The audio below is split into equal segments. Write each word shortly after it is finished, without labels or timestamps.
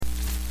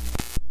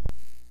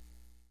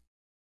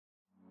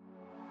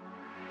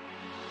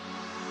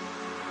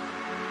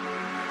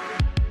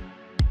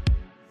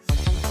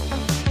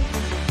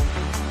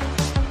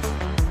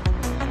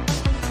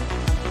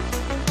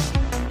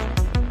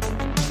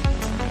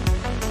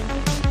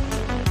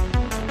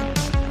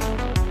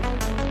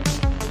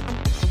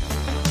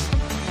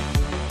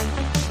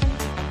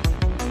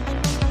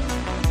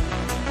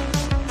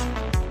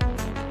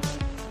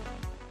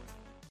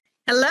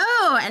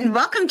and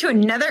welcome to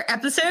another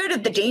episode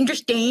of The Dangerous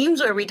Dames,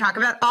 where we talk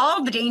about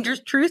all the dangerous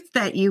truths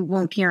that you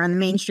won't hear on the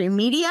mainstream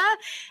media.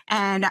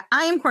 And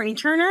I am Courtenay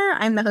Turner.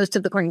 I'm the host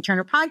of the Courtenay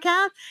Turner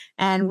podcast.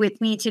 And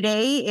with me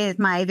today is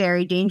my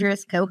very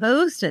dangerous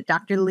co-host,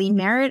 Dr. Lee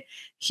Merritt.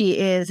 She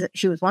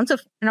was once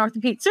an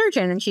orthopedic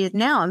surgeon, and she is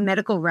now a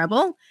medical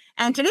rebel.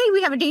 And today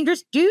we have a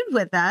dangerous dude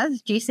with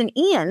us, Jason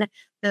Ian.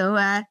 So,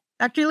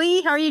 Dr.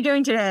 Lee, how are you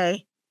doing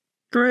today?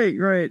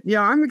 Great.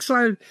 Yeah, I'm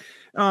excited.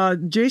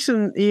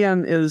 Jason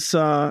Ian is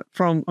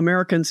from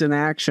Americans in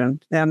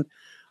Action, and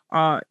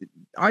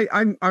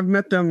I've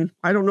met them.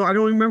 I don't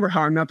remember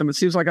how I met them. It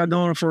seems like I've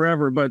known them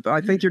forever, but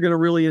I think you're going to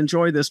really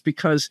enjoy this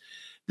because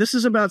this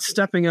is about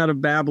stepping out of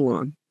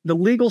Babylon. The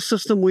legal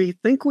system we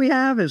think we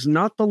have is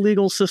not the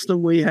legal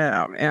system we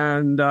have,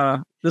 and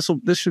this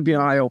should be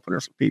an eye opener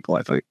for people,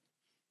 I think.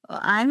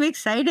 Well, I'm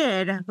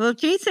excited. Well,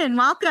 Jason,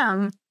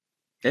 welcome.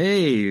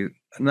 Hey.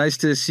 Nice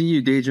to see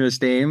you, dangerous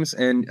dames,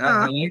 and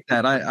I like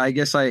that. I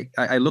guess I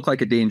look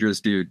like a dangerous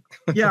dude.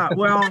 Yeah,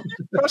 well,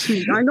 trust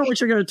me, I know what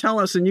you're going to tell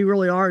us, and you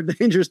really are a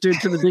dangerous dude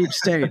to the deep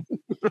state,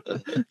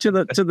 to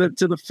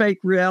the fake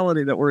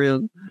reality that we're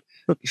in.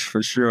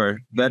 For sure,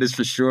 that is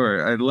for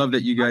sure. I love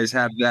that you guys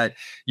have that.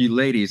 You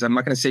ladies, I'm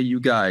not going to say you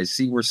guys.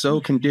 See, we're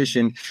so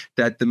conditioned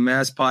that the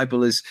mass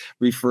populace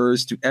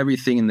refers to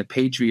everything in the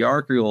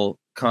patriarchal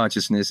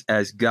consciousness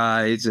as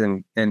guys,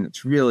 and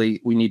it's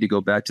really, we need to go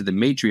back to the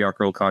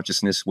matriarchal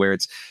consciousness where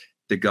it's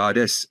the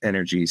goddess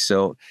energy.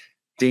 So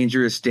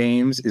dangerous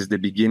dames is the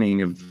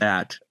beginning of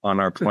that on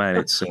our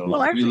planet. So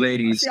well, actually, you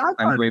ladies,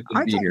 I'm grateful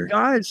to be here.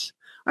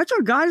 I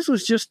thought guys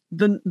was just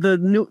the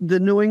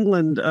New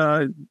England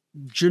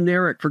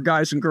generic for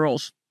guys and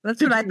girls. That's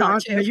what I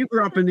thought too. You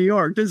grew up in New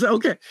York.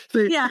 Okay.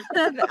 Yeah,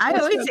 I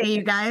always say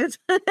you guys.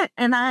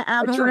 And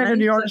I'm in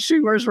New York.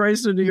 She was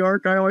raised in New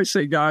York. I always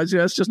say guys.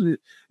 Yeah,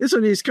 it's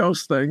an East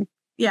Coast thing.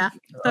 Yeah,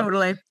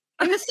 totally.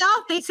 In the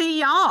South, they say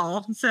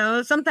y'all.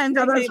 So sometimes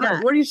I say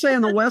that. What do you say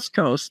on the West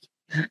Coast?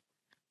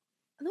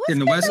 In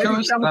the West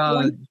Coast,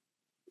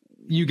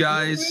 you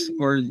guys,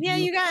 or yeah,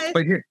 you guys.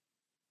 But here,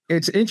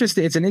 it's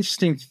interesting. It's an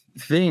interesting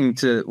thing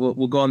to.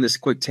 We'll go on this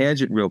quick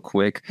tangent real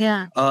quick.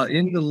 Yeah.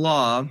 In the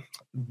law,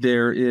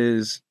 there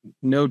is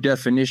no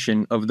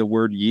definition of the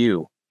word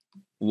you,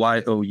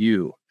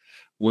 Y-O-U.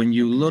 When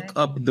you look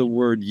up the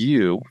word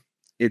you,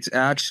 it's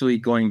actually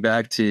going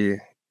back to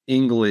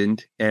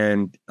England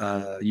and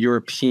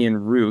European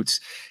roots,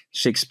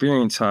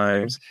 Shakespearean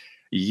times.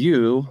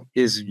 You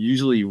is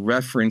usually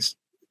referenced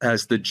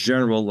as the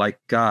general, like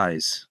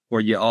guys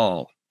or you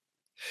all.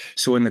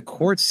 So in the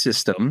court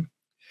system,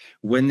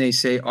 when they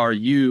say, are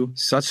you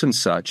such and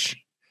such,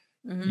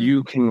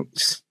 you can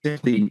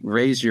simply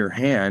raise your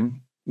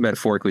hand,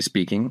 metaphorically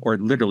speaking, or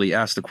literally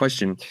ask the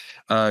question,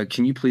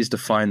 can you please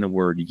define the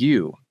word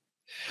you?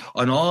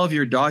 On all of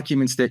your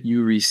documents that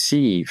you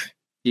receive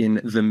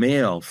in the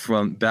mail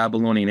from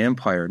Babylonian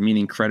Empire,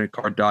 meaning credit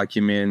card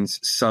documents,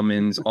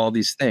 summons, all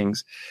these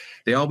things,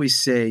 they always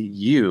say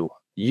you.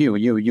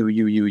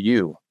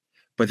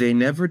 But they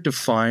never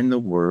define the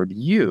word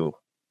you.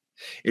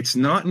 It's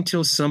not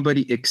until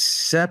somebody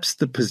accepts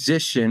the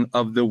position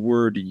of the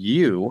word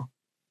you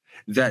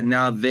that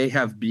now they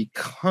have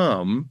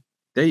become,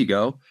 there you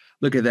go,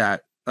 look at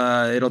that.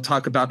 It'll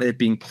talk about it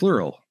being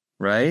plural,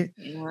 right?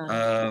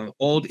 Yeah.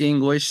 Old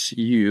English,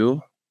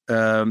 you,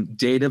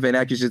 dative and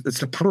accusation,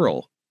 it's the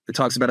plural. It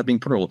talks about it being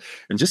plural.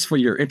 And just for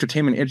your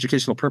entertainment and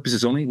educational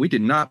purposes only, we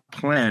did not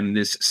plan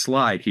this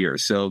slide here.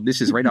 So this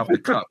is right off the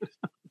cuff.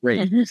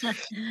 Great.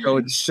 So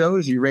it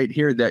shows you right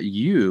here that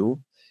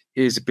you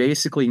is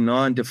basically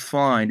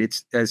non-defined.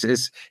 It's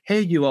as hey,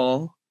 you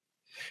all.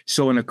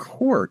 So in a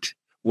court,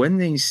 when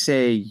they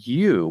say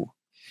you,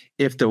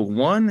 if the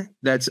one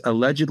that's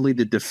allegedly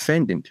the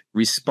defendant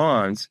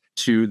responds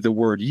to the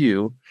word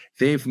you,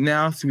 they've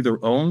now, through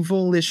their own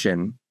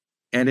volition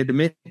and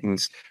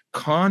admittance,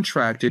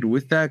 contracted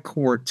with that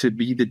court to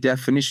be the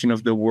definition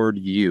of the word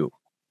you.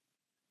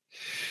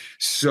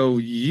 So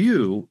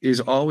you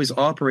is always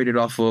operated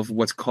off of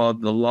what's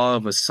called the law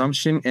of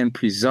assumption and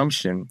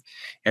presumption.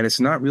 And it's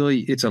not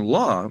really, it's a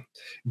law,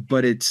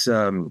 but it's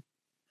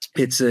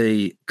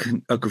a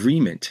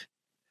agreement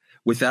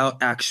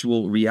without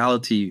actual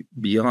reality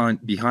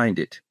behind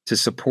it to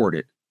support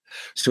it.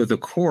 So the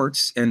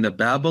courts and the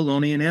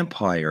Babylonian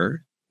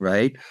Empire,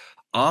 right,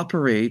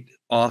 operate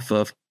off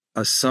of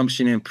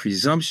assumption and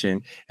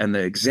presumption. And the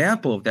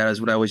example of that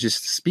is what I was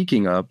just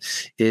speaking of,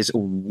 is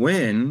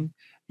when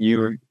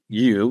you,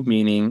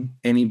 meaning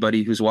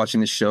anybody who's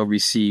watching the show,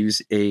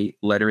 receives a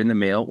letter in the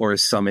mail or a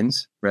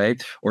summons,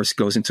 right, or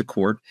goes into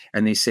court,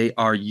 and they say,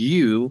 are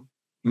you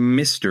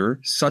Mr.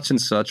 such and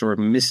such or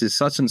Mrs.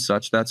 such and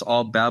such? That's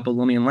all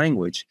Babylonian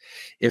language.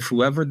 If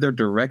whoever they're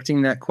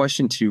directing that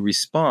question to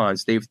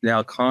responds, they've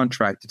now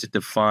contracted to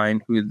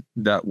define who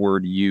that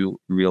word you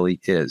really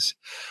is.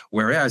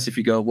 Whereas if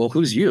you go, well,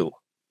 who's you?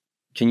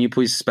 Can you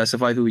please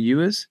specify who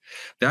you is?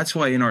 That's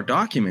why in our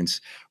documents,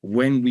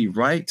 when we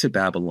write to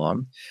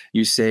Babylon,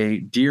 you say,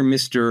 dear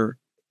Mr.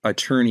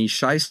 Attorney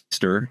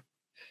Shyster,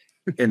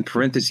 in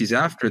parentheses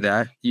after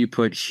that, you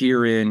put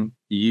herein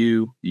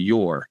you,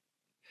 your.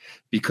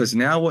 because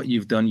now what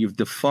you've done, you've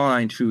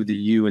defined who the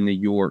you and the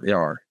your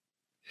are.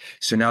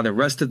 So now the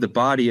rest of the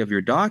body of your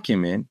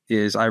document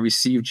is, I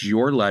received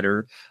your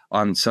letter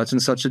on such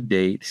and such a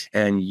date,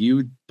 and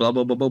you blah,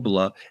 blah, blah, blah,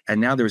 blah. And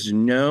now there's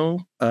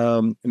no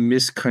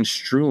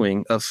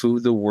misconstruing of who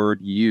the word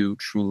you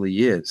truly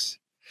is.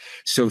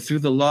 So through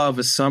the law of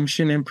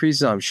assumption and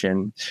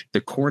presumption,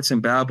 the courts in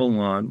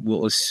Babylon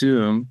will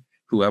assume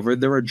whoever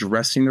they're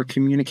addressing their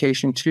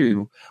communication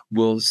to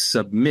will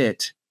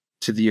submit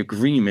to the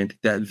agreement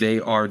that they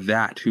are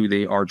that who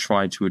they are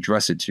trying to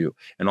address it to.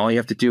 And all you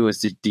have to do is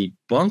to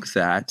debunk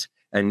that.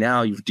 And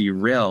now you've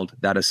derailed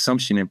that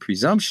assumption and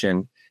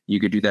presumption. You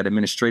could do that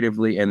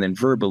administratively and then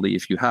verbally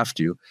if you have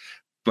to.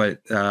 But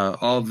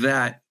all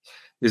that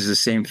is the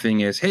same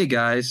thing as, hey,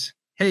 guys,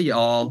 hey,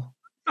 y'all,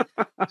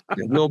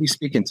 we'll be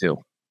speaking to,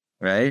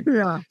 right?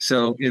 Yeah.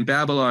 So in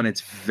Babylon, it's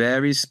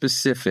very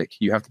specific.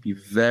 You have to be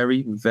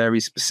very,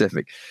 very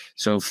specific.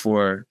 So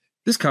for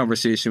this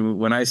conversation,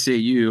 when I say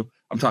you,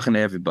 I'm talking to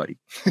everybody.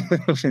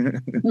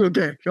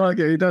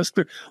 Okay, that's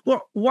clear.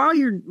 Well,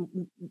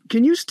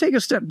 can you take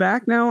a step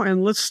back now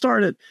and let's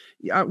start at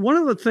one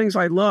of the things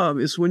I love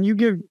is when you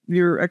give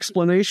your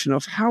explanation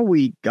of how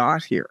we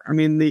got here. I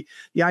mean, the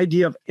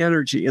idea of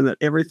energy and that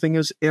everything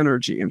is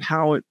energy and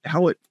how it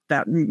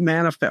that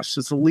manifests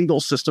as a legal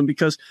system,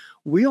 because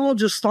we all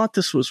just thought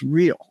this was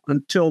real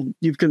until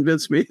you've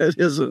convinced me it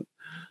isn't.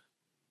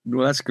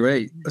 Well, that's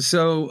great.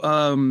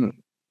 So,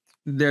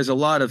 there's a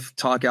lot of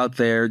talk out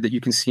there that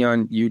you can see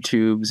on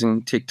YouTubes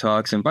and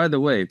TikToks. And by the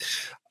way,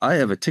 I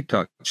have a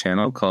TikTok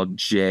channel called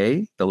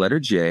J, the letter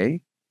J,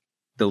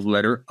 the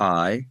letter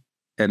I,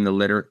 and the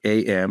letter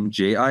AM,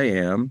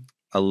 JIM,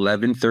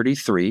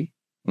 1133.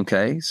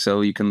 Okay.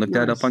 So you can look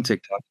that up on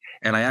TikTok.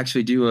 And I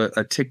actually do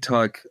a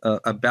TikTok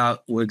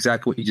about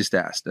exactly what you just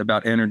asked,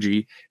 about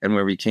energy and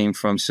where we came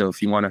from. So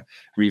if you want to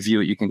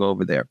review it, you can go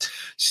over there.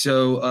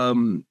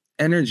 So,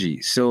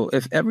 energy. So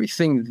if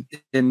everything,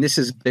 and this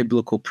is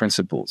biblical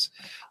principles,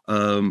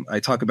 I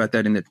talk about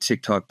that in the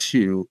TikTok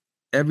too.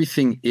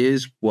 Everything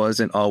is, was,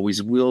 and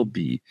always will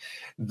be.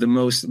 The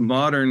most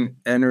modern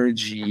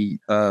energy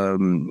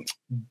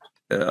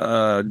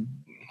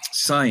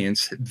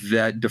science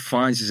that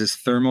defines this is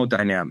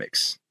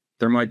thermodynamics.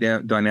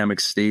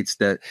 Thermodynamics states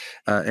that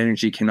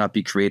energy cannot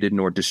be created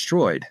nor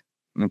destroyed.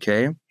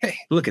 Okay. Hey,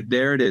 look at,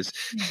 there it is.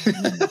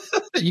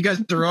 You guys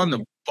are on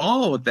the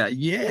ball with that.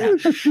 Yeah.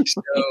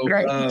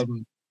 So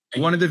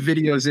one of the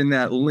videos in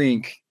that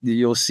link,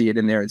 you'll see it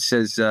in there. It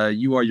says,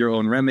 you are your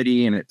own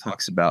remedy. And it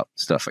talks about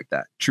stuff like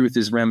that. Truth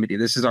is remedy.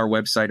 This is our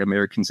website,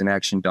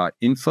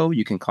 americansinaction.info.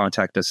 You can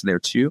contact us there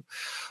too,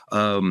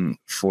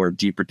 for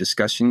deeper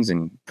discussions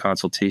and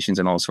consultations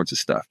and all sorts of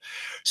stuff.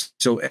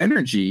 So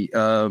energy,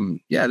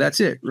 yeah, that's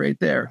it right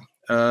there.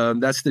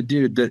 That's the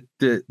dude,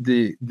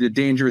 the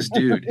dangerous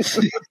dude.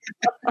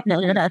 No,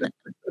 you're not.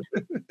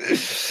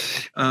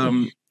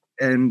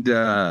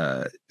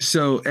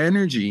 So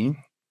energy,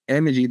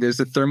 there's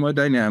the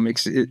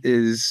thermodynamics. It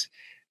is,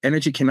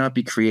 energy cannot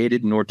be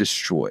created nor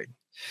destroyed.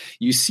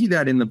 You see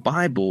that in the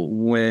Bible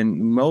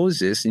when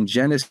Moses in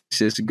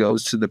Genesis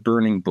goes to the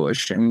burning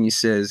bush and he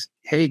says,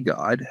 hey,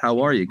 God, how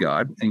are you,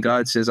 God? And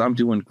God says, I'm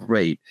doing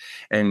great.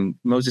 And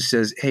Moses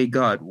says, hey,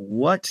 God,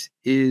 what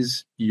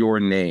is your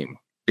name?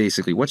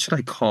 Basically, what should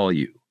I call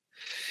you?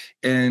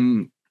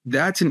 And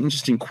that's an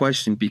interesting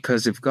question,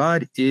 because if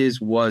God is,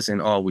 was,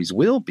 and always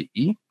will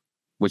be,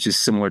 which is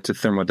similar to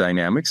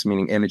thermodynamics,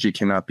 meaning energy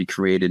cannot be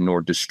created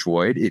nor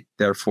destroyed,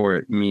 therefore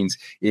it means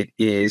it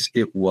is,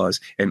 it was,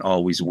 and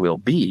always will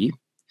be.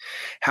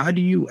 How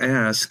do you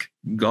ask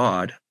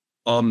God,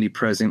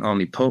 omnipresent,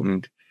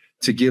 omnipotent,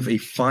 to give a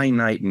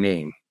finite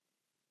name?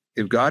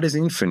 If God is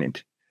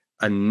infinite,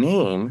 a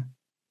name,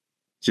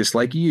 just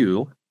like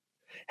you,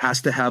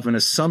 has to have an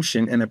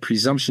assumption and a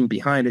presumption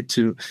behind it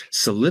to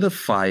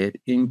solidify it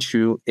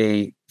into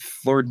a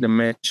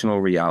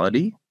four-dimensional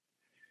reality.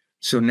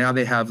 So now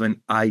they have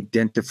an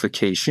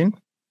identification,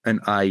 an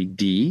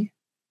ID,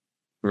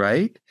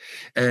 right?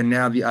 And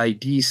now the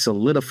ID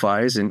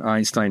solidifies, and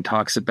Einstein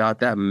talks about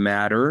that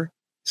matter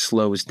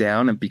slows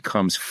down and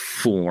becomes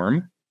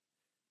form,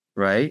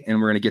 right? And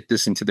we're going to get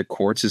this into the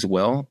courts as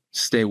well.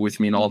 Stay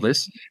with me in all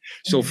this.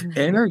 So if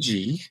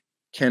energy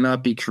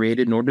cannot be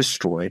created nor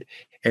destroyed,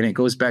 and it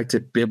goes back to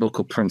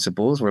biblical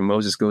principles where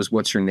Moses goes,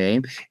 what's your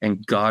name?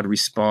 And God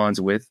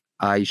responds with,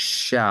 I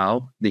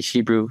shall. The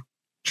Hebrew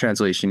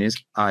translation is,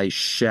 I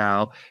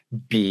shall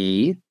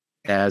be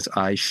as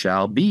I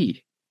shall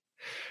be,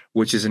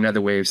 which is another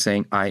way of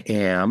saying I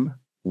am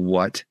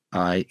what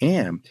I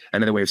am.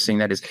 Another way of saying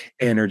that is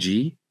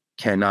energy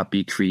cannot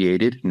be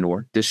created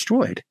nor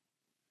destroyed.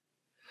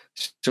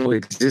 So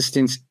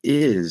existence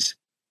is,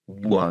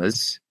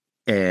 was,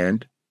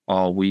 and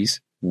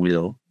always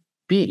will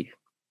be.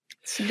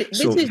 So this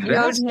is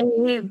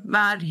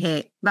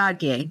Yod-Heh-Vah-Heh,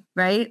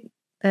 right?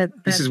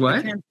 This is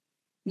what?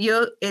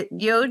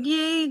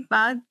 Yod-Heh-Vah-Heh?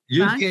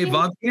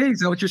 Yud-Heh-Vah-Heh? Is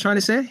that what you're trying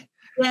to say?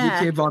 Yeah.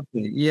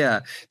 Yud-Heh-Vah-Heh.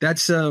 Yeah.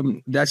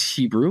 That's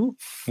Hebrew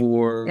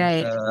for,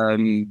 right.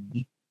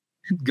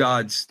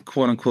 God's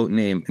quote unquote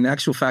name. In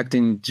actual fact,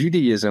 in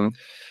Judaism,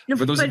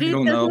 for those of you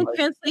who don't know, it doesn't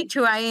translate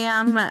to I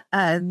am,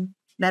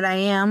 that I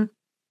am.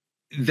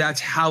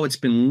 That's how it's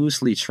been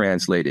loosely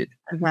translated.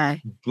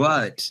 Okay.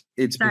 But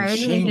it's Sorry, been I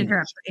didn't mean to changed.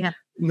 interrupt. Yeah.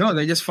 No,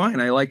 they're just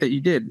fine. I like that you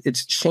did.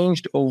 It's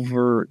changed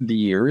over the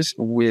years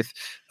with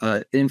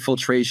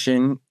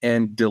infiltration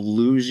and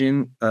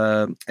delusion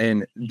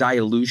and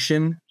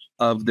dilution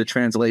of the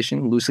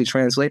translation, loosely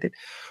translated.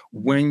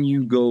 When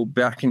you go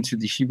back into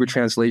the Hebrew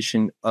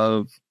translation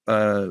of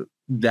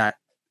that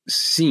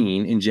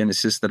scene in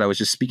Genesis that I was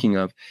just speaking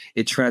of,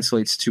 it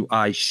translates to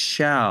I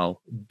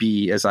shall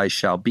be as I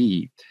shall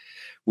be,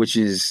 which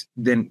is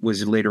then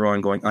was later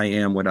on going, I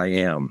am what I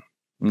am.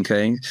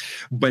 Okay.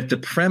 But the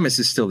premise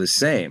is still the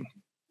same.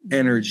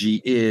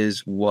 Energy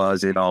is,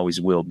 was, and always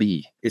will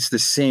be. It's the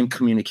same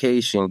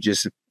communication,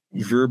 just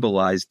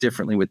verbalized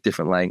differently with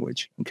different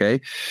language.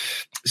 Okay.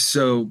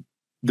 So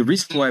the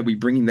reason why we're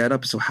bringing that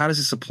up, so how does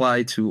this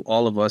apply to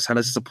all of us? How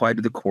does this apply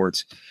to the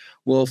courts?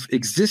 Well, if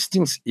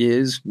existence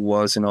is,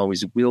 was, and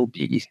always will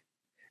be,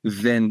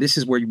 then this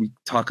is where we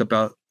talk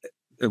about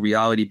a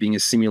reality being a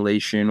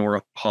simulation or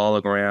a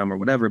hologram or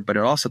whatever, but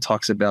it also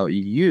talks about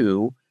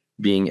you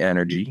being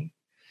energy,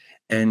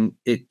 and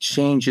it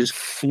changes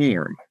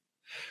form.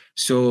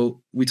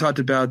 So we talked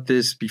about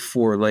this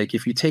before, like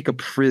if you take a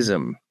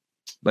prism,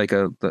 like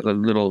a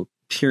little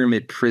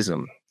pyramid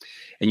prism,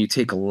 and you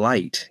take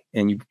light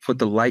and you put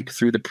the light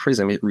through the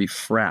prism, it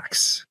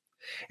refracts.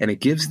 And it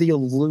gives the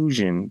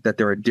illusion that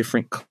there are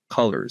different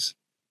colors,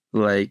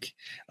 like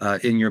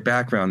in your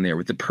background there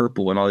with the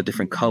purple and all the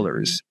different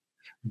colors.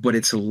 But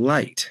it's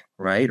light,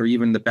 right? Or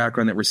even the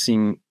background that we're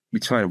seeing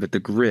with the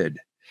grid.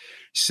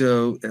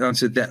 So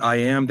that I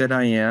am that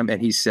I am.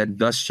 And he said,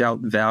 thus shalt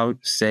thou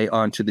say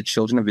unto the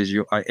children of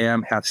Israel, I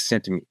am hath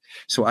sent me.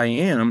 So I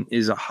am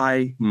is a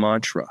high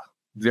mantra.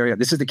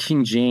 This is the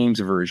King James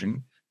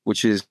version,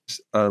 which is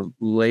a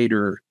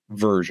later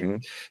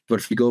version. But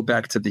if you go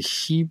back to the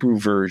Hebrew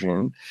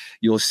version,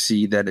 you'll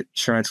see that it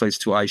translates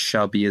to I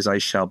shall be as I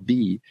shall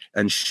be.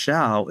 And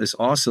shall is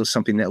also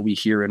something that we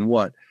hear in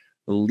what?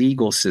 The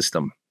legal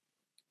system.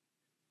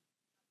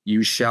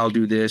 You shall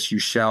do this, you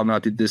shall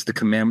not do this. The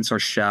commandments are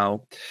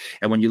shall.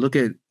 And when you look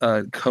at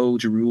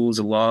codes, rules,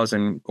 laws,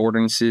 and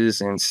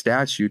ordinances and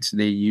statutes,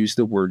 they use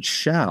the word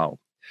shall.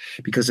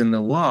 Because in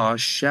the law,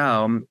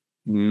 shall,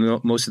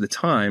 most of the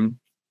time,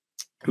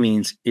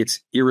 means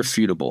it's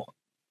irrefutable.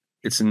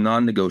 It's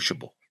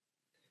non-negotiable.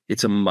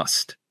 It's a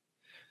must.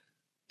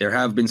 There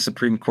have been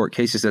Supreme Court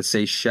cases that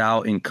say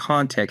shall in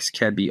context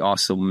can be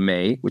also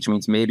may, which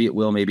means maybe it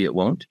will, maybe it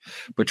won't.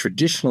 But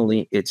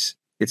traditionally, it's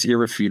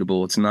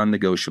irrefutable. It's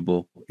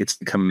non-negotiable. It's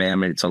a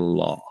commandment. It's a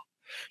law.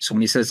 So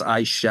when he says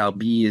I shall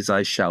be as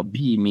I shall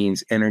be,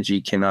 means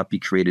energy cannot be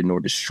created nor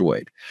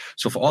destroyed.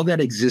 So if all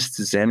that exists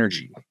is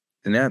energy,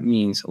 then that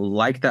means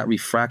like that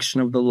refraction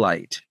of the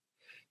light,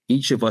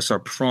 each of us are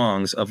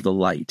prongs of the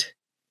light,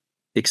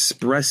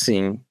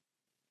 expressing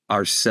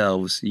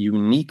ourselves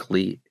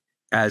uniquely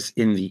as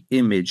in the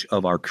image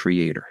of our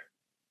Creator.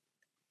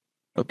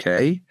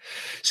 Okay?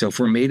 So if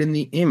we're made in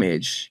the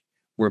image,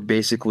 we're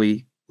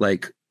basically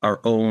like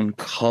our own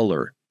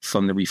color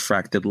from the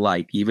refracted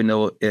light, even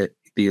though it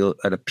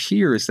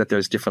appears that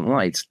there's different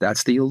lights.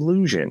 That's the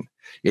illusion.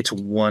 It's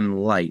one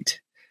light.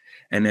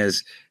 And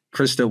as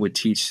Christo would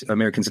teach,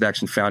 Americans in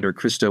Action founder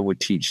Christo would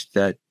teaches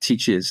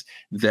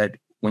that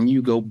when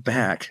you go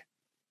back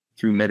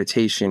through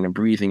meditation and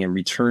breathing and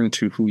return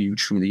to who you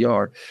truly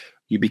are,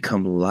 you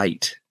become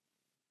light,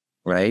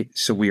 right?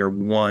 So we are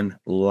one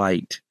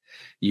light.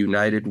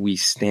 United we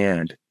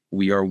stand.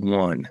 We are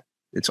one.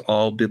 It's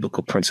all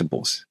biblical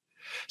principles.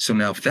 So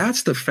now if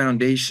that's the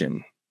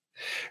foundation,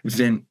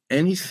 then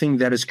anything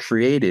that is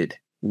created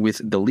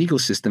with the legal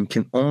system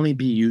can only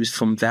be used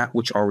from that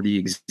which already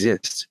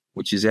exists,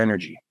 which is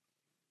energy.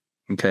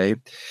 Okay?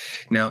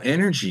 Now,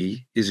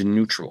 energy is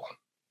neutral.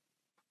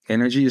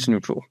 Energy is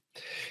neutral.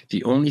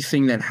 The only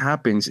thing that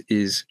happens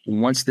is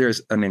once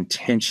there's an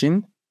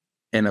intention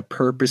and a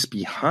purpose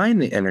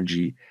behind the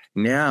energy,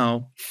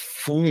 now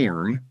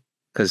form,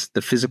 because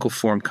the physical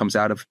form comes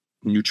out of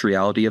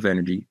neutrality of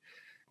energy,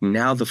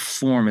 now the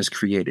form is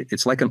created.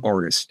 It's like an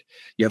artist.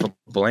 You have a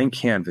blank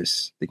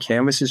canvas. The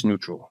canvas is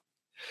neutral.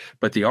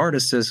 But the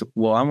artist says,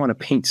 well, I want to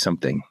paint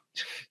something.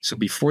 So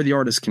before the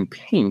artist can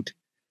paint,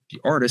 the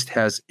artist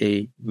has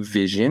a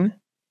vision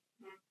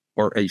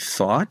or a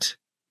thought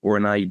or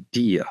an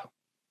idea.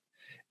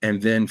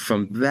 And then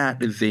from that,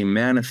 they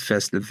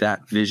manifest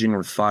that vision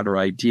or thought or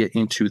idea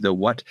into the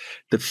what?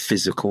 The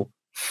physical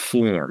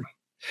form.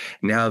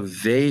 Now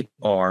they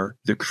are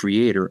the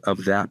creator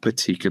of that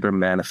particular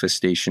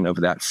manifestation of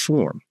that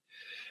form.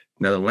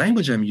 Now the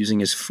language I'm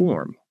using is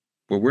form.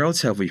 Well, where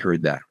else have we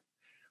heard that?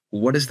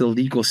 What does the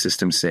legal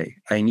system say?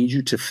 I need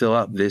you to fill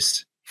out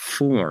this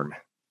form.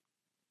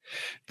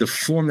 The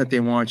form that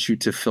they want you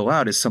to fill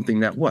out is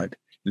something that what?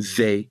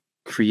 They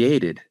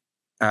created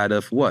out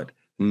of what?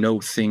 No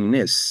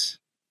thingness.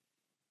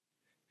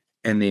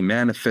 And they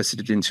manifested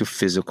it into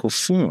physical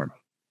form.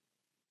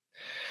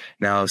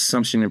 Now,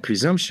 assumption and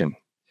presumption.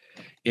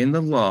 In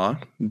the law,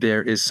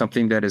 there is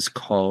something that is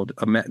called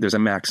there's a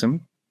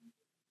maxim.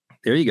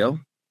 There you go.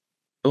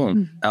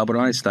 Boom. Albert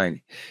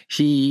Einstein.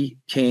 He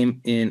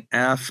came in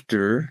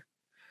after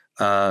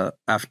the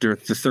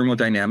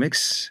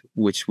thermodynamics,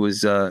 which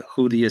was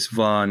Julius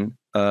von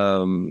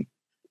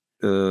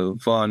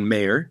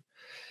Mayer.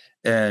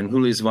 And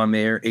Julius von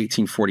Mayer,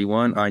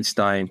 1841,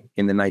 Einstein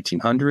in the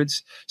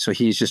 1900s. So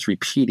he's just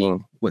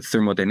repeating what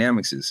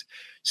thermodynamics is.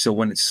 So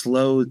when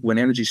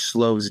energy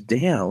slows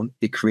down,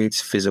 it creates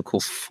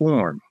physical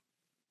form.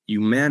 You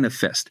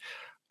manifest.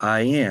 I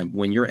am.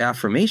 When your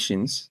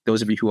affirmations,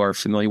 those of you who are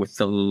familiar with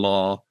the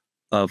law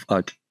of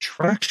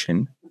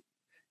attraction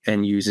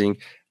and using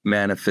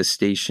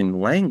manifestation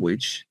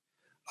language,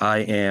 I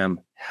am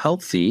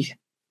healthy.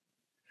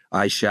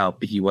 I shall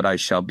be what I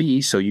shall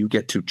be. So you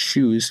get to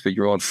choose for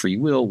your own free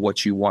will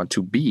what you want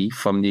to be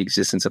from the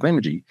existence of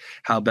energy.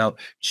 How about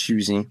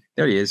choosing?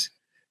 There it is.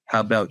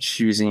 How about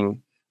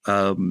choosing?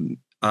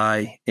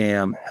 I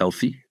am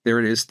healthy. There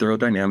it is.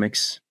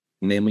 Thermodynamics,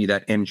 namely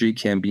that energy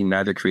can be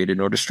neither created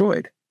nor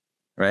destroyed.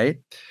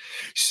 Right.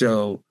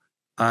 So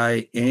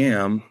I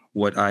am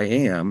what I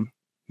am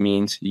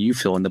means you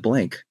fill in the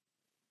blank.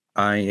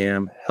 I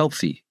am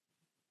healthy.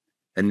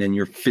 And then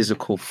your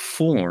physical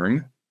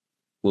form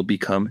will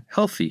become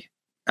healthy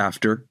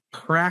after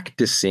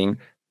practicing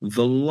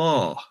the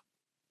law,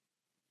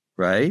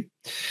 right?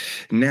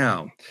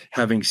 Now,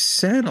 having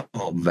said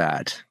all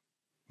that,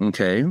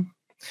 okay,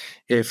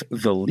 if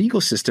the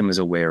legal system is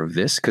aware of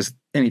this, because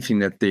anything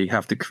that they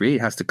have to create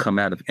has to come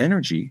out of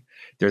energy,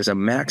 there's a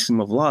maxim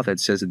of law that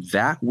says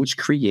that which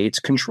creates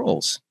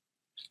controls.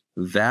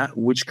 That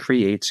which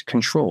creates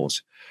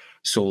controls.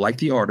 So like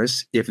the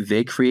artists, if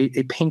they create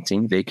a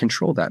painting, they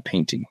control that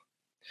painting.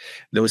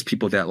 Those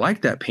people that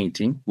like that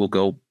painting will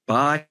go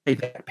buy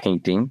that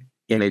painting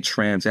in a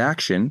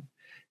transaction,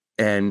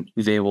 and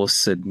they will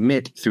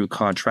submit through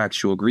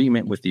contractual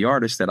agreement with the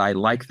artist that I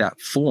like that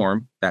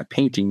form, that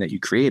painting that you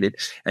created,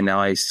 and now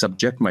I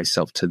subject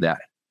myself to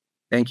that.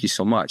 Thank you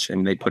so much.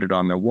 And they put it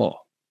on their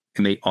wall,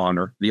 and they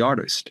honor the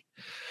artist.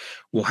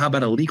 Well, how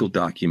about a legal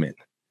document,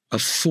 a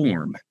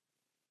form?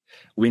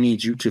 We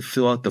need you to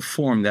fill out the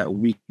form that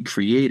we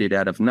created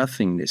out of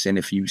nothingness. And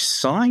if you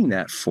sign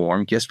that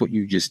form, guess what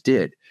you just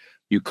did?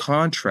 You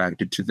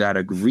contracted to that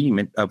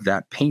agreement of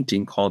that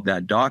painting called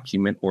that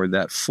document or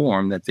that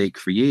form that they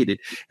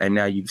created. And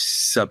now you've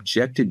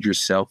subjected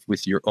yourself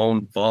with your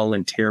own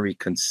voluntary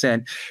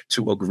consent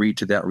to agree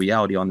to that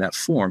reality on that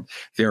form.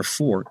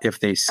 Therefore, if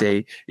they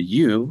say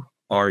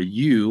are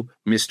you,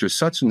 Mr.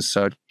 Such and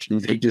Such,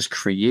 they just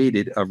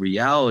created a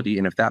reality.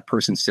 And if that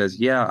person says,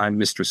 yeah, I'm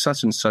Mr.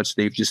 Such and Such,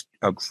 they've just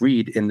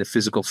agreed in the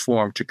physical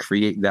form to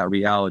create that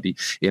reality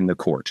in the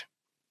court.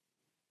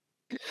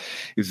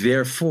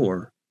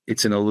 Therefore,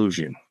 it's an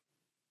illusion.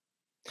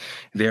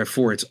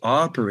 Therefore, it's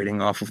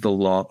operating off of the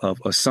law of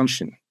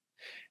assumption.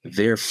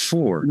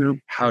 Therefore,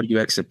 How do you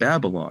exit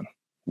Babylon?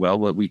 Well,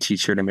 what we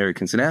teach here at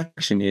Americans in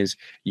Action is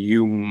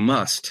you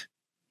must.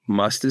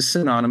 Must is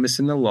synonymous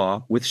in the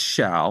law with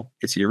shall.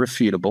 It's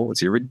irrefutable.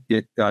 It's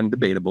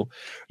undebatable.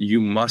 You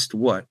must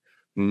what?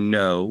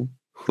 Know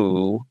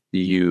who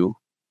you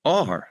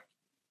are.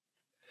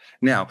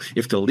 Now,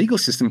 if the legal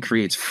system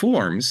creates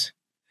forms,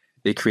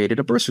 they created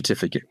a birth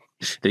certificate.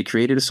 They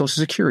created a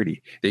social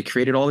security. They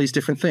created all these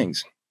different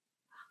things.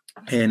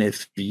 And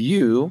if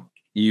you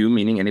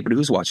meaning anybody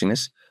who's watching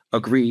this,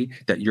 agree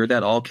that you're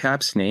that all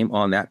caps name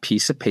on that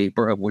piece of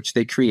paper of which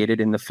they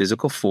created in the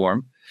physical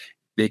form,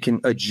 they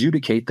can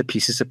adjudicate the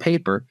pieces of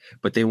paper,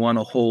 but they want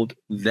to hold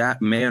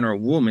that man or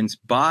woman's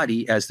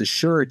body as the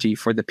surety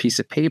for the piece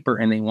of paper.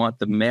 And they want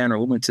the man or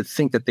woman to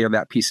think that they're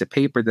that piece of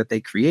paper that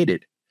they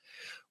created.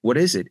 What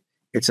is it?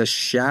 It's a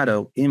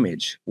shadow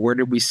image. Where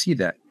did we see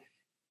that?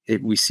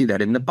 We see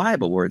that in the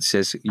Bible where it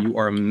says you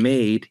are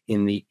made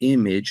in the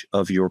image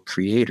of your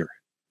creator.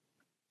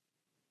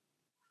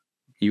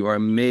 You are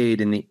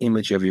made in the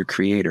image of your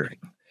creator.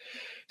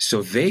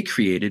 So they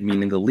created,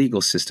 meaning the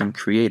legal system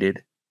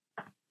created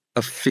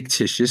a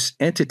fictitious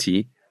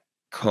entity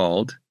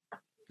called,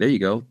 there you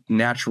go,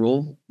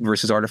 natural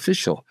versus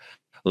artificial.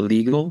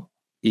 Legal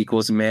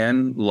equals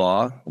man,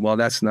 law. Well,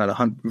 that's not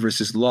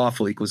versus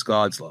lawful equals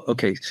God's law.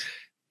 Okay,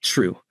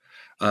 true.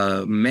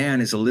 Man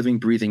is a living,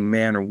 breathing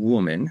man or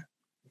woman,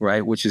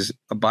 right, which is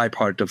a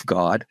byproduct of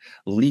God.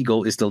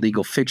 Legal is the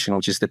legal fiction,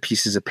 which is the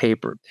pieces of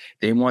paper.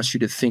 They want you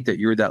to think that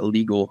you're that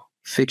legal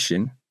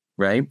fiction,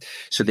 right,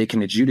 so they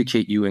can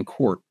adjudicate you in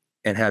court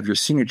and have your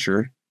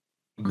signature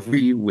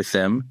agree with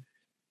them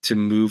to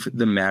move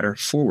the matter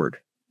forward,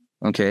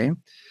 okay?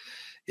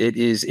 It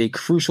is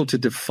crucial to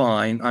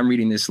define, I'm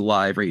reading this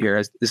live right here,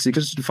 it's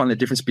crucial to define the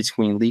difference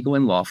between legal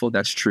and lawful.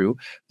 That's true.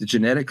 The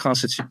generic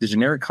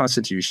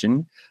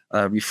constitution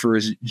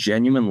refers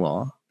genuine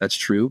law. That's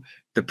true.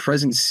 The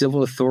present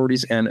civil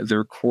authorities and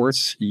their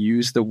courts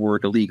use the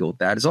word legal.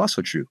 That is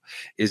also true.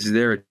 Is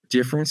there a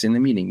difference in the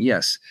meaning?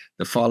 Yes.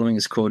 The following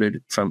is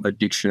quoted from a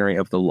dictionary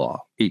of the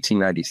law.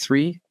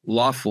 1893,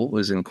 lawful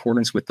is in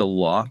accordance with the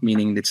law,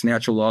 meaning it's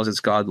natural laws, it's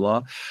God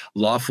law.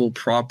 Lawful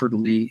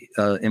properly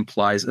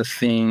implies a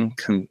thing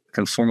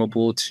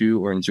conformable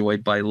to or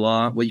enjoyed by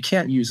law. Well, you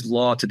can't use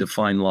law to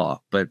define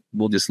law, but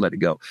we'll just let it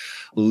go.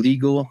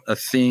 Legal, a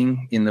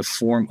thing in the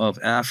form of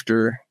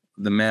after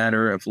the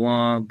matter of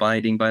law,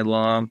 abiding by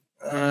law.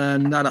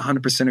 Not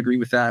 100% agree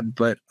with that,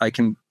 but I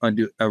can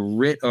undo a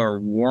writ or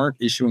warrant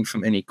issuing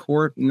from any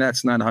court, and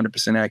that's not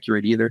 100%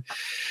 accurate either.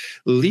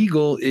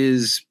 Legal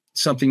is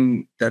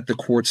something that the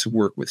courts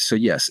work with. So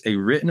yes, a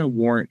written or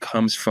warrant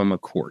comes from a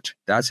court.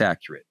 That's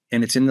accurate.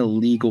 And it's in the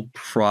legal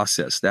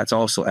process. That's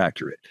also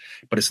accurate,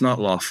 but it's not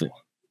lawful,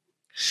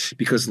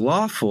 because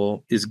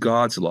lawful is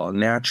God's law,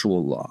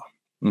 natural law,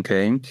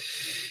 okay?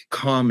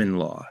 Common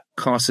law,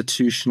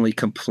 constitutionally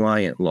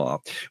compliant law,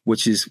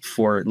 which is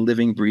for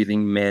living,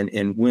 breathing men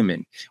and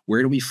women.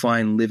 Where do we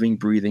find living,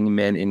 breathing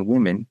men and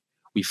women?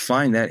 We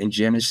find that in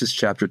Genesis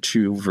chapter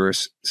 2,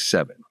 verse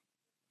 7,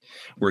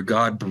 where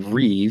God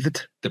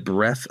breathed the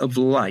breath of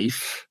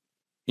life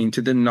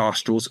into the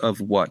nostrils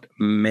of what?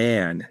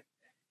 Man.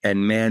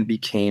 And man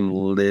became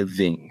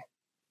living.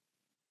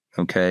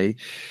 Okay?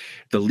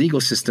 The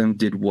legal system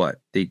did what?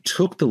 They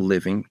took the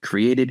living,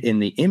 created in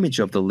the image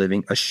of the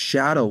living a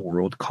shadow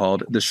world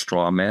called the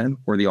straw man,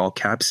 or the all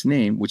caps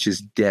name, which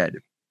is dead.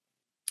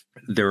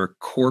 They're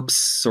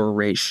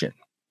corpsoration.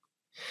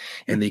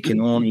 And they can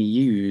only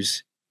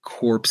use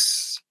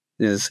corpses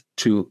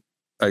to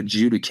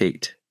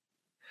adjudicate.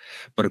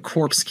 But a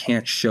corpse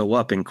can't show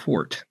up in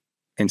court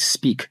and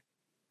speak.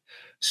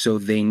 So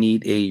they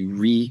need a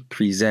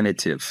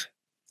representative,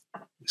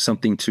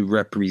 something to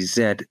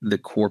represent the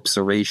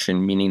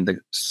corpsoration, meaning the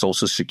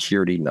social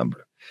security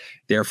number.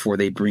 Therefore,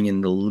 they bring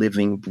in the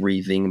living,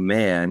 breathing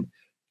man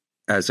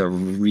as a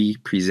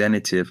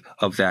representative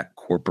of that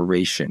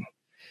corporation.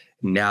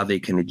 Now they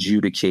can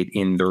adjudicate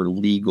in their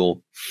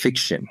legal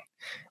fiction,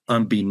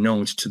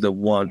 unbeknownst to the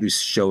one who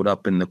showed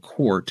up in the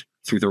court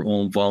through their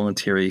own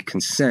voluntary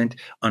consent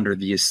under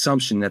the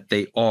assumption that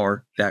they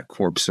are that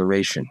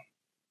corpsoration.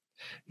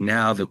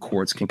 Now the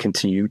courts can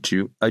continue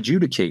to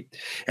adjudicate.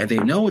 And they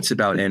know it's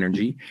about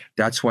energy.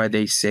 That's why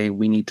they say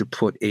we need to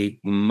put a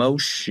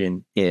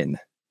motion in,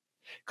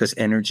 because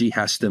energy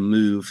has to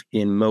move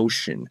in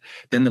motion.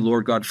 Then the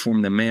Lord God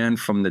formed the man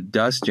from the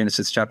dust,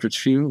 Genesis chapter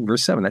 2,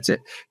 verse 7. That's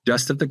it.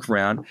 Dust of the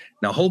ground.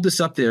 Now hold this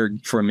up there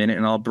for a minute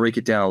and I'll break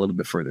it down a little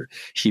bit further.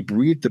 He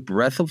breathed the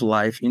breath of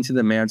life into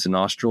the man's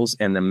nostrils,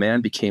 and the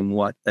man became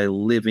what? A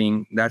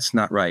living. That's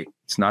not right.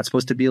 It's not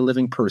supposed to be a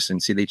living person.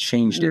 See, they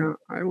changed it.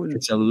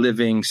 It's a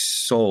living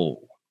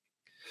soul.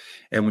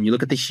 And when you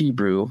look at the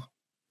Hebrew,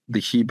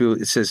 it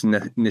says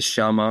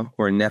neshama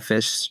or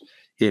nefesh.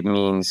 It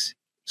means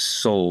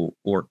soul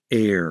or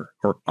air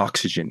or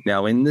oxygen.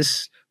 Now, in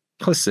this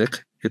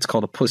pusik, it's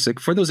called a pusik.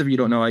 For those of you who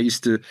don't know,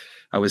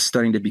 I was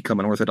studying to become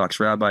an Orthodox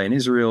Rabbi in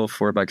Israel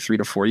for about 3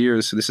 to 4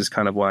 years. So this is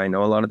kind of why I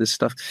know a lot of this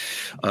stuff.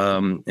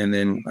 And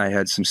then I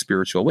had some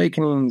spiritual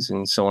awakenings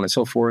and so on and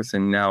so forth.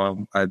 And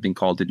now I've been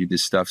called to do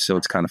this stuff. So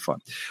it's kind of fun.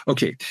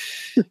 Okay.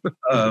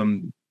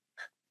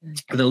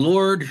 The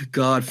Lord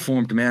God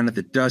formed man out of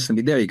the dust.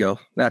 There you go.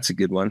 That's a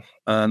good one.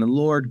 The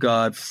Lord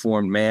God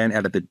formed man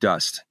out of the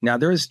dust. Now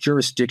there's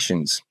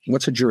jurisdictions.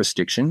 What's a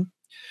jurisdiction?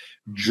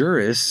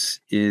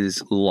 Juris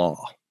is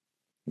law,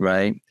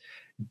 right?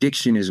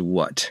 Diction is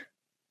what?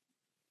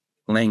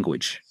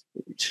 Language,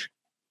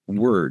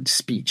 word,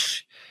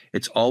 speech.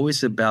 It's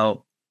always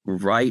about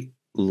right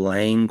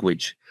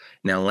language.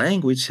 Now,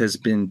 language has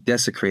been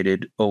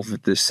desecrated over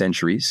the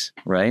centuries,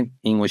 right?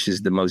 English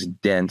is the most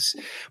dense,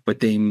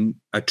 but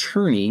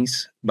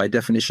attorneys, by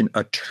definition,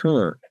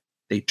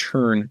 they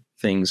turn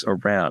things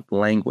around,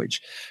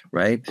 language,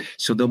 right?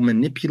 So they'll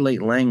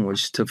manipulate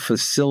language to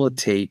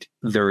facilitate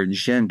their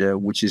agenda,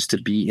 which is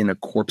to be in a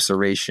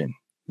corpsoration,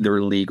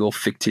 their legal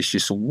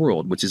fictitious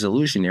world, which is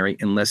illusionary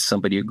unless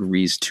somebody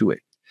agrees to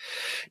it.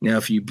 Now,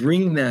 if you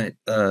bring that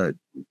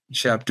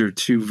chapter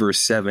 2, verse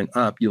 7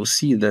 up, you'll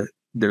see that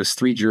there's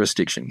 3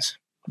 jurisdictions,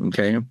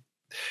 okay?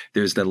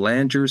 There's the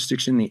land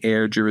jurisdiction, the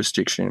air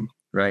jurisdiction,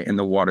 right, and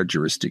the water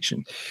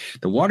jurisdiction.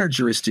 The water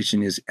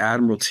jurisdiction is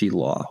admiralty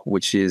law,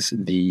 which is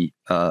the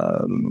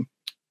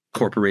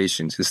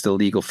corporations. It's the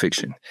legal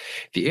fiction.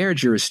 The air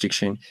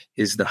jurisdiction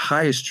is the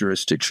highest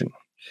jurisdiction,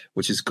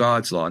 which is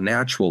God's law,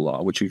 natural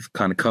law, which we've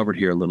kind of covered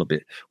here a little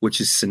bit, which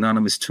is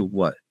synonymous to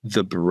what?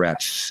 The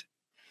breath.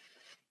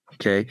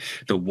 Okay.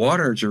 The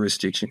water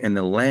jurisdiction and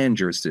the land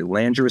jurisdiction.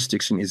 Land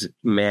jurisdiction is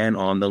man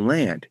on the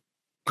land,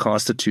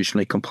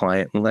 constitutionally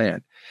compliant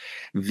land.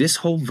 This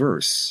whole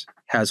verse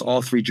has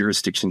all 3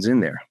 jurisdictions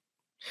in there,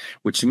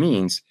 which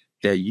means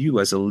that you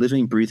as a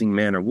living, breathing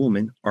man or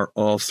woman are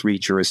all 3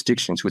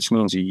 jurisdictions, which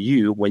means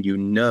you, when you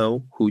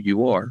know who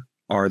you are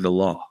the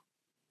law.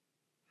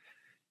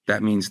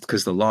 That means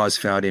because the law is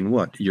found in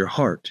what? Your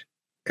heart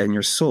and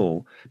your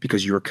soul,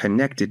 because you are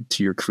connected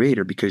to your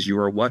creator, because you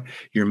are what?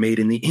 You're made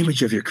in the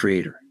image of your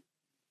creator.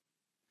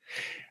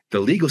 The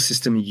legal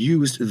system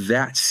used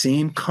that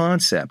same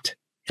concept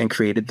and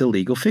created the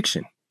legal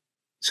fiction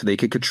so they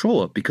could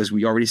control it, because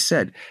we already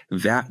said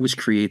that which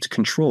creates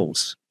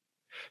controls.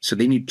 So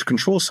they need to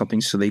control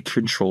something, so they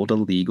control the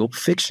legal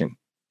fiction.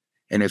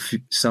 And if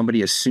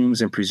somebody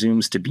assumes and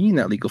presumes to be in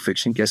that legal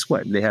fiction, guess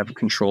what? They have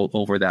control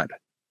over that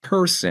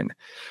person.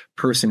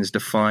 Person is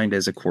defined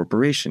as a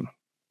corporation,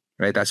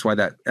 right? That's why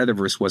that other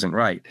verse wasn't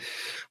right.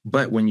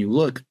 But when you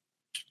look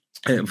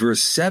at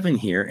verse 7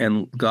 here,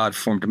 and God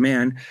formed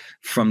man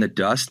from the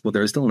dust, well,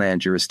 there's the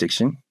land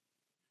jurisdiction,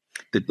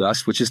 the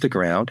dust, which is the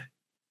ground,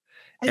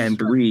 and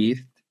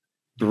breathed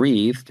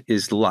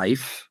is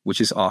life,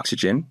 which is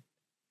oxygen,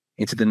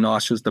 into the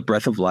nostrils, the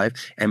breath of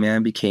life, and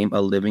man became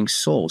a living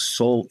soul.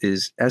 Soul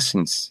is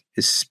essence,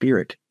 is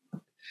spirit.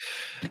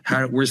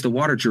 Where's the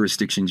water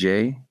jurisdiction,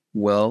 Jay?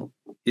 Well,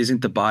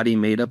 isn't the body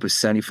made up of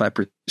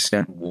 75%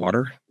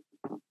 water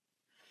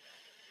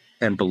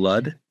and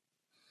blood?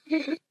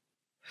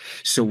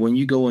 So when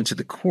you go into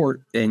the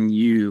court and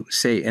you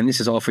say, and this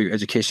is all for your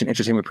education,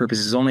 entertainment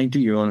purposes only, do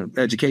your own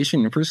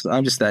education and personal,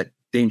 I'm just that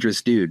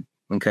dangerous dude,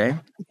 okay?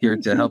 Here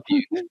to help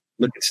you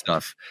look at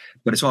stuff.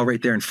 But it's all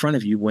right there in front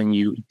of you when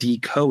you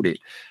decode it.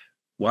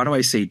 Why do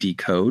I say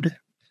decode?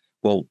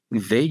 Well,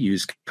 they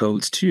use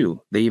codes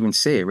too. They even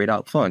say it right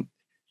out front.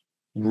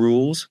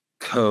 Rules,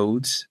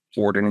 codes,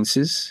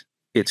 ordinances.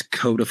 It's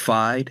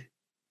codified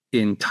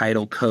in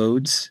title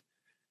codes.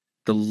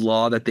 The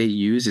law that they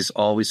use is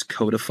always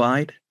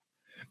codified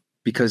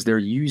because they're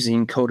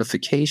using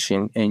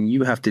codification, and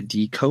you have to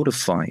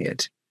decodify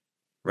it,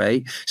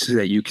 right? So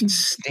that you can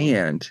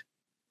stand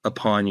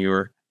upon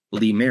your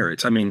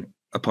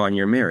upon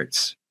your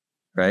merits,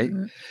 right?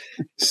 Mm-hmm.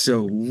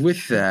 So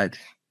with that,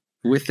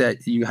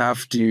 you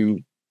have to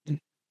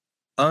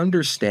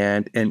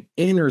understand and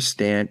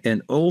understand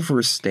and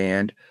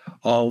overstand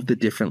all the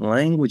different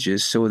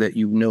languages so that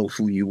you know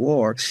who you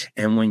are.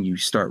 And when you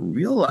start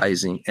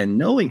realizing and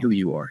knowing who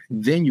you are,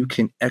 then you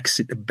can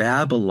exit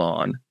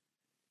Babylon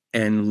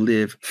and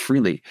live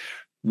freely.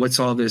 What's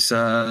all this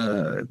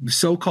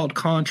so-called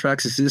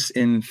contracts exist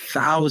in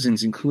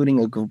thousands, including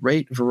a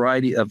great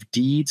variety of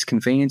deeds,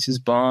 conveyances,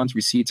 bonds,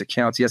 receipts,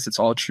 accounts. Yes, it's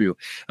all true.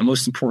 And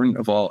most important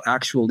of all,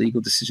 actual legal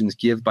decisions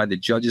given by the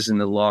judges in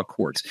the law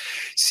courts.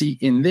 See,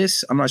 in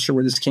this, I'm not sure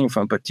where this came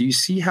from, but do you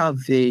see how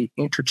they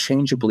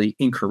interchangeably,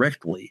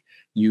 incorrectly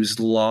use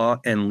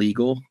law and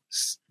legal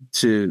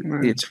to,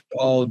 it's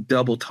all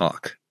double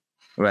talk.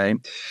 Right?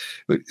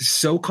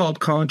 So-called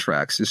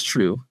contracts is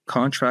true.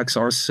 Contracts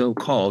are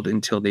so-called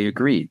until they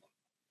agreed.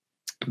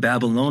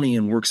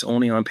 Babylonian works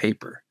only on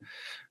paper,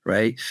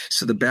 right?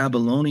 So the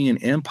Babylonian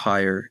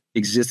Empire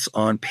exists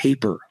on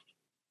paper,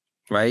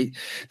 right?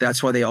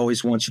 That's why they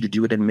always want you to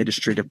do an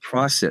administrative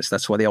process.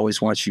 That's why they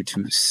always want you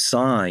to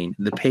sign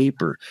the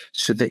paper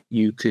so that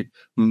you could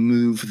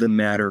move the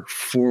matter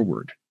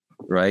forward,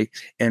 right?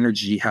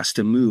 Energy has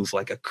to move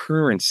like a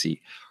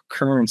currency.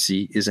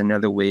 Currency is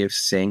another way of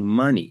saying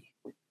money.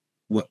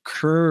 What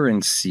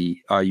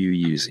currency are you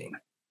using,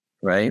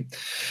 right?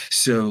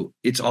 So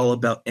it's all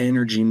about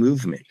energy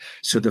movement.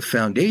 So the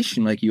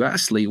foundation, like you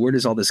asked, Lee, where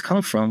does all this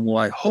come from? Well,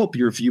 I hope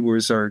your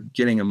viewers are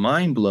getting a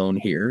mind blown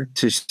here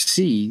to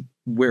see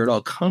where it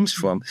all comes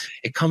from.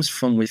 It comes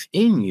from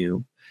within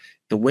you.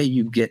 The way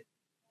you get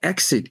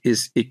exit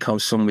is it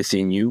comes from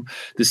within you.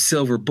 The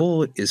silver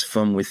bullet is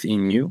from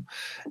within you.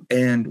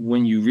 And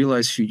when you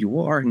realize who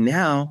you are,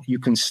 now you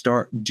can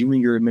start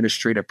doing your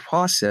administrative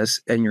process,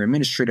 and your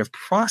administrative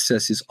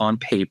process is on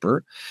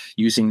paper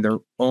using their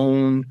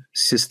own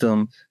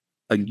system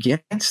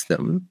against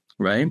them,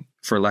 right?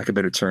 For lack of a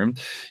better term,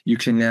 you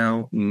can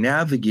now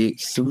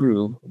navigate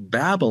through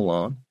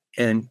Babylon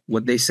and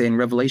what they say in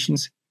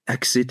Revelations,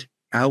 exit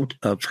out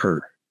of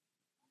her.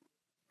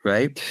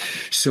 Right?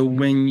 So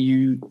when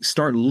you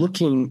start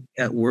looking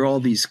at where all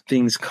these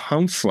things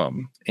come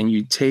from and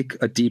you take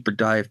a deeper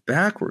dive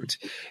backwards,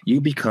 you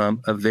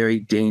become a very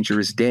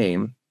dangerous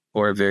dame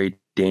or a very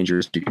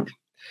dangerous dude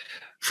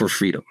for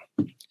freedom.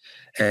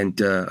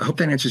 And I hope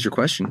that answers your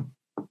question.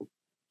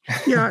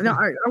 Yeah, no,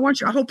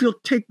 I hope you'll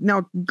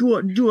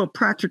do a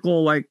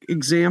practical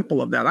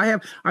example of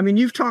that.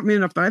 You've taught me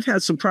enough that I've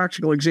had some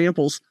practical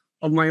examples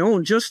of my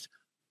own, just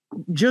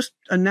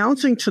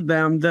announcing to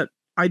them that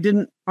I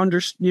didn't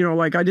understand,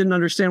 I didn't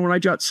understand when I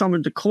got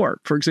summoned to court,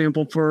 for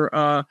example,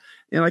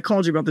 and I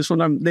called you about this one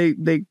time,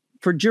 they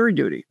for jury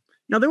duty.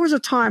 Now, there was a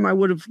time I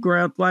would have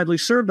gladly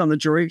served on the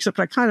jury, except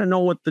I kind of know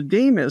what the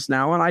game is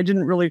now, and I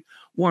didn't really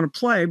want to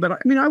play,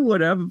 but I would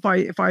have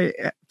if I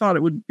thought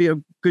it would be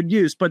a good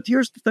use. But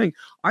here's the thing.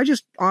 I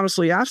just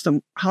honestly asked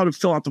them how to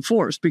fill out the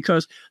forms,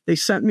 because they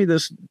sent me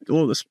this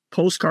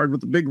postcard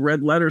with the big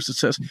red letters that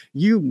says,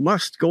 you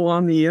must go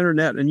on the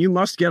internet and you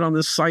must get on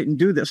this site and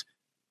do this.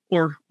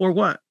 Or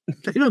what?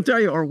 They don't tell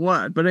you or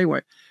what. But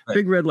anyway, right.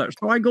 Big red letters.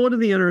 So I go to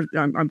the internet.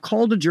 I'm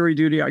called to jury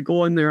duty. I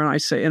go in there and I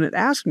say, and it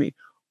asked me,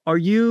 are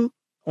you,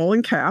 all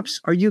in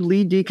caps, are you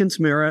lead deacons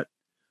Merritt?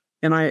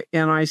 And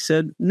I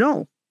said,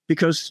 no,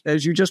 because,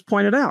 as you just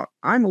pointed out,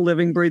 I'm a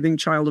living, breathing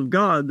child of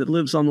God that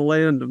lives on the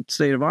land of the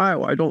state of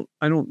Iowa.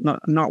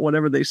 Not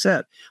whatever they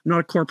said. I'm not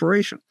a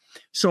corporation.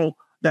 So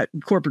that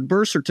corporate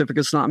birth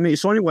certificate's not me.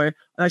 So anyway,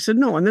 I said,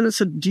 no. And then it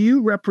said, do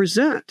you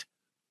represent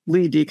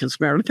Lee Deacons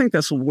Merritt? I think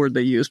that's the word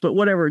they used, but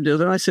whatever it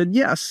is. And I said,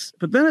 yes.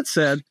 But then it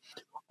said,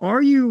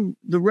 are you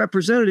the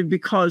representative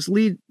because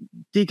Lee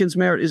Deacons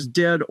Merritt is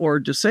dead or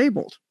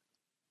disabled?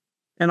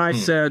 And I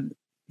said,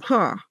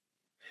 huh.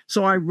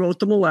 So I wrote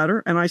them a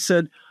letter and I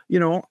said,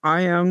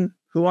 I am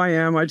who I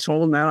am. I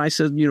told them that. I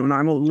said, and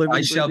I'm a living,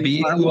 I shall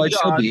be who I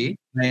shall be.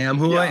 I am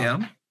who I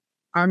am.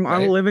 I'm a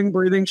living,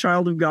 breathing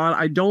child of God.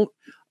 I don't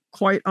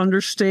quite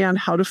understand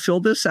how to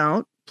fill this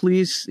out.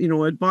 Please,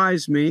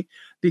 advise me,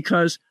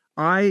 because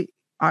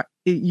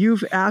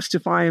you've asked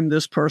if I am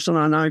this person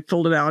and I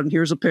filled it out and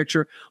here's a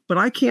picture, but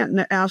I can't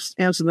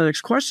answer the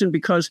next question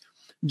because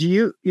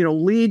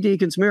Lee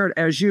Deacons Merritt,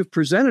 as you've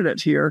presented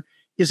it here,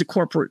 is a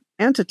corporate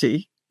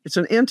entity. It's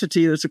an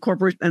entity that's a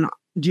corporation. And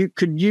do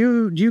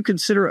you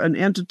consider an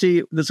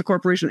entity that's a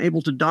corporation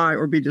able to die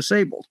or be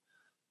disabled?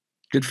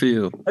 Good for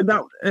you. And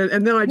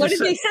then I just what did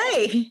they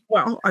say?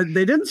 Well,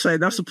 they didn't say.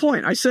 That's the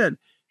point. I said,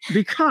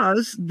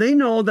 because they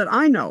know that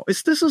I know.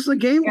 This is the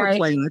game we're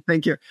playing, I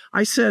think, here.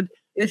 I said,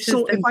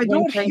 so if I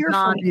don't hear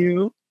from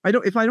you,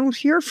 if I don't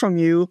hear from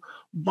you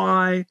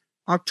by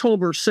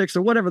October 6th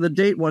or whatever the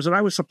date was that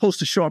I was supposed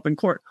to show up in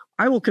court,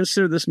 I will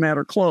consider this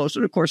matter closed.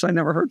 And of course, I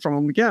never heard from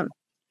them again.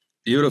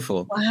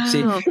 Beautiful. Wow.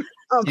 See,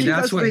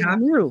 that's what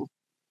happened.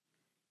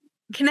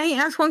 Can I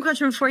ask one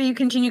question before you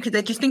continue? Because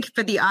I just think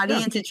for the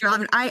audience, it's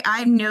relevant.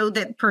 I know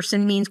that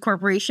person means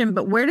corporation,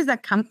 but where does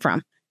that come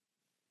from?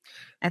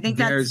 I think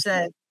there's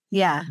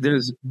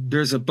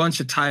a bunch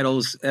of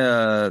titles.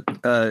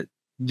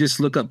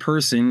 Just look up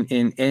person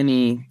in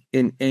any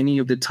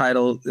of the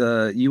title,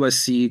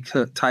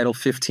 USC Title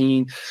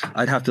 15.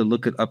 I'd have to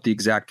look up the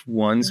exact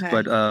ones,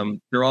 but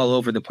they're all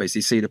over the place.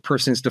 They say the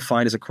person is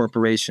defined as a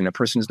corporation. A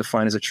person is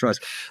defined as a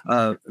trust.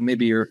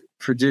 Maybe your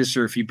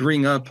producer, if you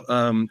bring up,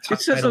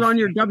 it says it on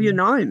your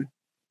W-9.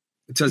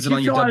 It says it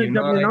on your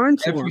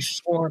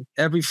W-9.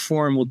 Every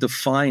form will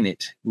define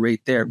it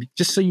right there.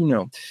 Just so you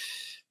know,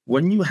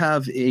 when you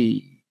have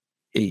a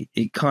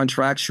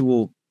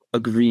contractual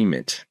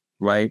agreement,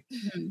 right?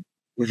 Mm-hmm.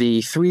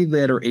 The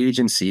three-letter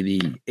agency, the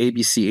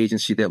ABC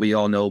agency that we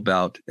all know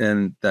about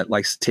and that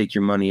likes to take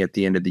your money at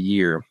the end of the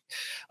year,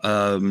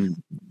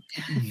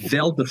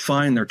 they'll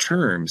define their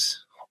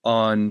terms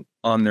on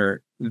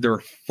their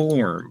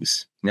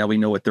forms. Now we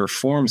know what their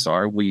forms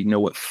are. We know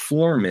what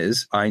form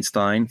is.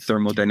 Einstein,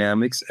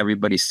 thermodynamics.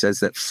 Everybody says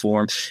that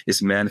form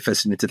is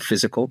manifested into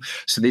physical.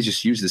 So they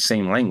just use the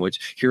same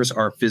language. Here's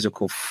our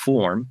physical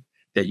form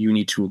that you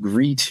need to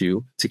agree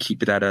to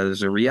keep that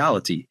as a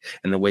reality.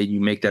 And the way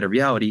you make that a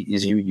reality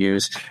is you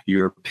use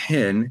your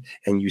pen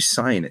and you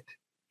sign it.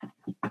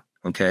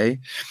 Okay?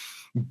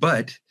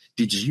 But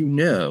did you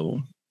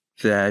know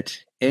that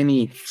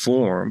any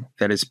form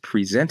that is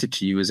presented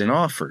to you is an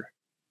offer?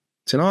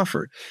 It's an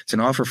offer. It's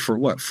an offer for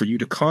what? For you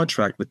to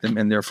contract with them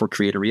and therefore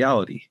create a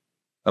reality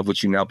of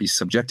which you now be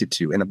subjected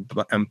to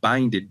and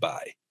binded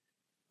by,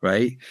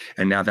 right?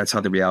 And now that's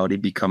how the reality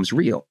becomes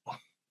real,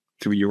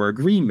 through your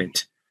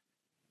agreement.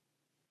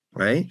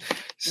 Right.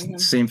 Mm-hmm.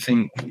 Same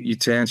thing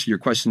to answer your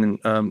question.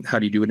 How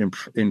do you do it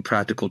in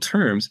practical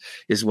terms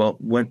is, well,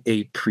 when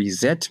a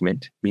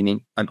presentment,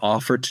 meaning an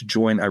offer to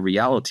join a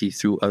reality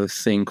through a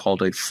thing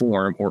called a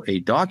form or a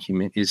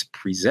document is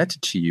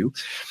presented to you,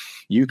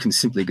 you can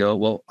simply go,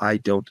 well, I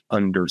don't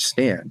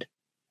understand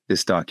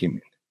this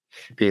document.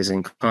 Because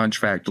in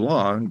contract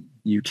law,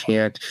 you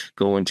can't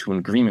go into an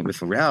agreement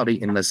with a reality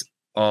unless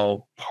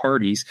all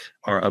parties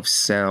are of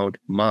sound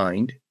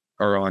mind,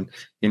 or on,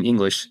 in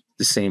English,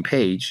 the same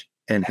page,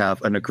 and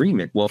have an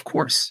agreement. Well, of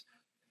course,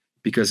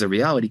 because a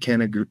reality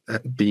can't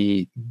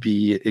be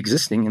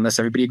existing unless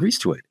everybody agrees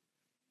to it.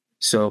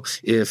 So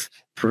if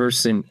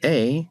person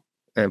A,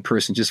 and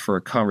person just for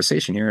a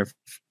conversation here, if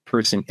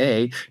person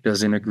A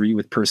doesn't agree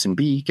with person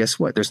B, guess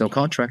what? There's no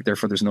contract,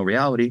 therefore there's no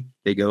reality.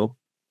 They go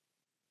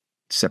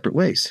separate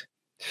ways.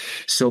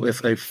 So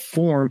if a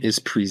form is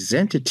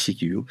presented to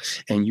you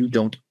and you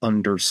don't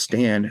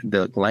understand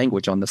the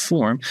language on the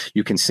form,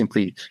 you can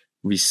simply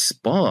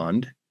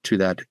respond to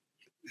that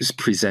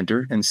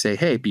presenter and say,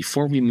 hey,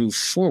 before we move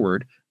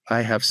forward,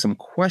 I have some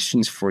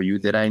questions for you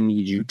that I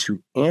need you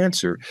to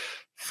answer.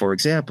 For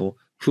example,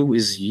 who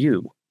is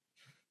you?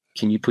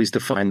 Can you please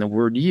define the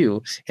word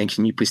you? And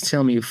can you please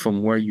tell me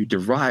from where you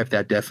derive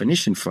that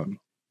definition from?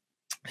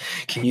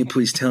 Can you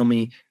please tell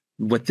me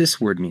what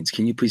this word means?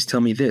 Can you please tell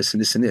me this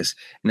and this and this?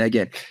 And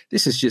again,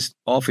 this is just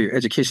all for your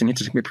education and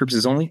entertainment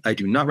purposes only. I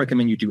do not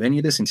recommend you do any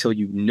of this until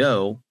you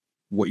know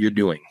what you're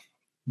doing.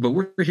 But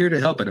we're here to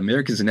help at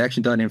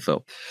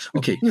americansinAction.info.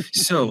 Okay,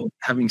 so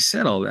having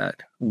said all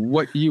that,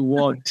 what you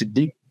want to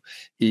do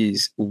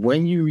is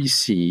when you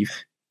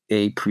receive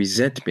a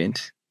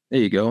presentment, there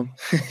you go.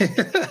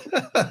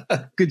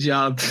 Good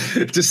job.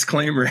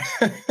 Disclaimer.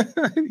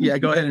 Yeah,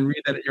 go ahead and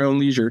read that at your own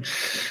leisure.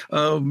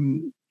 So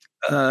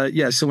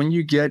when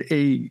you get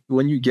a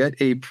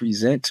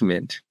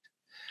presentment,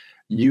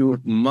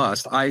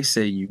 I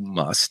say you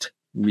must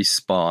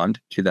respond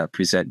to that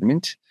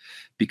presentment,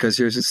 because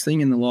there's this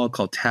thing in the law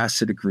called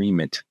tacit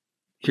agreement.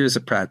 Here's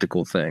a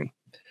practical thing.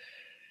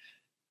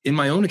 In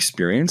my own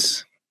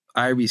experience,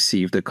 I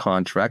received a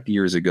contract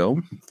years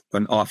ago,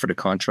 offered a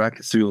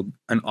contract through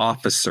an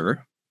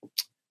officer,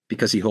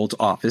 because he holds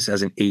office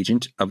as an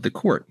agent of the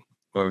court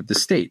or the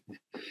state.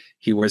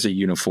 He wears a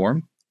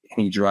uniform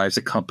and he drives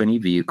a company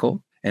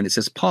vehicle, and it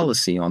says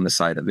policy on the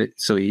side of it.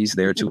 So he's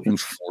there to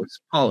enforce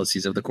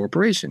policies of the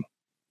corporation.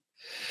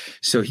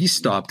 So he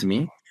stopped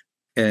me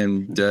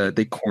and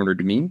they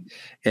cornered me.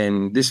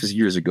 And this was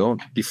years ago,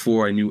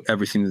 before I knew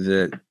everything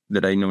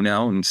that I know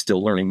now, and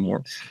still learning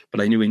more, but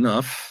I knew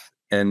enough.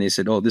 And they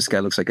said, "Oh, this guy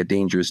looks like a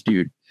dangerous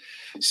dude."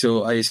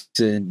 So I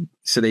said,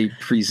 so they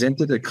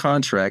presented a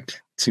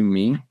contract to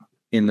me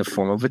in the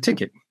form of a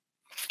ticket.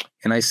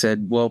 And I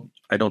said, "Well,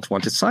 I don't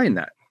want to sign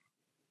that.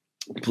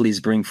 Please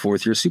bring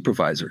forth your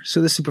supervisor."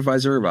 So the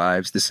supervisor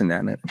arrives, this and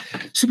that. And that.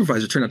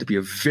 Supervisor turned out to be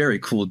a very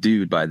cool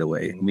dude, by the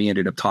way. And we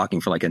ended up talking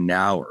for like an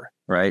hour,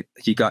 right?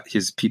 He got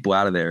his people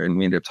out of there and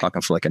we ended up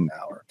talking for like an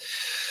hour.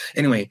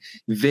 Anyway,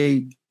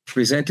 they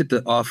presented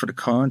the offer to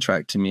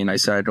contract to me and I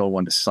said, "I don't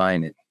want to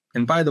sign it."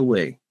 And by the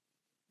way,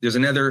 there's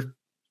another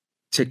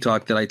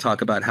TikTok that I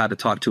talk about how to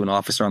talk to an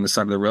officer on the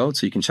side of the road.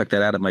 So you can check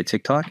that out at my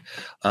TikTok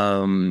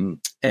and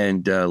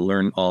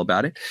learn all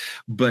about it.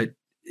 But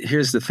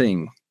here's the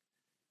thing.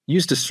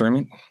 Use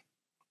discernment.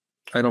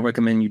 I don't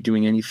recommend you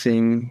doing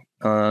anything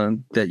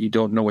that you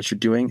don't know what you're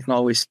doing. And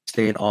always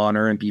stay in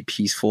honor and be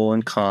peaceful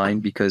and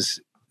kind,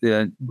 because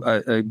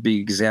a big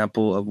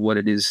example of what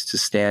it is to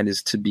stand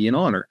is to be in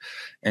honor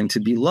and to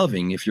be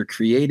loving. If you're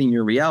creating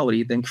your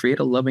reality, then create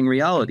a loving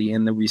reality,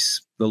 and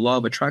the law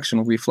of attraction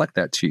will reflect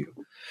that to you.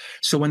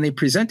 So when they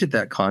presented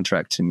that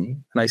contract to me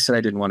and I said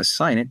I didn't want to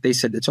sign it, they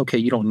said, "It's okay,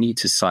 you don't need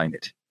to sign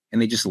it."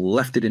 And they just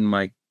left it in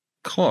my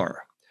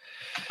car,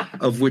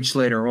 of which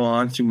later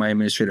on through my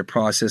administrative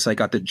process, I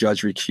got the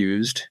judge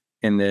recused.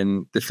 And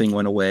then the thing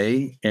went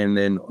away. And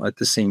then at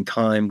the same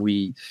time,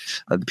 the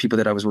people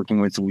that I was working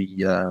with,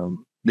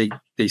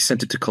 they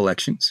sent it to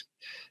collections.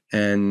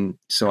 And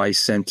so I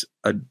sent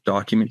a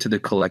document to the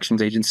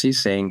collections agency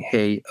saying,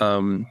 "Hey,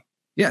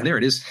 yeah, there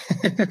it is."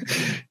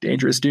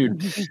 Dangerous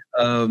dude.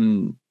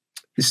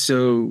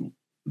 So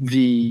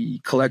the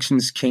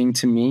collections came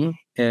to me,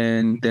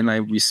 and then I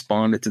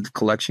responded to the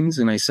collections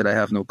and I said, "I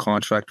have no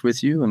contract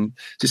with you." And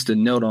just a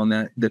note on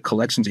that, the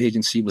collections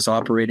agency was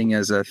operating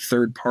as a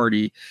third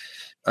party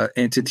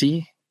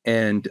entity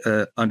and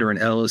under an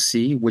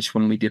LLC, which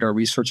when we did our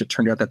research, it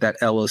turned out that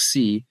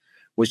LLC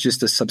was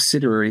just a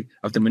subsidiary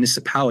of the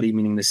municipality,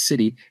 meaning the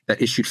city,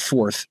 that issued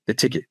forth the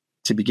ticket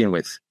to begin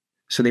with.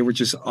 So they were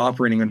just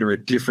operating under a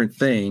different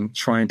thing,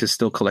 trying to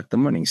still collect the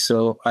money.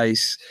 So I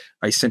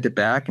sent it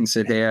back and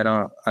said, "Hey,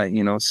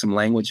 some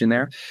language in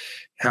there.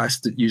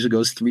 Usually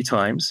goes 3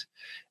 times.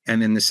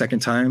 And then the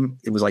second time,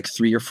 it was like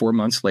 3 or 4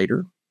 months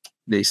later,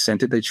 they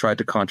sent it. They tried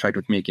to contract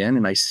with me again,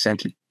 and I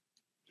sent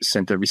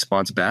a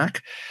response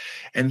back.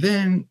 And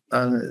then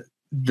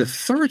the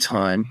third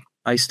time,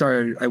 I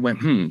went,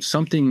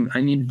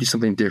 I need to do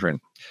something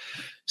different.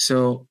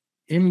 So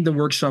in the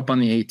workshop on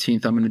the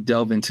 18th, I'm going to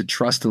delve into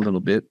trust a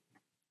little bit.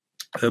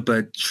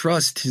 But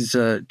trust is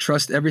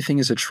trust. Everything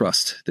is a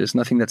trust. There's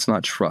nothing that's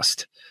not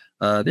trust.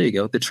 There you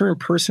go. The term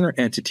person or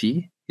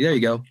entity. There you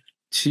go.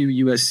 2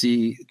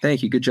 USC.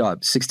 Thank you. Good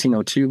job.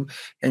 1602.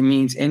 It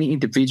means any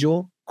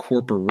individual,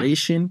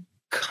 corporation,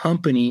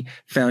 company,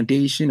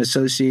 foundation,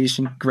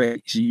 association.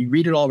 Great. So you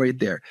read it all right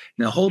there.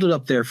 Now hold it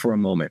up there for a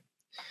moment.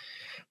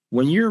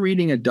 When you're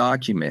reading a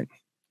document,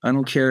 I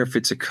don't care if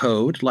it's a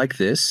code like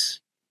this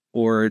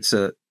or it's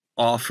a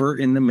offer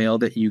in the mail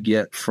that you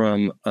get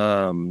from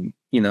an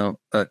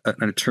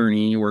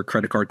attorney or a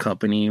credit card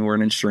company or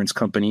an insurance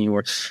company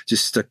or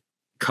just a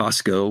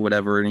Costco,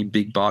 whatever, any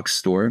big box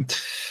store.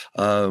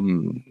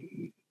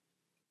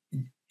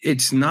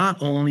 It's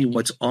not only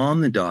what's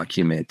on the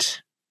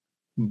document,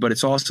 but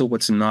it's also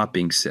what's not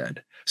being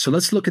said. So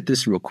let's look at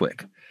this real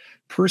quick.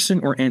 Person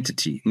or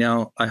entity.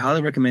 Now, I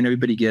highly recommend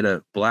everybody get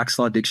a Black's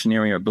Law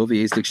Dictionary or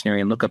Bouvier's Dictionary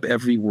and look up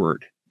every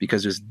word,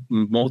 because there's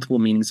multiple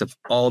meanings of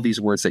all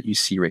these words that you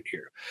see right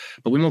here.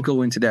 But we won't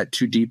go into that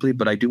too deeply,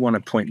 but I do want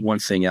to point one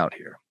thing out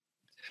here.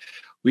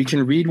 We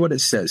can read what it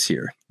says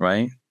here,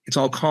 right? It's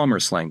all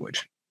commerce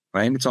language,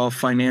 right? It's all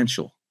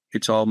financial.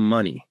 It's all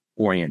money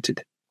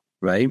oriented,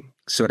 right?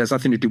 So it has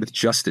nothing to do with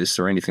justice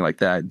or anything like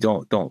that.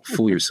 Don't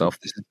fool yourself.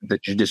 This is the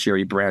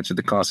judiciary branch of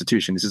the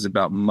Constitution. This is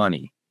about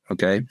money,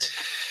 okay?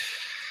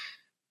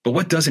 But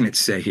what doesn't it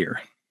say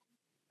here?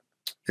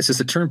 It says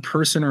the term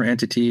person or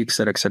entity, et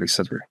cetera, et cetera, et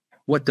cetera.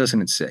 What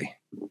doesn't it say?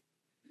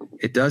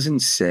 It doesn't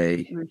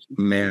say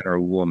man or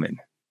woman.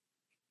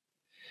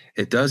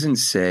 It doesn't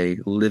say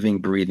living,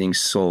 breathing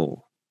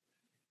soul.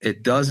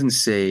 It doesn't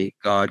say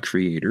God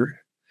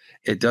creator.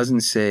 It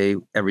doesn't say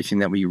everything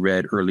that we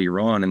read earlier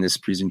on in this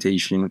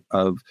presentation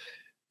of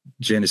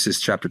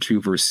Genesis chapter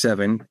 2, verse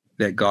 7,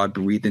 that God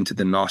breathed into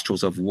the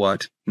nostrils of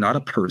what? Not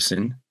a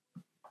person.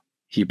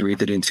 He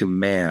breathed it into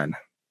man.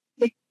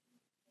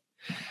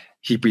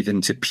 He breathed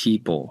into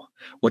people.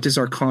 What does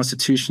our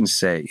Constitution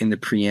say in the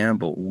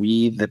preamble?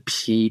 We the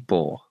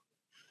people,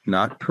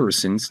 not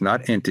persons,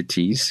 not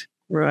entities.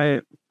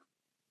 Right.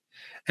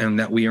 And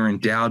that we are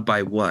endowed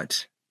by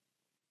what?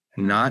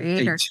 Not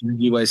Creator. to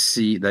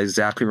USC, that's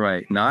exactly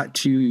right. Not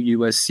to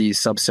USC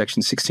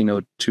subsection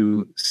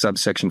 1602,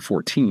 subsection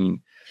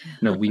 14.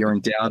 No, we are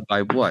endowed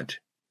by what?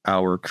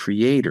 Our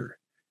Creator,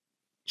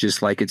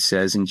 just like it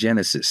says in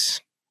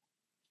Genesis.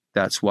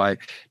 That's why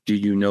do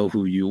you know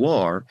who you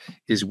are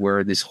is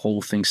where this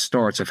whole thing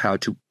starts of how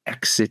to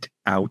exit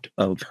out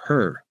of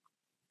her.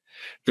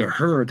 The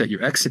her that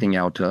you're exiting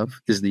out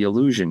of is the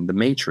illusion, the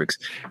matrix.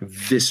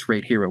 This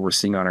right here, what we're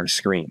seeing on our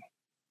screen,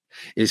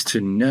 is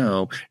to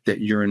know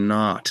that you're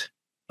not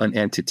an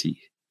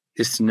entity.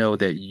 Is to know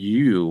that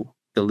you,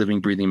 the living,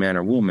 breathing man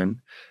or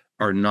woman,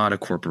 are not a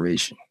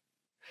corporation.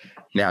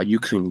 Now, you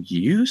can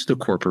use the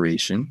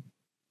corporation,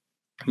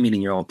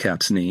 meaning your all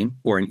caps name,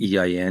 or an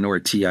EIN or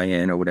a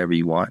TIN or whatever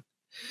you want,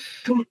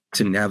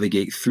 to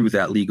navigate through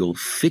that legal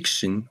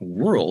fiction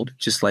world.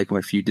 Just like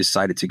if you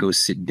decided to go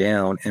sit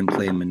down and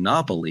play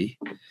Monopoly,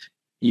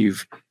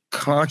 you've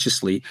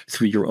consciously,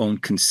 through your own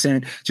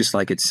consent, just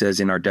like it says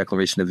in our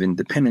Declaration of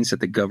Independence, that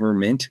the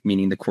government,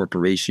 meaning the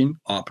corporation,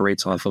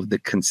 operates off of the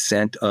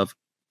consent of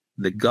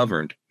the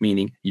governed,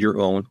 meaning your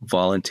own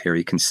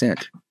voluntary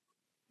consent.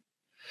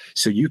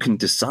 So you can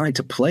decide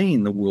to play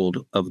in the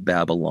world of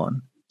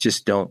Babylon.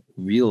 Just don't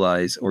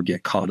realize or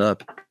get caught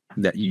up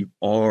that you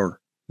are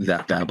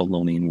that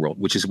Babylonian world,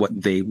 which is what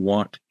they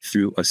want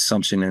through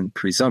assumption and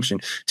presumption,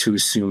 to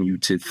assume you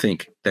to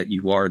think that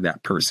you are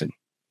that person.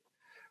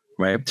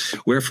 Right?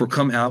 Wherefore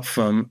come out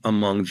from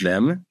among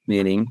them,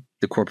 meaning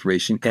the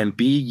corporation, and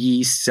be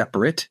ye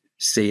separate,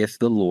 saith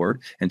the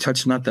Lord, and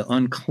touch not the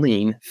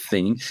unclean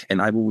thing,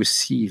 and I will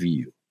receive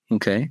you.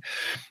 Okay?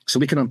 So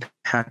we can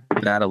unpack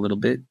that a little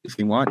bit if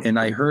we want. And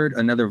I heard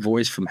another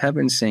voice from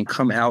heaven saying,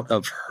 come out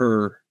of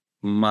her,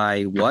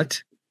 my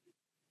what?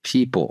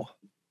 People.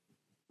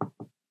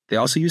 They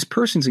also use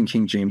persons in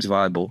King James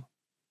Bible.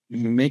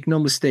 Make no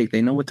mistake,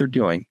 they know what they're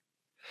doing.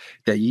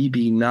 That ye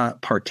be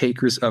not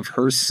partakers of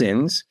her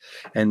sins,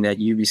 and that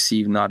ye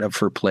receive not of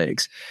her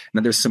plagues.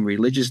 Now, there's some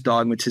religious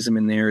dogmatism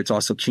in there. It's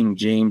also King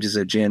James's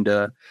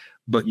agenda,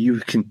 but you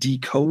can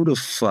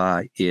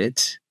decodify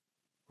it,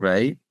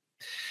 right?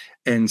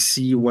 And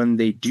see when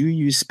they do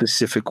use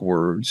specific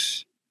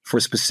words for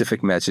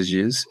specific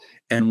messages,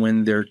 and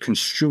when they're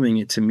construing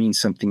it to mean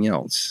something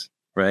else,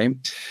 right?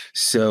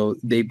 So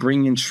they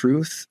bring in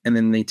truth, and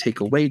then they take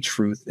away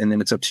truth, and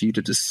then it's up to you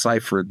to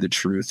decipher the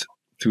truth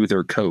through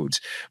their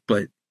codes.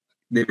 But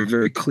they were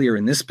very clear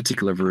in this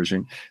particular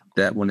version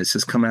that when it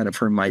says come out of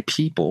her, my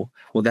people,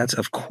 well, that's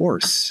of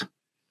course,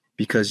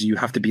 because you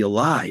have to be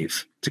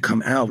alive to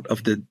come out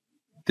of the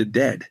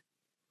dead,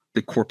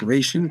 the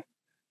corporation,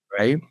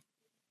 right?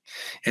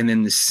 And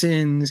then the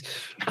sins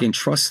in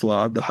trust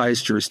law, the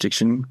highest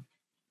jurisdiction.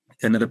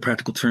 Another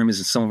practical term is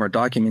in some of our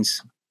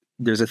documents,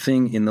 there's a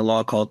thing in the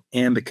law called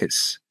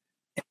amicus.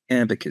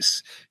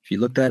 Amicus. If you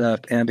look that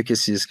up,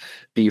 amicus is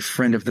be a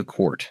friend of the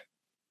court.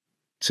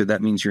 So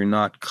that means you're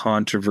not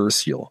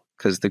controversial,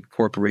 because the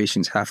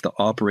corporations have to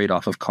operate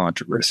off of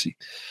controversy.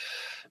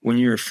 When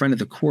you're a friend of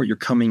the court, you're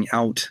coming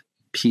out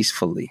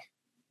peacefully,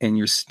 and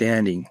you're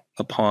standing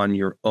upon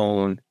your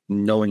own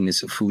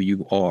knowingness of who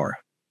you are.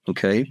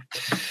 Okay?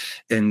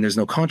 And there's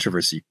no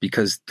controversy,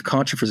 because the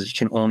controversy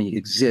can only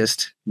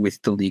exist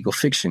with the legal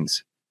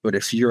fictions. But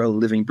if you're a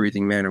living,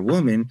 breathing man or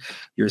woman,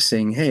 you're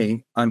saying,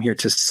 hey, I'm here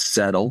to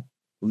settle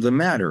the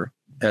matter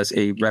as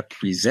a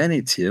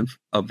representative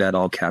of that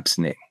all caps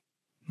name.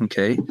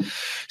 Okay,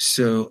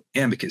 so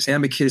amicus.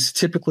 Amicus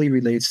typically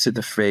relates to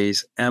the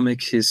phrase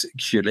amicus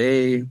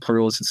curiae,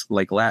 plural is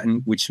like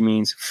Latin, which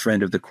means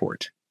friend of the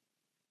court.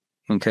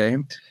 Okay,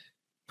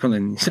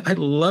 I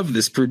love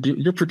this.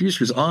 Your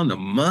producer's on the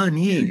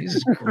money. This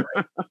is great.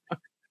 I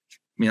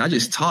mean, I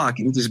just talk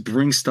and he just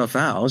brings stuff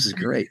out. This is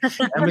great.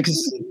 Amicus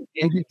is an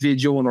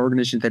individual and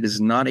organization that is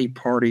not a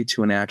party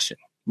to an action.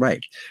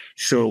 Right.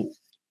 So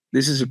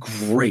this is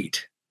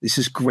great. This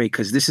is great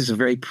because this is a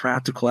very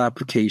practical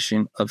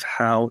application of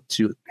how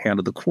to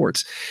handle the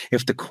courts.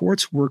 If the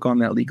courts work on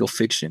that legal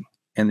fiction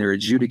and they're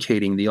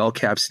adjudicating the all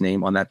caps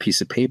name on that piece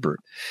of paper,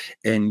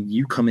 and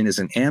you come in as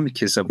an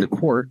amicus of the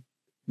court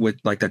with,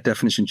 like that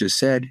definition just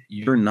said,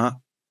 you're not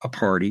a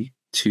party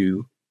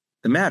to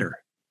the matter.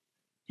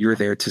 You're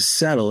there to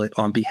settle it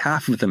on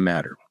behalf of the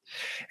matter.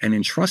 And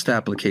in trust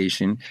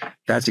application,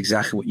 that's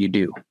exactly what you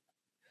do.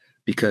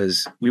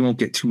 Because we won't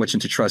get too much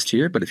into trust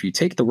here, but if you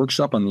take the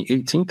workshop on the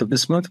 18th of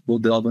this month, we'll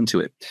delve into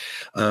it.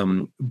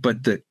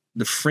 But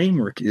the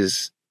framework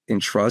is in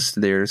trust.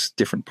 There's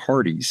different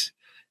parties,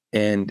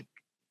 and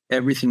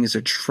everything is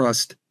a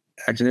trust.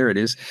 Actually, there it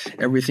is.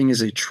 Everything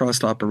is a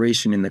trust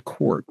operation in the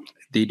court.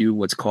 They do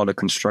what's called a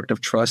constructive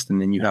trust, and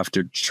then you have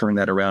to turn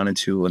that around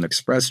into an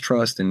express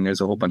trust, and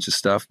there's a whole bunch of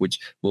stuff which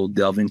we'll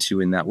delve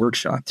into in that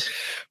workshop.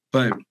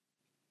 But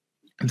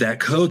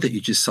that code that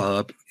you just saw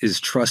up is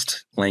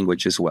trust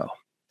language as well.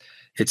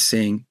 It's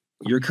saying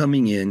you're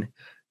coming in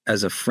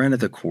as a friend of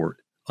the court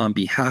on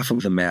behalf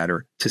of the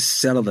matter to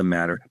settle the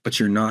matter, but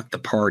you're not the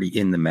party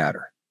in the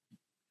matter.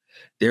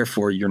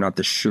 Therefore, you're not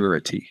the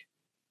surety.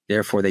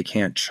 Therefore, they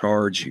can't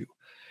charge you.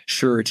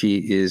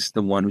 Surety is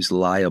the one who's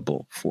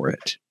liable for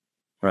it,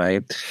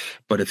 right?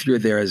 But if you're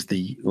there as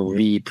the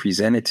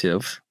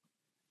representative,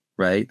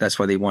 right, that's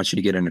why they want you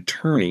to get an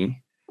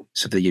attorney,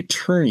 so the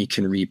attorney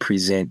can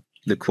represent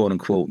the quote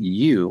unquote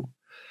you.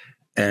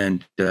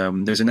 And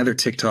there's another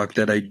TikTok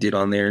that I did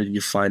on there. You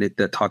find it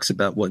that talks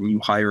about when you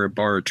hire a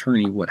bar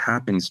attorney, what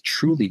happens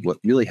truly, what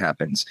really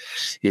happens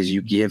is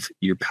you give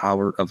your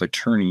power of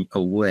attorney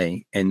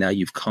away. And now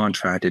you've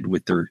contracted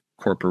with their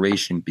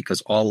corporation,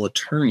 because all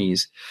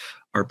attorneys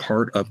are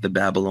part of the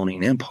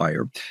Babylonian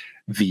Empire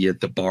via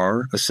the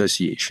bar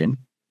association.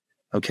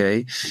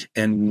 Okay.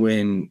 And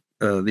when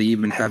they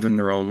even have in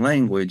their own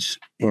language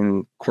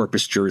in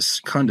corpus juris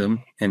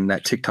secundum, and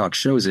that TikTok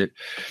shows it,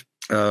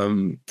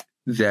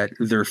 that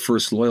their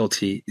first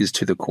loyalty is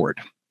to the court.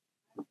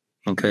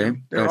 Okay,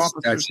 they're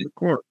officers of the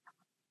court.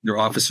 They're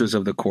officers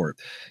of the court.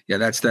 Yeah,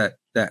 that's the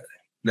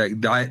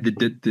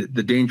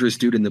dangerous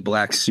dude in the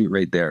black suit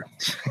right there.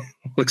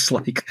 Looks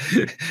like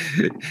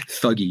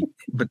thuggy,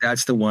 but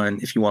that's the one.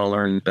 If you want to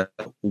learn about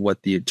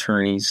what the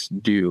attorneys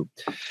do,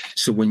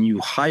 so when you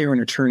hire an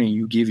attorney,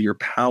 you give your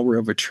power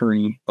of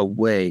attorney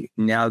away.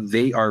 Now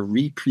they are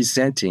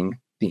representing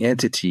the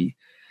entity.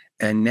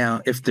 And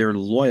now if they're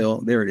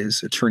loyal, there it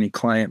is,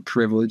 attorney-client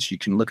privilege. You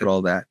can look at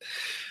all that.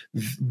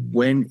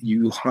 When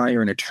you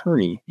hire an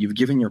attorney, you've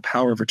given your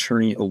power of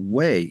attorney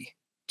away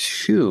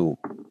to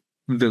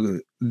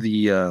the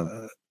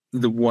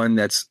one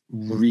that's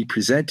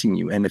representing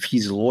you. And if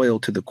he's loyal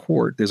to the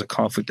court, there's a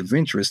conflict of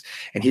interest,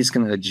 and he's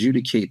going to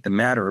adjudicate the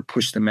matter or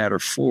push the matter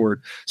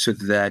forward so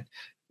that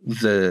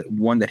the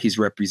one that he's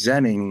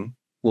representing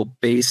will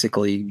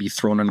basically be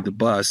thrown under the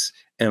bus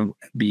and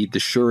be the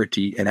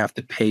surety and have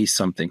to pay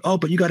something. Oh,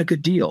 but you got a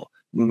good deal.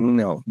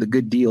 No, the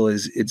good deal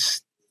is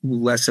it's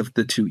less of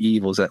the two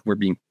evils that were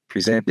being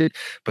presented.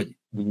 But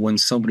when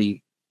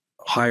somebody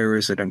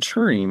hires an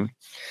attorney,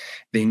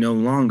 they no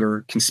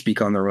longer can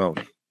speak on their own.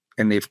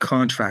 And they've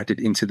contracted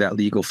into that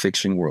legal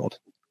fiction world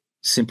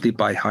simply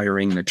by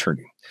hiring an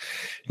attorney.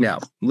 Now,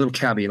 a little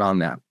caveat on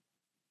that.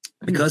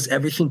 Because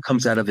everything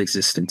comes out of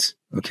existence,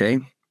 okay?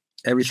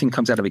 Everything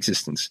comes out of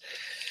existence.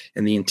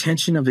 And the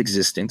intention of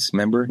existence,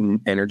 remember,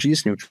 energy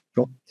is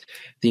neutral.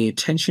 The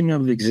intention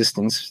of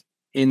existence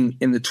in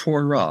the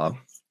Torah,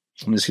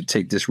 I'm just going to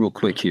take this real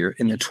quick here.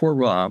 In the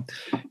Torah,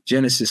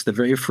 Genesis, the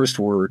very first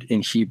word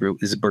in Hebrew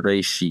is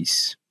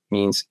bereshis,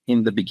 means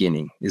in the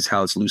beginning, is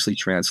how it's loosely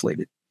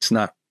translated. It's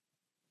not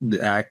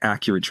the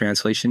accurate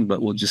translation,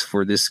 but we'll just,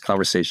 for this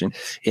conversation,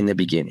 in the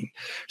beginning.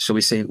 So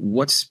we say,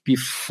 what's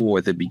before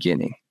the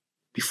beginning?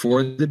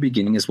 Before the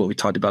beginning is what we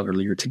talked about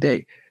earlier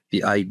today.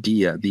 The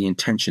idea, the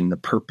intention, the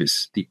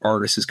purpose. The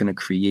artist is going to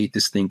create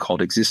this thing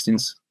called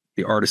existence.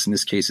 The artist in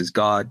this case is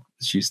God.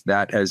 Let's use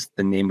that as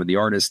the name of the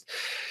artist.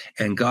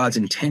 And God's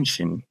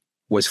intention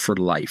was for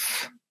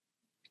life,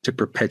 to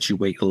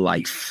perpetuate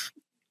life.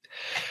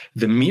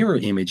 The mirror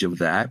image of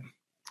that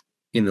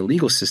in the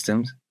legal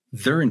system,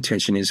 their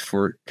intention is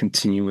for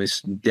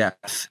continuous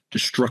death,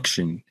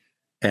 destruction,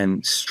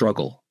 and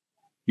struggle.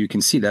 You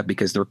can see that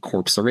because they're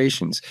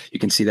corporations. You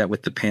can see that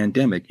with the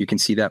pandemic. You can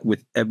see that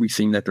with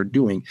everything that they're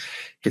doing.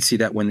 You can see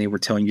that when they were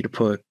telling you to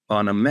put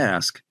on a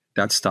mask,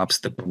 that stops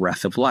the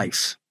breath of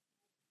life.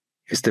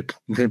 It's the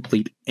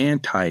complete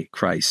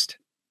anti-Christ,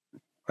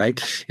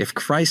 right? If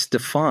Christ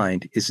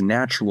defined is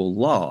natural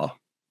law,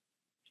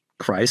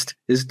 Christ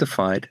is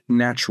defined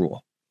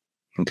natural,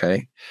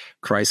 okay?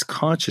 Christ's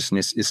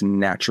consciousness is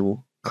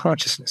natural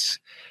consciousness.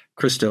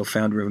 Christo,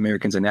 founder of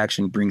Americans in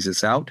Action, brings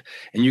this out.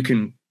 And you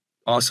can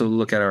also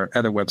look at our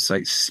other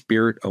website,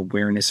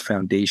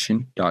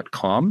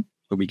 spiritawarenessfoundation.com,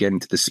 where we get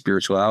into the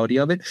spirituality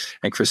of it.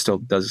 And Christo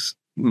does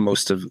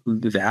most of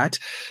that.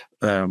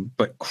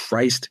 But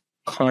Christ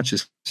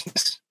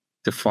consciousness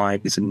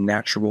defined as a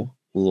natural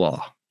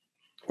law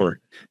or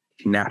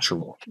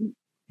natural.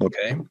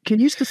 Okay. Can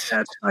you use the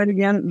stat site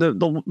again?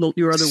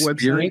 Your other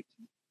website?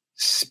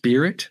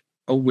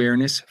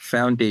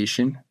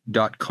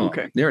 Spiritawarenessfoundation.com.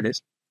 Okay. There it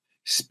is.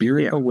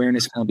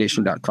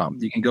 Spiritawarenessfoundation.com.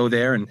 You can go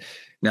there, and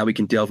now we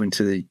can delve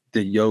into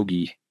the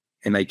yogi,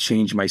 and I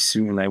change my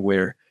suit and I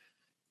wear,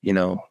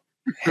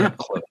 hat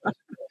clothes.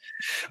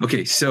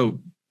 Okay. So,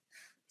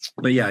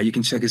 but yeah, you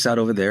can check us out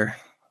over there.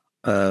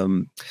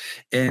 And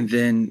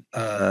then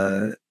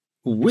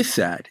with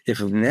that,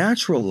 if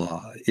natural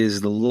law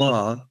is the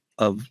law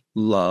of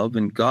love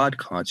and God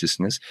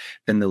consciousness,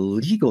 then the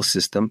legal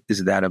system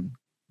is that of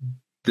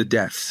the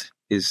death,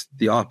 is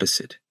the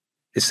opposite.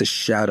 It's the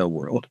shadow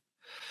world.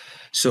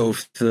 So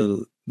if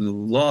the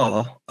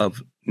law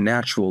of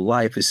natural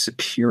life is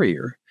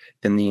superior,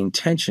 then the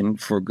intention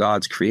for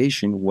God's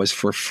creation was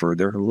for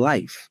further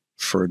life,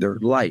 further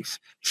life,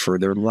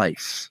 further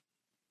life.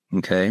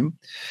 Okay?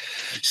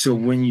 So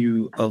when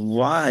you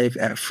arrive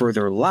at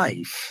further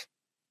life,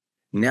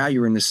 now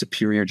you're in the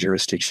superior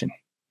jurisdiction,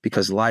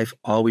 because life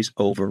always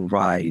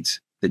overrides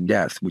the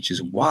death, which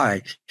is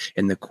why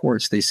in the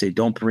courts they say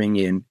don't bring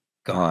in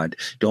God.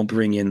 Don't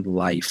bring in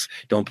life.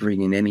 Don't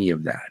bring in any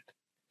of that.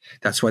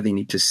 That's why they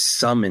need to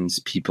summons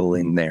people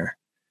in there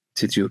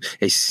to do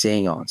a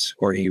seance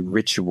or a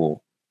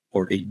ritual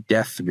or a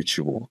death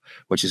ritual,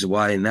 which is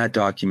why in that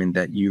document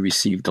that you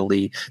received,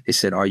 Ali, they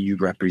said, are you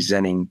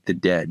representing the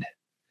dead,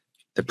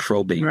 the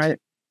probate?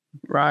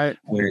 Right.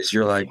 Whereas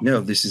you're like, no,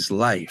 this is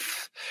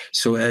life.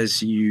 So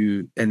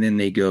and then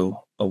they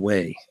go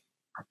away.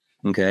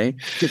 Okay.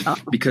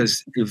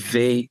 Because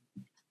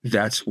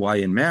that's why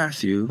in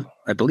Matthew,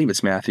 I believe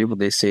it's Matthew, but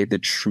they say the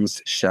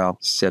truth shall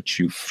set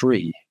you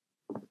free.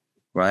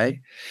 Right?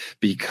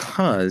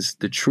 Because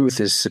the truth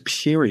is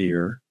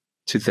superior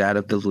to that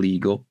of the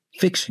legal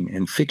fiction.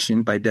 And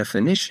fiction, by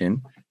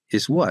definition,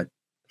 is what?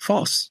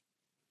 False.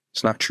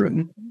 It's not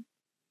true.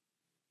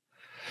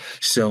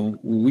 So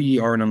we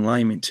are in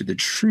alignment to the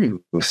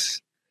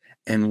truth.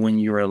 And when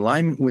you're in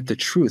alignment with the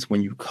truth,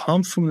 when you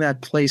come from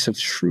that place of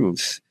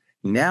truth,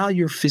 now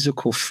your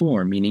physical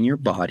form, meaning your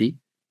body,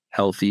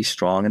 healthy,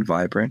 strong, and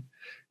vibrant,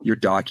 your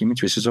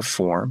document, which is a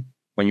form,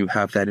 when you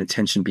have that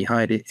intention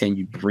behind it and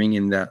you bring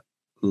in that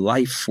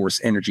life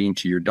force energy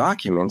into your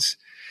documents,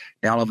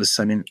 now all of a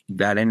sudden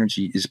that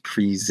energy is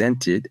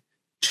presented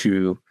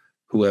to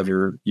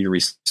whoever you're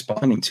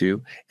responding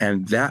to,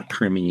 and that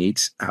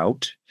permeates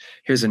out.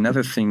 Here's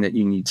another thing that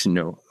you need to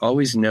know.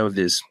 Always know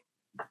this.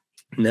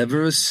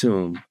 Never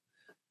assume,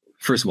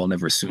 first of all,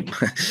 never assume,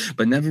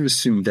 but never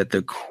assume that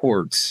the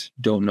courts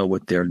don't know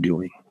what they're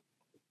doing.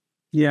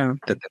 Yeah.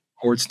 That the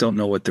courts don't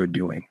know what they're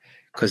doing,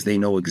 because they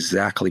know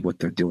exactly what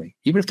they're doing.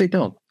 Even if they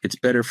don't, it's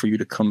better for you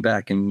to come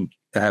back and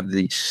have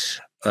the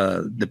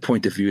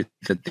point of view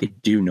that they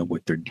do know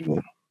what they're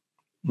doing.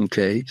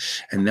 Okay.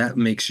 And that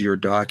makes your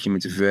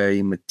documents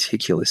very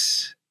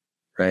meticulous,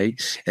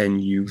 right?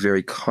 And you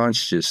very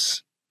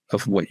conscious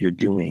of what you're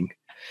doing.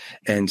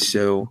 And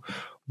so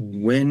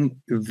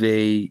when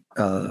they,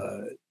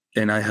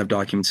 and I have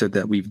documents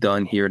that we've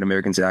done here at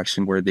Americans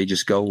Action where they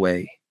just go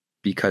away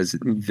because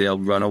they'll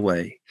run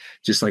away.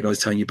 Just like I was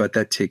telling you about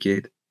that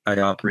ticket, I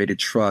operated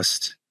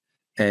trust,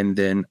 and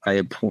then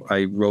I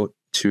wrote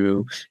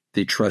to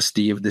the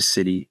trustee of the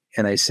city,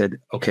 and I said,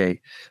 okay,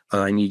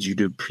 I need you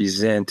to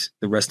present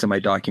the rest of my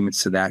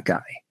documents to that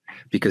guy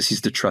because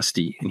he's the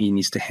trustee and he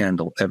needs to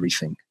handle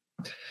everything.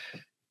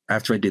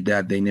 After I did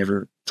that, they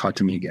never talked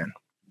to me again,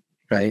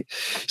 right?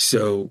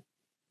 So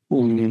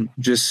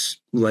just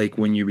like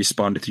when you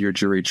responded to your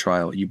jury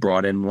trial, you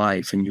brought in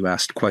life and you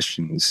asked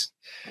questions.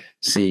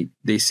 See,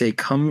 they say,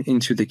 come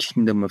into the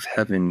kingdom of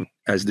heaven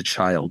as the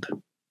child.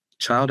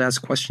 Child,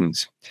 ask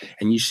questions,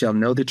 and you shall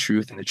know the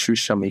truth, and the truth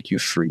shall make you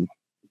free.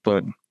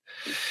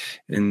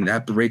 And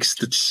that breaks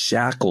the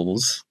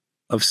shackles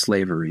of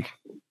slavery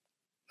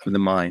of the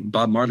mind.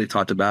 Bob Marley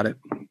talked about it.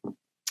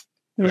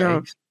 Yeah.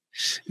 Right?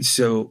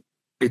 So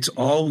it's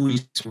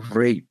always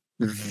right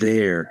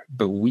there,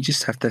 but we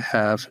just have to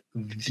have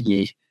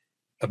the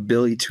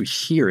ability to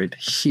hear it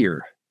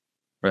here,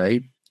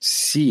 right?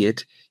 See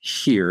it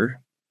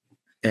here,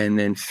 and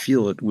then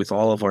feel it with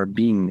all of our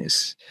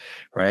beingness,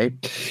 right?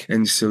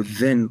 And so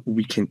then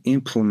we can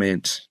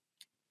implement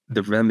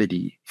the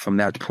remedy from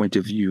that point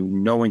of view,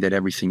 knowing that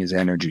everything is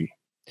energy,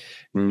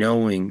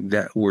 knowing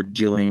that we're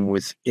dealing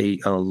with an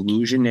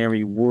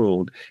illusionary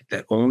world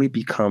that only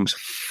becomes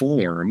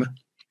form,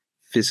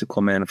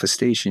 physical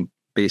manifestation,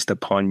 based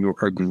upon your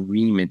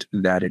agreement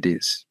that it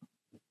is.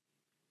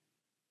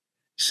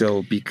 So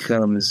it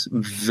becomes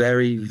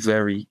very,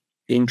 very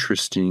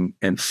interesting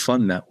and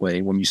fun that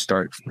way when you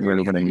start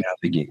really going to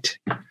navigate.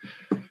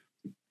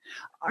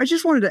 I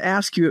just wanted to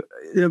ask you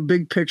in a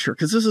big picture,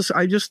 because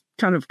I just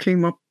kind of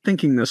came up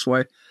thinking this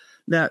way,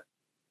 that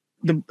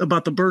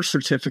about the birth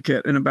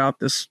certificate and about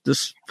this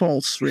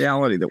false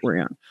reality that we're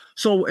in.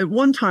 So at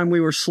one time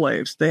we were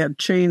slaves. They had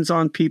chains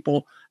on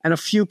people, and a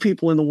few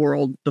people in the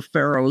world, the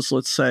pharaohs,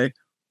 let's say,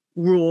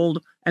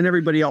 ruled, and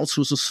everybody else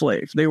was a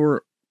slave. They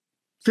were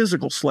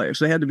physical slaves.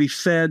 They had to be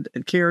fed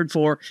and cared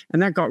for,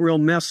 and that got real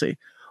messy.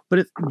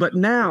 But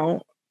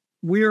now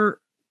we're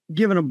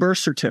given a birth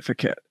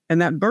certificate,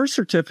 and that birth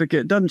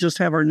certificate doesn't just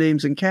have our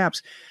names in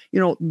caps. You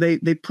know, they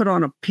put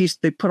on a piece,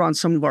 they put on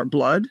some of our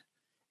blood,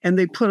 and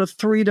they put a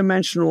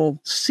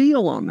 3-dimensional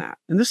seal on that.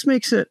 And this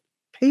makes it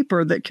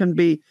paper that can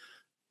be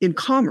in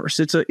commerce.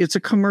 It's a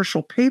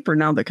commercial paper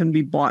now that can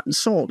be bought and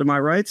sold. Am I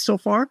right so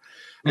far?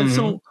 And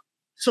so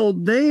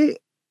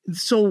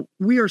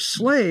we are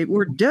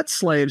we're debt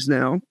slaves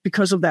now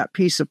because of that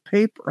piece of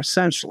paper,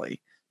 essentially,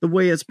 the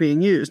way it's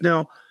being used.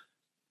 Now,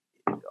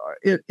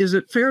 is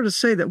it fair to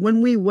say that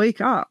when we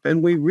wake up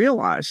and we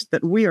realize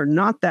that we are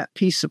not that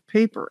piece of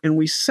paper and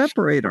we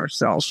separate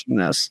ourselves from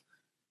this,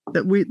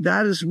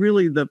 that is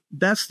really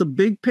that's the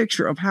big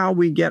picture of how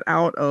we get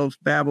out of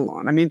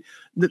Babylon? I mean,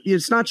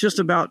 it's not just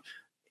about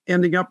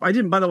ending up.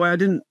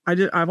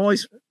 I've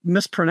always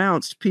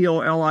mispronounced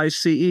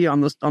POLICE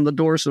on the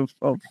doors of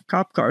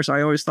cop cars.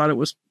 I always thought it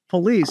was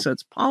police.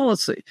 It's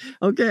policy.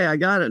 Okay, I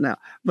got it now.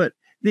 But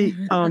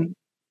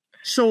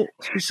so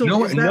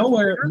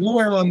nowhere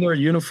on their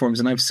uniforms,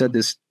 and I've said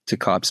this to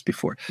cops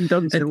before. It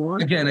doesn't say why.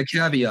 Again, a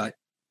caveat.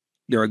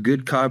 there are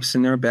good cops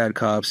and there are bad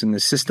cops, and the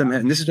system.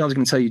 And this is what I was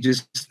going to tell you.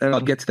 And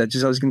I'll get to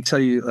that. I was going to tell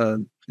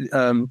you.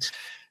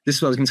 This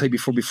is what I was going to tell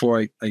you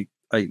before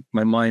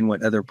my mind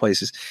went other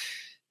places.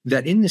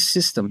 That in the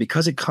system,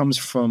 because it comes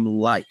from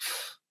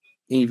life,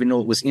 even though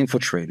it was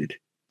infiltrated,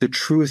 the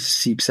truth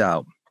seeps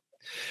out.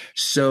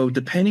 So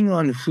depending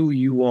on who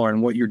you are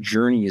and what your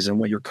journey is and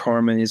what your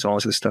karma is, all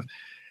this stuff,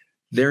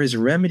 there is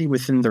remedy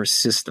within their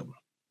system.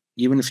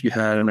 Even if you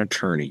had an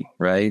attorney,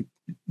 right?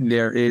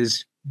 There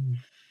is,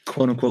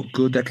 quote unquote,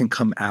 good that can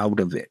come out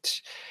of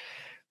it.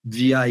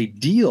 The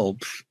ideal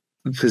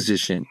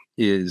position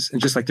is,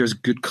 and just like there's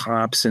good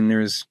cops and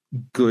there's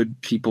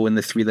good people in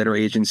the 3-letter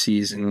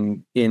agencies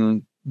and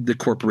in the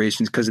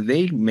corporations, because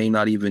they may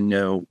not even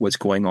know what's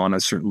going on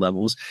certain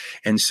levels.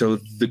 And so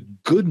the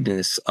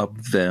goodness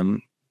of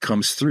them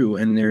comes through,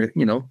 and they're,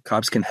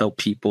 cops can help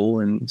people,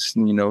 and,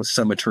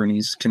 some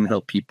attorneys can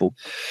help people.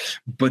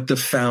 But the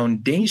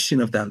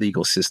foundation of that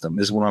legal system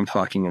is what I'm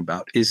talking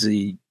about, is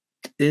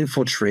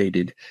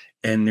infiltrated,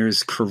 and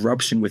there's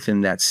corruption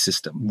within that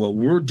system. What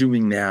we're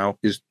doing now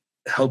is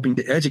helping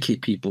to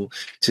educate people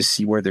to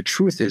see where the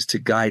truth is, to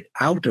guide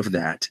out of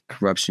that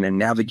corruption and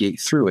navigate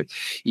through it.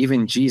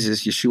 Even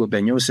Jesus, Yeshua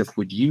ben Yosef,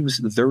 would use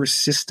their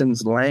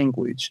system's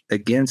language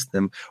against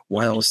them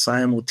while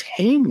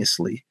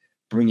simultaneously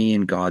bringing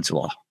in God's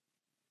law.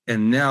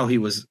 And now he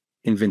was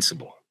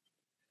invincible.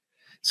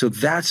 So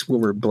that's where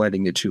we're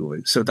blending the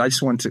two. So I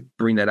just wanted to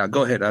bring that out.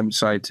 Go ahead. I'm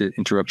sorry to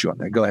interrupt you on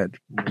that. Go ahead.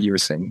 You were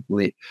saying,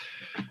 Lee.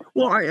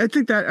 Well, I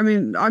think that,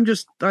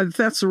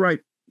 that's the right,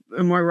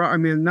 am I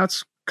right?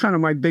 That's kind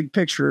of my big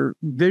picture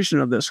vision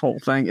of this whole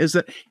thing, is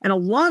that, and a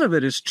lot of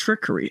it is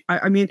trickery.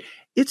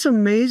 It's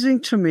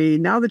amazing to me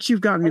now that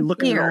you've got me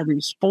looking at all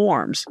these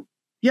forms.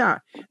 Yeah.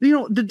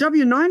 The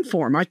W-9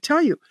 form, I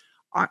tell you,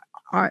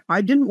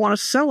 I didn't want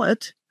to sell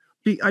it.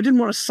 I didn't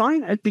want to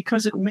sign it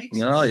because it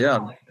makes. Oh yeah,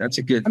 that's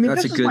a good.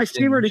 That's this is my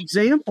favorite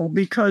example,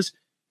 because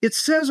it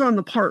says on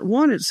the part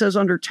 1, it says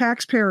under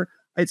taxpayer,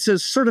 it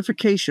says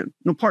certification.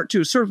 No, part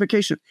 2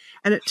 certification,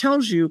 and it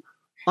tells you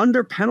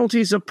under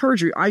penalties of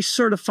perjury, I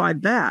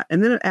certified that,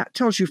 and then it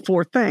tells you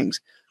 4 things.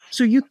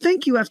 So you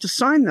think you have to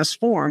sign this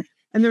form,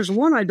 and there's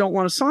one I don't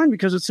want to sign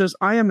because it says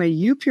I am a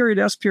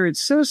U.S.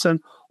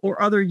 citizen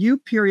or other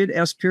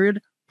U.S.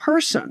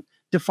 person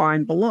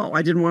defined below.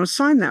 I didn't want to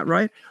sign that,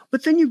 right?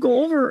 But then you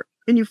go over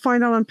and you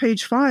find out on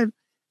page 5,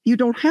 you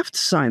don't have to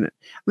sign it.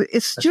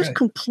 It's That's just right.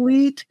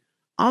 Complete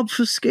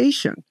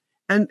obfuscation.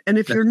 And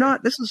if you're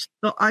not, this is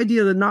the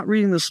idea of not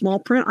reading the small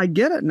print. I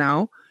get it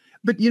now,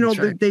 but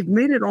right. They've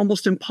made it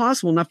almost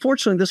impossible. Now,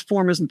 fortunately, this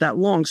form isn't that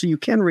long, so you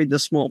can read the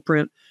small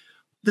print.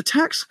 The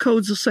tax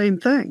code's the same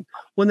thing.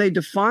 When they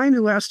define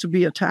who has to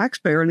be a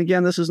taxpayer, and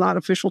again, this is not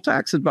official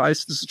tax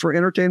advice. This is for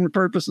entertainment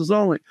purposes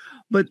only.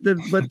 But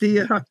when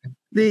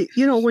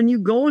you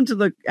go into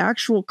the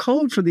actual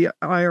code for the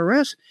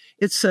IRS,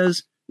 it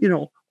says,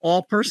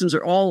 all persons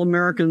or all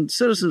American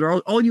citizens or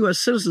all U.S.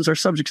 citizens are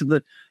subject to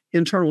the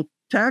internal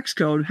tax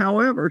code.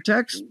 However,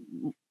 tax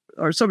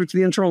are subject to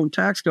the internal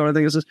tax code, I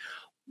think it says.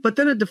 But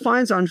then it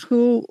defines on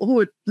who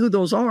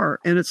those are,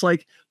 and it's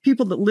like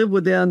people that live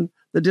within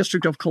the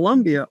District of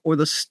Columbia or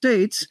the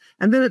states,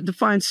 and then it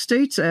defines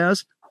states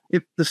as,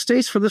 if the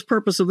states for this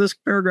purpose of this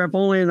paragraph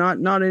only,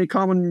 and not any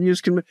common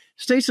use,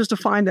 states is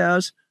defined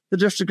as the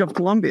District of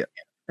Columbia.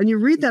 And you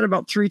read that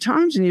about 3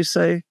 times, and you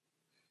say,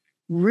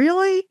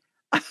 really?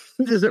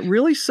 Does it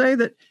really say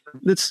that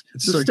the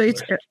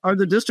states are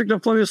the District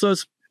of Columbia? So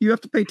you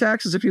have to pay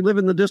taxes if you live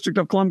in the District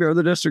of Columbia or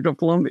the District of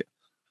Columbia.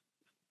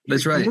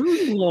 That's right.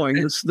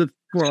 I'm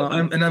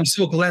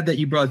so glad that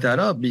you brought that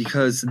up,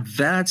 because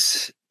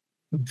that's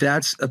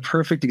a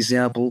perfect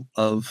example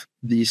of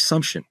the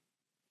assumption,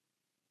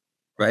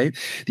 right?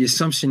 The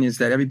assumption is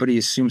that everybody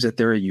assumes that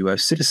they're a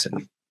U.S.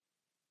 citizen,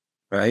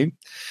 right?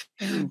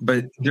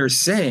 But they're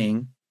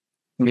saying,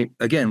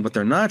 again, what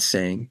they're not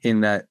saying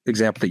in that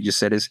example that you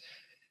said is,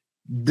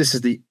 this is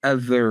the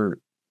other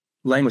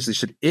language that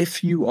should,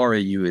 if you are a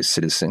U.S.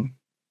 citizen,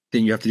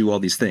 then you have to do all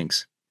these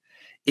things.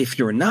 If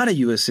you're not a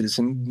U.S.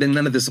 citizen, then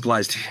none of this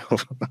applies to you.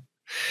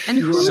 And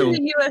who's a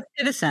U.S.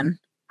 citizen?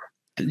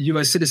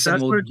 U.S. citizen.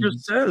 That's what it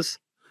just says.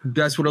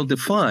 That's what it'll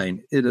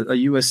define. A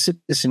U.S.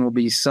 citizen will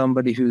be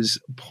somebody who's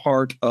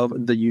part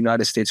of the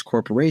United States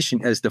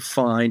corporation as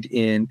defined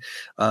in,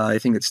 I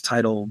think it's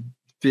Title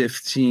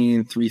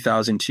 15,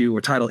 3002 or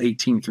Title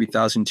 18,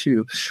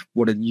 3002,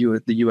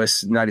 the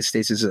U.S. United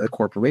States is a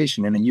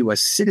corporation, and a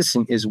U.S.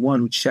 citizen is one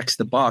who checks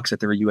the box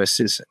that they're a U.S.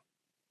 citizen.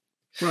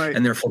 Right.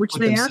 And therefore, which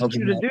they ask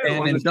you to do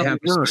on the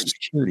W-9.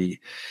 Security.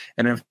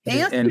 They ask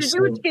you to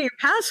do it to get your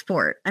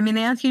passport.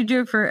 They ask you to do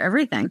it for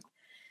everything.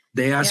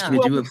 They ask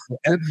you to do it for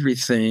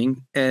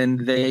everything.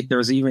 And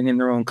there's even in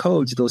their own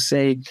codes, they'll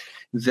say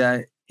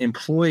that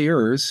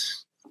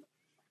employers,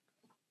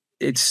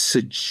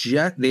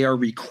 they are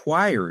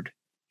required.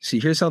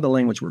 See, here's how the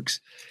language works.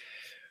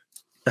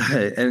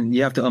 And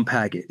you have to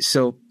unpack it.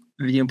 So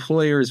the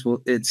employers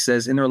it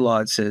says in their law,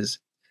 it says,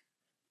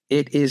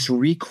 it is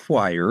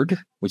required,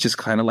 which is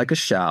kind of like a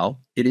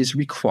shall. It is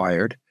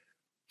required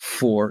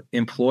for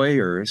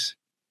employers.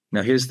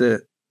 Now, here's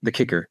the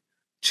kicker.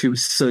 to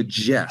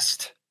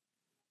suggest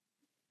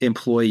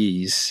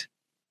employees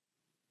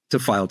to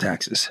file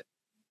taxes.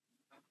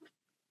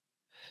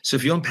 So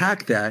if you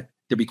unpack that,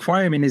 the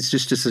requirement is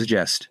just to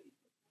suggest.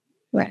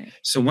 Right.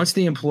 So once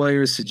the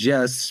employer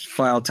suggests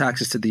file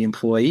taxes to the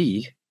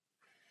employee,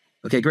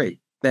 okay, great.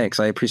 Thanks.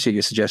 I appreciate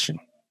your suggestion.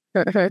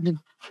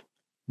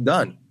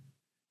 Done.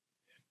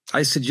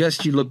 I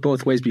suggest you look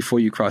both ways before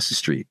you cross the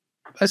street.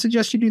 I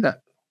suggest you do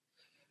that.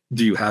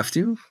 Do you have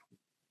to?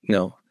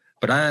 No.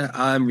 But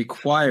I'm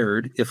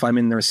required, if I'm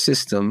in their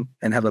system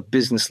and have a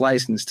business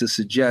license, to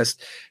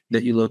suggest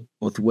that you look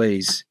both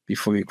ways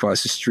before you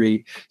cross the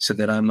street so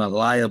that I'm not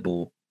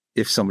liable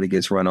if somebody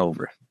gets run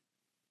over.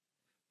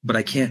 But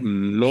I can't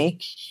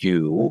make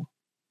you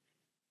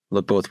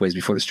look both ways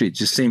before the street.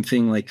 Just same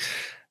thing, like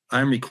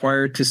I'm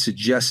required to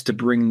suggest to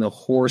bring the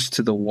horse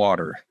to the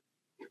water,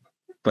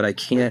 but I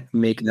can't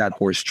make that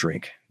horse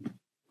drink.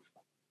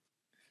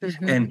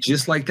 Mm-hmm. And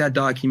just like that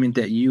document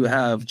that you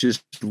have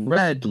just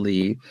read,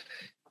 Lee,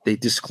 they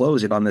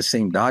disclose it on the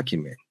same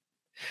document.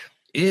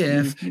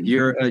 If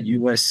you're a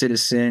U.S.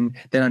 citizen,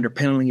 then under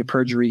penalty of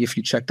perjury, if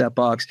you check that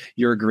box,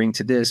 you're agreeing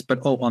to this. But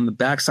on the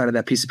back side of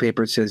that piece of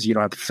paper, it says you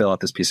don't have to fill out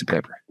this piece of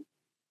paper.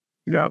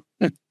 Yeah.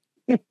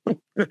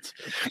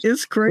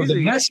 It's crazy. Well,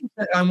 the message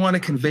that I want to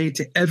convey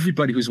to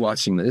everybody who's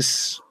watching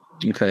this,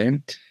 okay,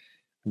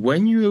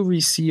 when you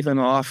receive an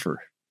offer,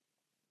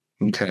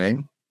 okay,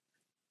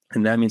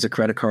 and that means a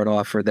credit card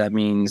offer, that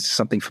means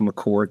something from a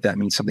court, that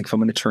means something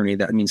from an attorney,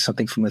 that means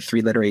something from a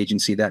 3-letter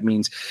agency, that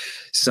means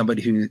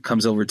somebody who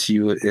comes over to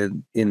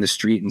you in the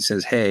street and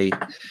says, hey,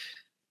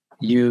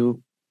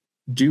 you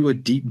do a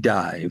deep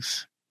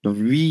dive,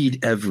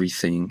 read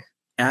everything,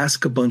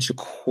 ask a bunch of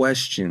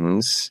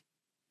questions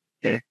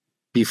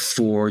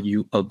before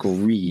you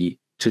agree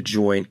to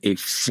join a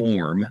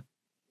form,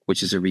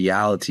 which is a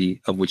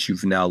reality of which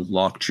you've now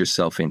locked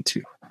yourself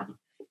into.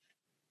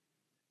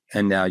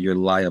 And now you're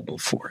liable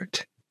for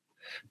it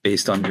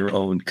based on your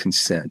own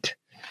consent.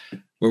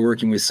 We're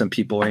working with some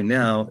people right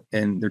now,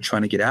 and they're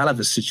trying to get out of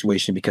the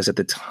situation because at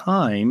the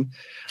time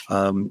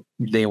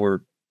they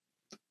were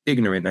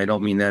ignorant. I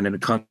don't mean that in a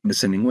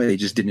condescending way. They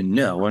just didn't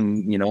know.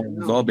 And,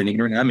 we've all been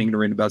ignorant. I'm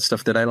ignorant about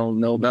stuff that I don't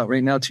know about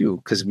right now too,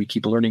 because we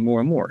keep learning more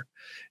and more.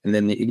 And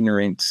then the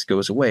ignorance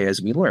goes away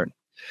as we learn.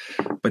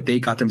 But they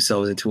got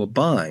themselves into a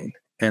bind.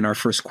 And our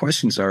first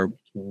questions are,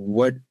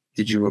 what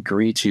did you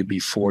agree to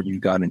before you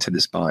got into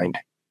this bind?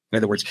 In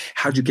other words,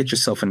 how did you get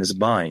yourself in this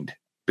bind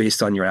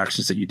based on your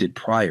actions that you did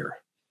prior?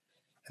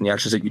 And the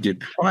actions that you did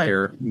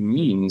prior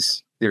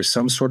means there's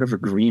some sort of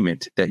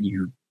agreement that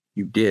you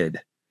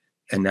did,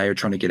 and now you're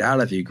trying to get out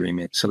of the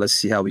agreement. So let's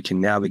see how we can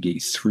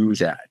navigate through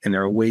that. And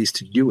there are ways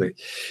to do it.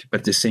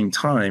 But at the same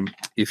time,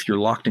 if you're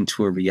locked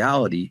into a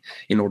reality,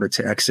 in order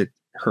to exit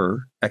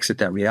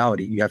that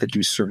reality, you have to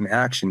do certain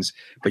actions,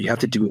 but you have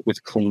to do it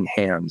with clean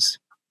hands.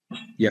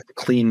 You have to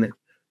clean.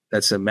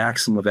 That's a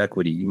maximum of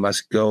equity. You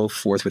must go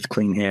forth with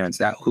clean hands.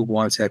 That who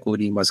wants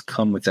equity must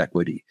come with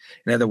equity.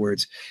 In other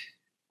words,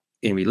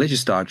 in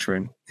religious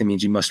doctrine, it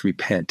means you must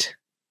repent.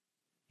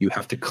 You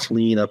have to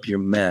clean up your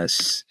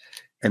mess,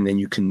 and then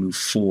you can move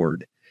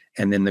forward.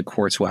 And then the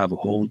courts will have a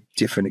whole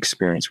different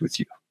experience with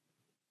you,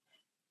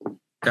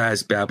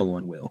 as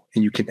Babylon will.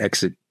 And you can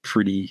exit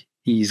pretty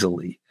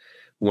easily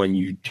when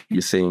you do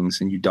your things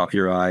and you dot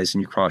your I's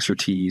and you cross your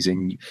T's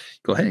and you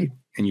go, hey,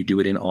 and you do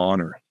it in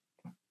honor.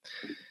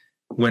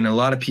 When a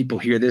lot of people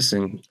hear this,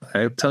 and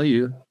I'll tell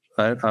you,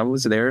 I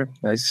was there,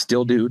 I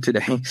still do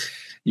today,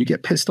 you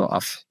get pissed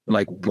off.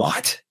 Like,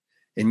 what?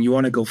 And you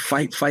want to go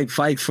fight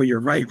for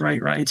your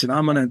rights, and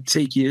I'm going to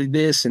take you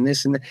this and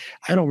this and that.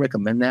 I don't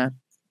recommend that.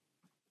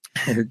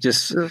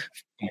 Just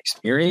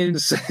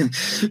experience.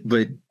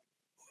 But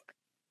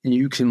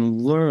you can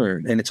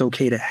learn, and it's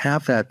okay to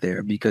have that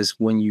there, because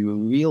when you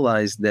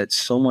realize that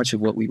so much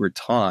of what we were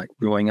taught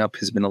growing up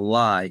has been a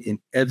lie in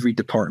every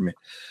department,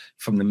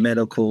 from the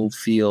medical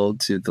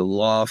field to the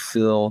law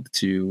field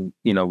to,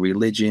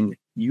 religion,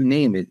 you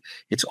name it,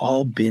 it's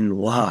all been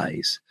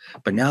lies.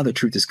 But now the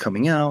truth is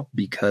coming out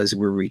because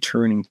we're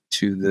returning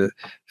to the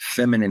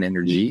feminine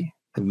energy,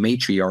 the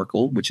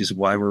matriarchal, which is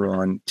why we're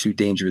on Two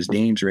Dangerous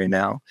Dames right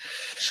now.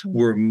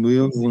 We're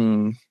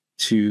moving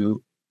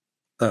to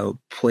a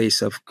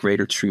place of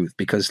greater truth,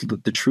 because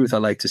the truth, I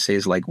like to say,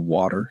 is like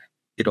water.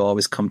 It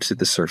always comes to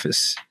the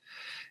surface.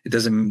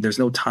 There's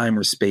no time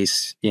or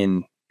space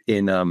in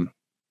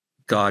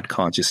God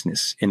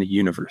consciousness in the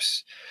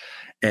universe.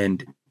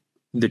 And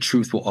the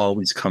truth will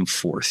always come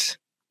forth,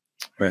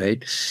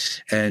 right?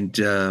 And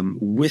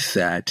with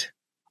that,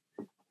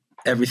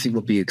 everything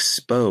will be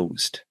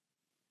exposed.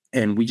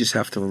 And we just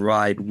have to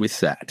ride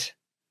with that.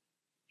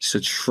 So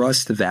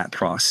trust that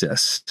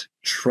process,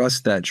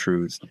 trust that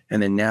truth,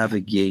 and then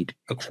navigate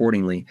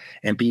accordingly,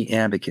 and be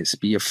advocates,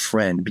 be a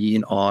friend, be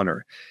in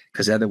honor.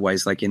 Because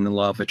otherwise, like in the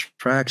law of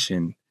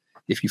attraction,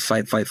 if you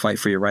fight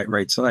for your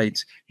right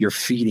sides, you're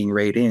feeding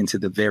right into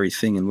the very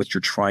thing in which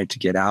you're trying to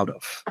get out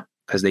of,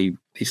 because they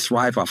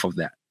thrive off of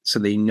that. So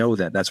they know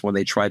that. That's why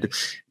they try to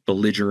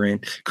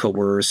belligerent,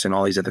 coerce, and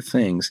all these other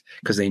things,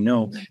 because they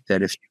know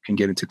that if you can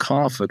get into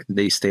conflict,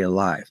 they stay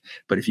alive.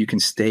 But if you can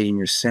stay in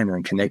your center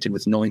and connected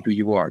with knowing who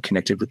you are,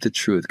 connected with the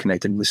truth,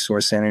 connected with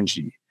source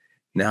energy,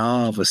 now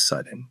all of a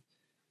sudden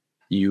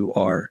you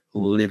are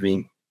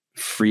living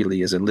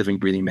freely as a living,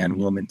 breathing man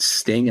and woman,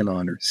 staying in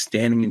honor,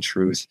 standing in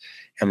truth,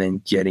 and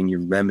then getting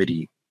your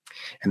remedy.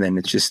 And then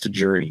it's just a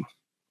journey.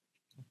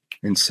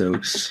 And so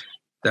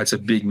that's a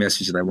big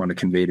message that I want to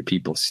convey to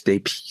people. Stay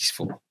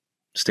peaceful,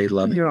 stay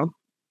loving. Yeah.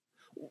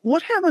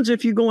 What happens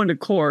if you go into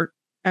court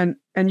and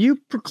you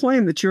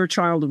proclaim that you're a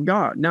child of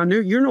God? Now,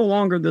 you're no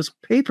longer this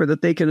paper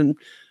that they can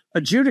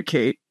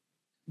adjudicate.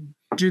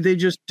 Do they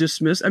just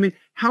dismiss? I mean,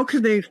 how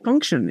could they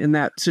function in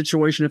that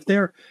situation if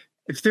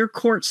they're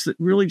courts that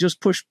really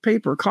just push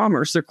paper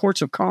commerce, they're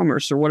courts of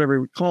commerce or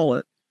whatever we call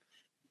it?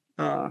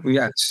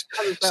 Yes.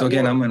 So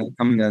again, I'm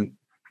gonna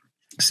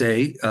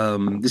say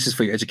this is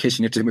for your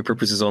education, entertainment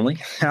purposes only.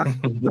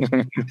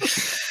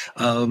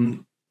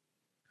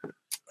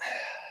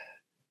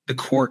 The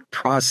court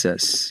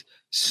process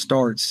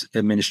starts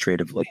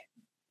administratively.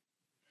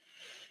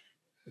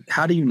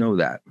 How do you know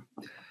that?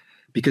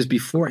 Because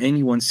before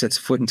anyone sets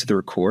foot into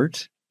their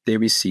court, they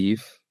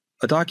receive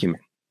a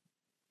document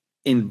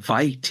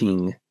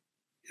inviting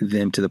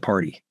them to the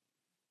party.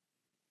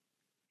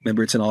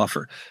 Remember, it's an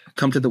offer.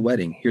 Come to the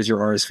wedding. Here's your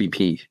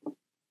RSVP.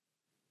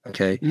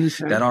 Okay.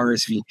 That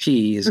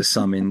RSVP is a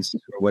summons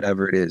or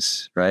whatever it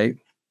is, right?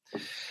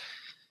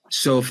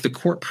 So if the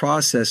court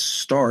process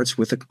starts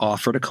with an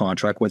offer to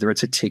contract, whether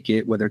it's a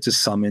ticket, whether it's a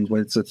summons,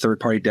 whether it's a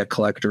third-party debt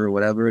collector or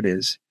whatever it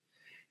is,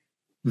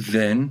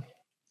 then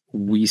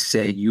we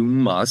say you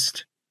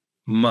must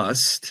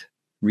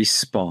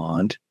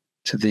respond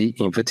to the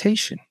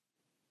invitation.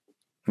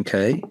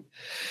 Okay?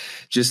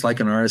 Just like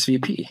an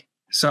RSVP.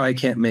 Sorry, I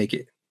can't make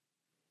it.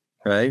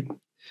 Right?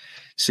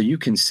 So you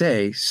can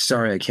say,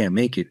 sorry, I can't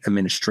make it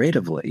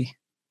administratively,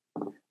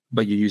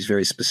 but you use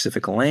very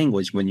specific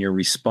language when you're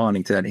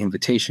responding to that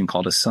invitation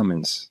called a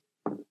summons.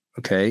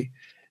 Okay?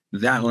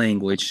 That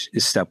language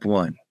is step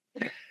one.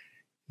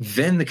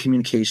 Then the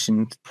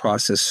communication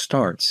process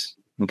starts.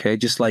 Okay?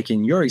 Just like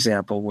in your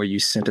example where you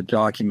sent a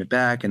document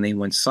back and they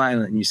went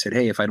silent and you said,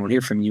 hey, if I don't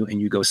hear from you, and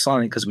you go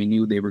silent because we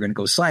knew they were going to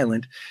go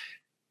silent,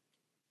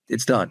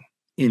 it's done.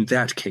 In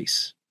that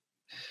case,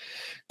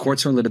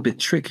 courts are a little bit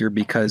trickier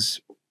because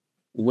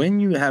when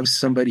you have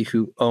somebody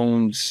who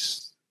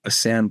owns a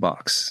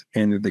sandbox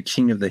and they're the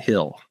king of the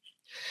hill,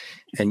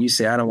 and you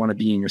say, I don't want to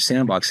be in your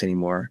sandbox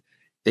anymore,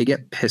 they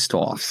get pissed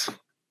off.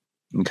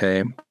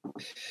 Okay.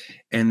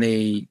 And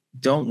they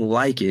don't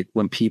like it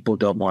when people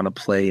don't want to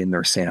play in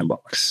their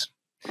sandbox.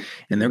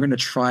 And they're going to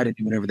try to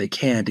do whatever they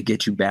can to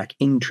get you back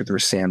into their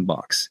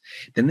sandbox.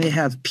 Then they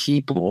have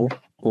people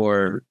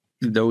or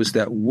those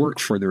that work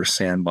for their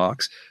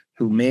sandbox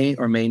who may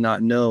or may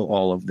not know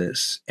all of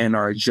this and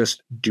are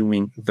just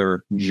doing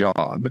their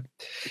job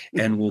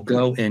and will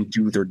go and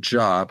do their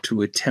job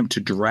to attempt to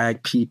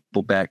drag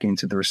people back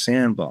into their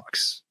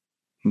sandbox.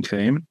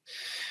 Okay.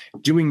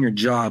 Doing your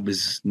job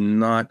is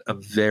not a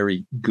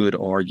very good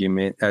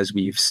argument, as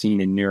we've seen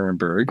in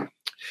Nuremberg.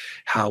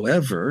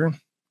 However,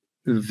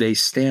 they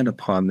stand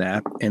upon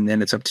that, and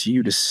then it's up to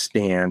you to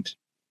stand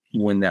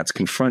when that's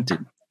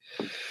confronted.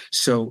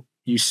 So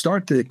you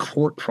start the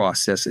court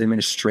process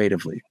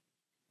administratively.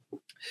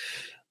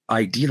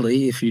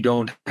 Ideally, if you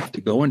don't have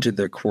to go into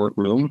their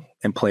courtroom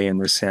and play in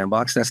their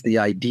sandbox, that's the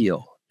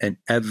ideal. And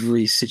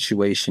every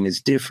situation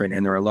is different,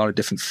 and there are a lot of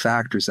different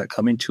factors that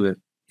come into it,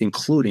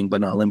 including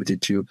but not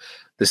limited to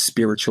the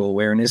spiritual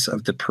awareness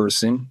of the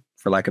person,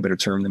 for lack of a better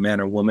term, the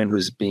man or woman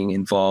who's being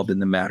involved in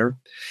the matter.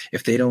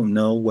 If they don't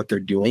know what they're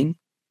doing,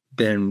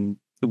 then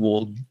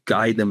we'll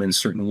guide them in a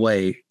certain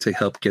way to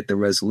help get the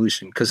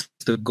resolution. Because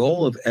the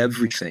goal of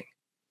everything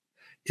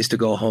is to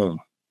go home,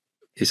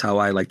 is how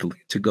I like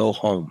to go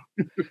home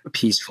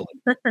peacefully.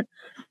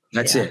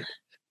 That's it.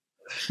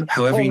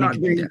 However you need to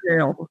do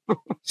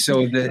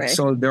that.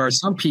 So there are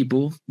some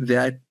people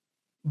that,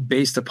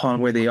 based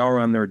upon where they are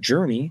on their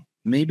journey,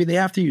 maybe they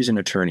have to use an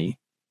attorney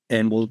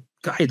and we'll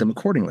guide them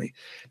accordingly.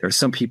 There are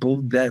some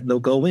people that they'll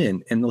go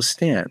in and they'll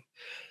stand.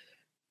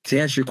 To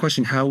answer your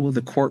question, how will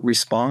the court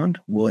respond?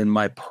 Well, in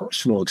my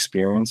personal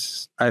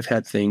experience, I've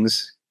had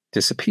things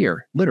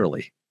disappear,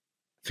 literally,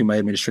 through my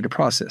administrative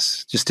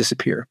process, just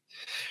disappear.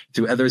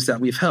 Through others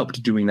that we've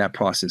helped doing that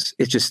process,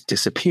 it just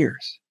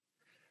disappears.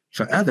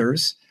 For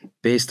others,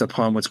 based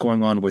upon what's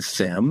going on with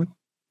them,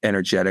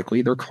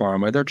 energetically, their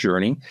karma, their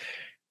journey,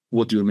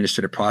 we'll do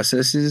administrative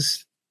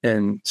processes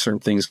and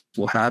certain things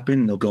will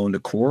happen. They'll go into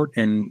court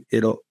and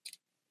it'll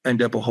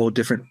end up a whole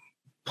different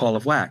ball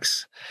of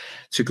wax.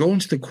 So go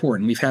into the court,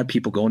 and we've had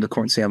people go into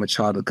court and say, I'm a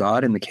child of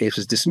God, and the case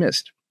is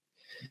dismissed.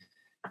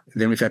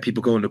 Then we've had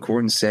people go into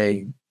court and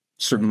say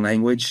certain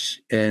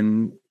language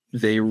and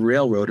they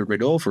railroaded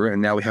right over,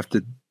 and now we have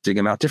to dig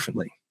them out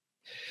differently.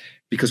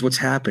 Because what's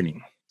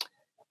happening,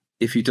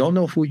 if you don't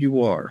know who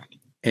you are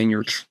and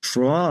you're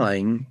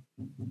trying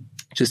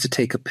just to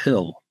take a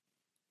pill,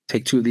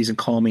 take 2 of these and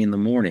call me in the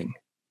morning,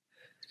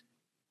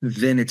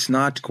 then it's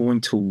not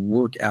going to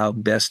work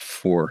out best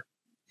for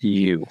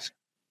you.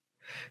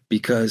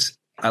 Because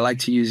I like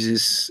to use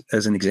this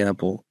as an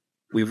example.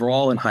 We were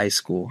all in high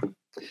school, and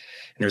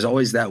there's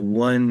always that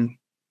one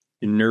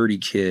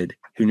nerdy kid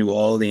who knew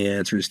all the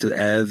answers to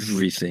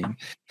everything.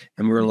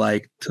 And we're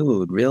like,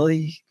 dude,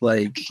 really?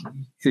 Like,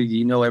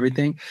 you know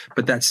everything?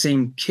 But that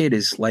same kid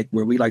is like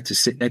where we like to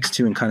sit next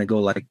to and kind of go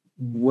like,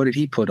 what did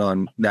he put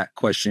on that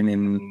question?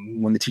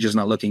 And when the teacher's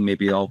not looking,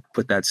 maybe I'll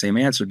put that same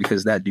answer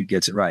because that dude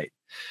gets it right.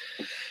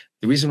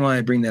 The reason why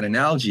I bring that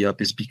analogy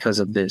up is because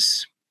of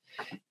this.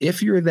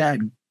 If you're that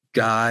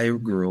guy or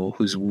girl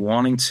who's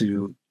wanting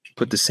to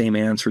put the same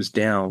answers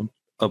down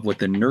of what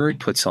the nerd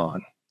puts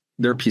on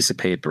their piece of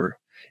paper,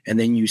 and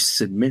then you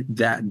submit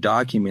that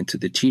document to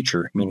the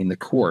teacher, meaning the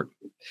court,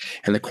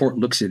 and the court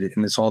looks at it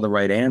and it's all the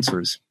right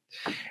answers.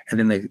 And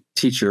then the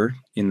teacher,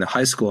 in the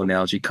high school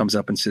analogy, comes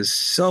up and says,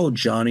 so,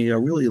 Johnny, I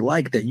really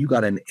like that you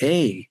got an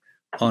A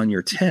on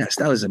your test.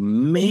 That was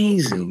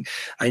amazing.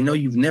 I know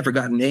you've never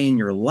gotten an A in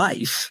your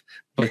life,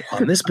 but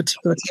on this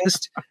particular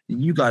test,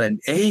 you got an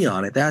A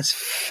on it. That's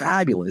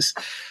fabulous.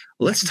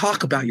 Let's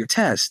talk about your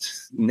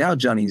test. Now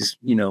Johnny's,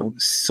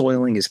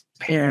 soiling his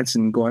pants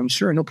and going,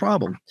 sure, no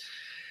problem.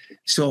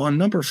 So on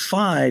number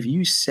 5,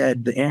 you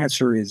said the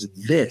answer is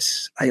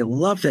this. I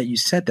love that you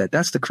said that.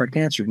 That's the correct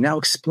answer. Now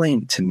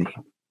explain it to me.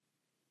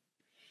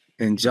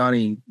 And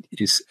Johnny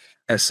is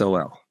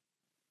SOL.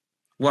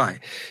 Why?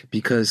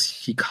 Because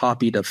he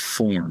copied a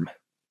form.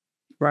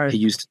 Right. He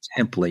used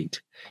a template.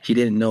 He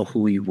didn't know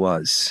who he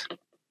was.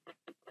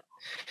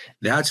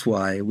 That's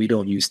why we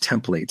don't use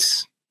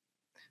templates.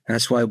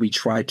 That's why we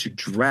try to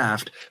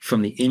draft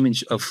from the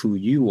image of who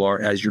you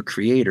are as your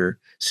creator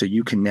so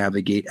you can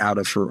navigate out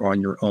of her on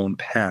your own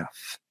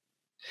path.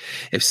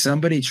 If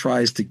somebody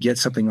tries to get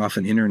something off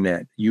an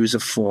internet, use a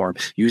form,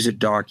 use a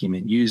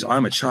document,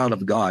 I'm a child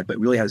of God, but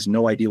really has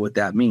no idea what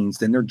that means,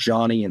 then they're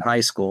Johnny in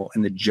high school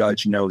and the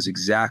judge knows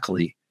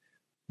exactly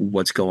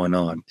what's going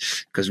on.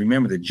 Because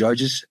remember, the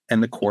judges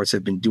and the courts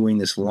have been doing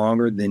this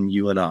longer than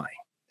you and I,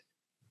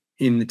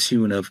 in the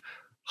tune of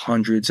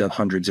hundreds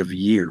of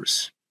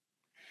years.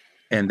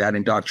 And that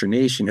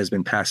indoctrination has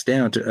been passed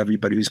down to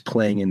everybody who's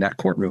playing in that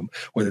courtroom,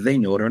 whether they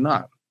know it or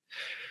not.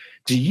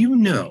 Do you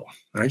know,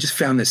 and I just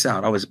found this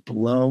out, I was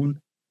blown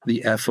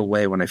the F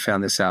away when I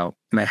found this out,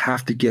 and I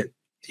have to get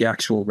the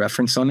actual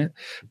reference on it,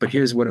 but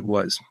here's what it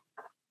was.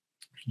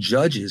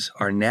 Judges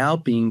are now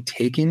being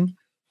taken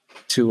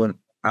to an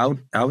out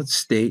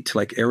state, to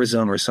like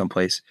Arizona or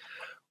someplace,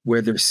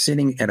 where they're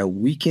sitting at a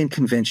weekend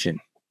convention.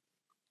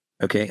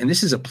 Okay, and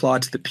this is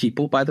applaud to the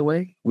people, by the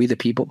way, we the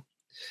people.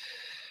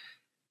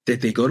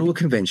 That they go to a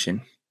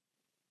convention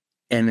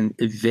and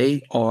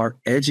they are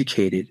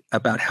educated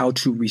about how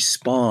to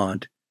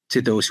respond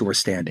to those who are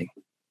standing.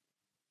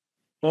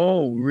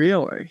 Oh,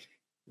 really?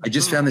 I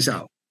just found this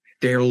out.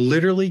 They're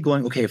literally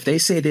going, okay, if they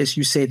say this,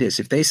 you say this.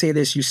 If they say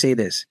this, you say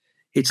this.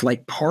 It's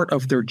like part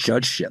of their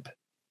judgeship.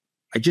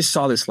 I just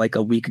saw this like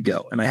a week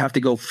ago, and I have to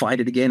go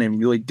find it again and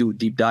really do a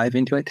deep dive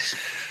into it.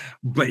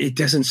 But it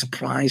doesn't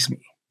surprise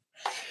me.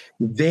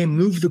 They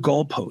move the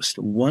goalpost.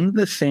 One of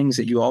the things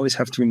that you always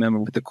have to remember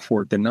with the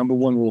court, the number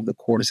one rule of the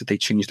court is that they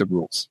change the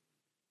rules.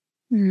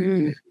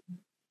 Mm-hmm.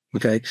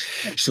 Okay.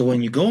 So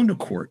when you go into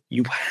court,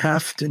 you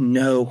have to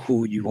know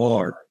who you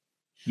are.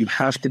 You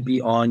have to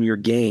be on your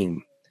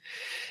game.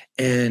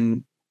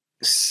 And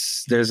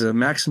there's a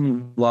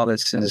maximum law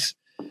that says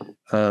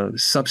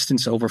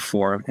substance over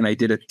form. And I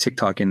did a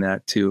TikTok in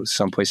that too,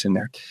 someplace in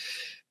there.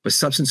 But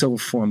substance over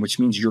form, which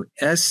means your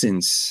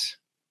essence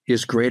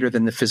is greater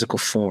than the physical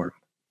form.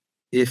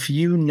 If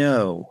you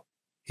know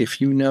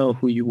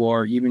who you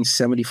are, even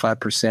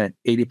 75%,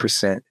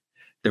 80%,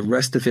 the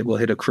rest of it will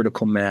hit a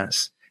critical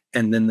mass,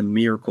 and then the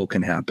miracle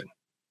can happen.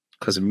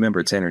 Because remember,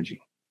 it's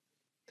energy.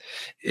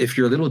 If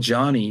you're little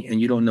Johnny and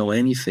you don't know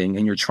anything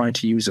and you're trying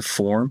to use a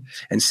form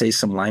and say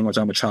some language,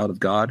 I'm a child of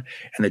God,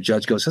 and the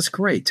judge goes, that's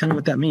great. Tell me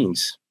what that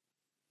means.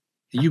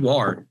 You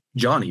are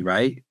Johnny,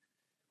 right?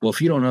 Well, if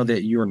you don't know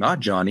that you're not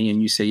Johnny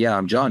and you say, yeah,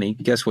 I'm Johnny,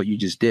 guess what you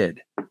just did?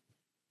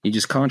 You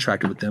just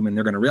contracted with them and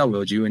they're going to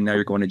railroad you and now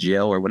you're going to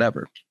jail or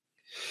whatever.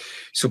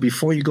 So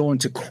before you go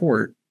into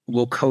court,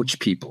 we'll coach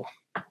people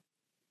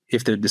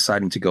if they're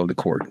deciding to go to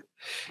court.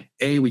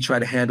 We try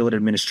to handle it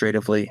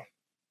administratively,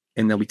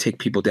 and then we take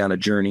people down a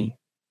journey,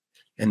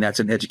 and that's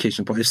an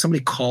education point. If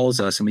somebody calls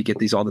us, and we get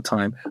these all the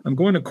time, I'm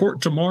going to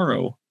court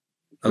tomorrow.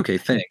 Okay,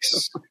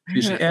 thanks.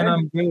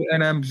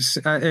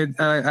 I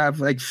have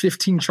like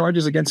 15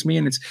 charges against me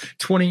and it's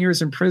 20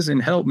 years in prison.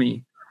 Help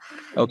me.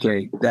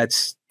 Okay,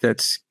 that's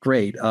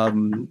great.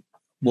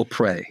 We'll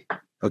pray.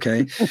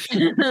 Okay.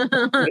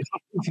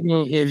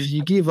 If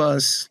you give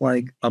us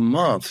like a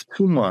month,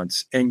 2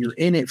 months, and you're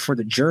in it for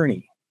the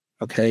journey,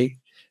 okay,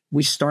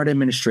 we start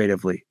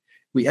administratively.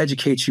 We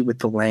educate you with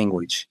the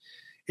language.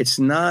 It's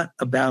not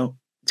about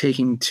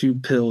taking 2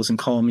 pills and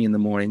calling me in the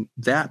morning.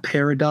 That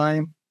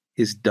paradigm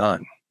is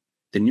done.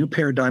 The new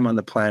paradigm on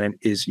the planet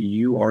is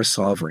you are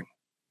sovereign.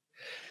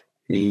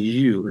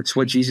 It's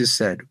what Jesus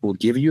said. We'll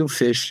give you a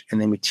fish and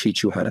then we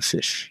teach you how to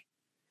fish.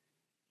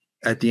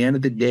 At the end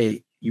of the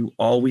day, You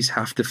always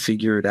have to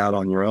figure it out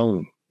on your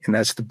own. And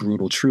that's the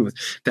brutal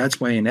truth. That's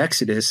why in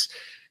Exodus,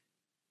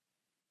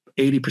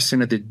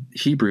 80% of the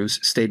Hebrews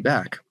stayed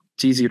back.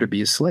 It's easier to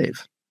be a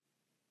slave.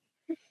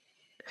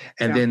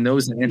 And then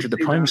those that entered the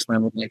promised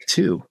land were like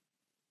 2.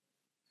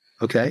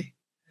 Okay?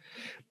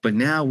 But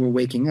now we're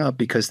waking up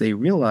because they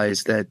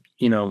realize that,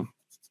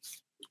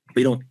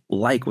 we don't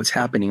like what's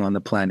happening on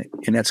the planet,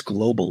 and that's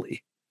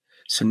globally.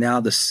 So now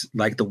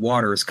the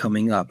water is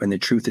coming up and the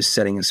truth is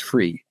setting us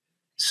free.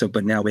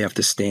 But now we have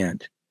to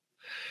stand.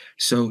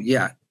 So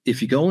yeah,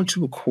 if you go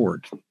into a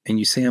court and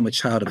you say, I'm a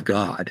child of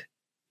God,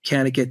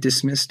 can it get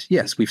dismissed?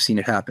 Yes, we've seen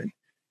it happen.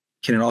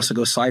 Can it also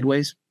go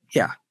sideways?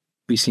 Yeah,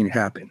 we've seen it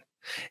happen.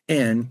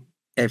 And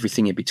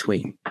everything in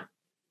between.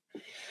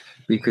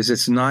 Because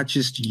it's not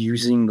just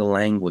using the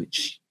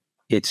language,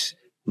 it's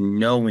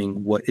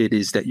knowing what it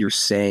is that you're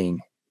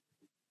saying.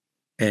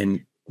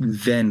 And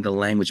then the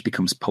language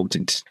becomes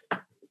potent.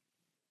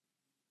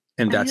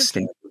 And that's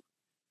standard.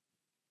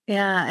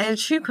 Yeah, I have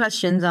 2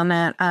 questions on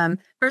that.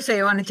 Firstly,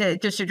 I wanted to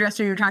just address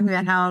when you were talking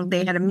about how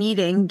they had a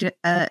meeting to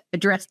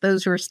address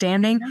those who are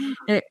standing.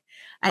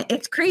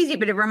 It's crazy,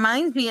 but it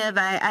reminds me of,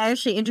 I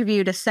actually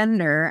interviewed a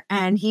senator,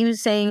 and he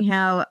was saying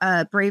how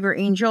Braver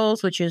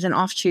Angels, which is an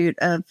offshoot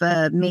of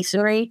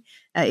Masonry,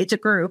 it's a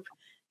group,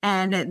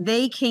 and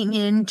they came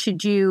in to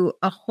do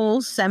a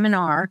whole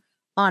seminar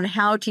on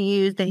how to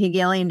use the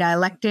Hegelian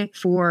dialectic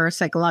for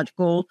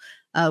psychological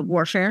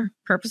warfare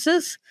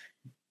purposes.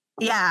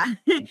 Yeah.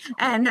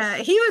 And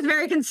he was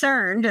very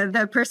concerned,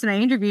 the person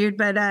I interviewed,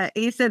 but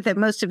he said that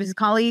most of his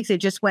colleagues, it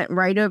just went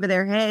right over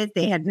their heads.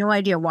 They had no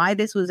idea why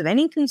this was of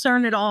any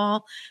concern at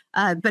all.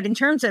 But in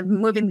terms of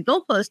moving the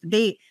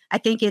goalpost, I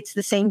think it's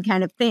the same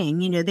kind of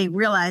thing. They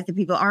realize that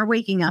people are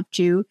waking up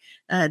to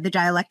the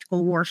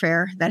dialectical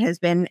warfare that has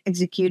been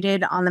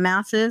executed on the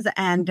masses,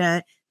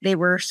 and they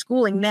were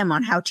schooling them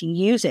on how to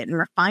use it and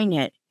refine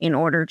it in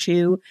order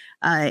to,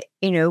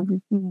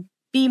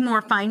 be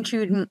more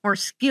fine-tuned or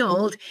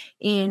skilled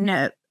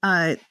in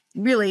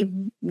really,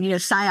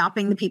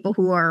 psyoping the people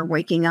who are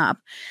waking up.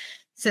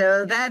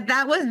 So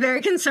that was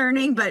very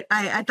concerning, but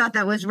I thought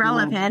that was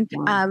relevant.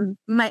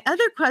 My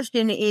other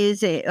question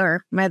is,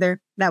 that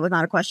was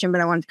not a question, but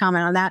I wanted to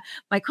comment on that.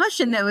 My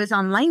question, though, is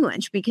on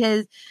language,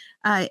 because,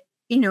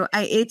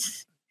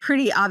 it's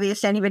pretty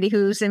obvious to anybody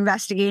who's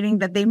investigating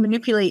that they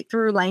manipulate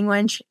through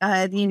language.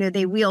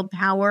 They wield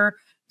power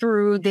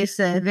through this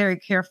very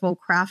careful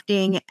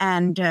crafting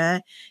and,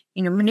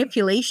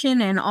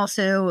 manipulation, and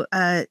also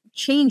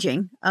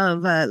changing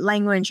of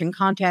language and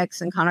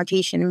context and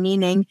connotation and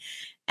meaning,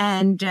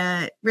 and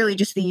really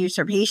just the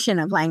usurpation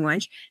of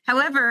language.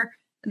 However,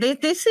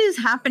 this is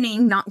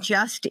happening not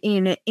just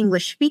in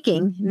English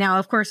speaking. Now,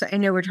 of course, I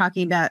know we're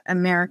talking about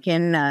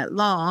American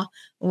law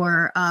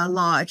or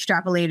law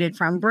extrapolated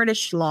from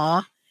British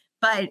law,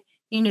 but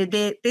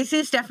this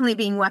is definitely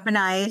being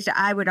weaponized,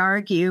 I would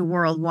argue,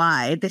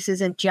 worldwide. This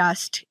isn't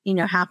just,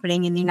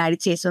 happening in the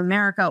United States of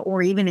America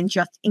or even in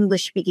just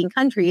English-speaking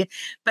countries.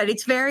 But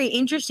it's very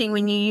interesting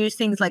when you use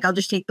things like, I'll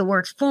just take the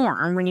word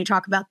form, when you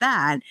talk about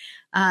that.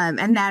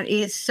 And that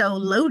is so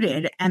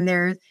loaded. And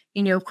there's,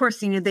 of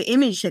course, the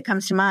image that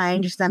comes to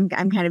mind, just I'm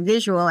kind of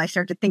visual. I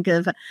start to think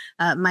of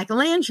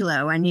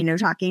Michelangelo and,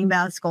 talking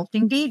about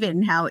sculpting David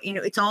and how,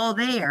 it's all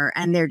there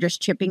and they're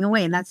just chipping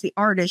away. And that's the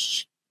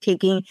artist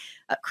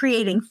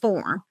creating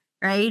form,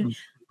 right?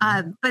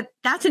 But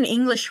that's an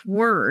English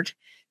word.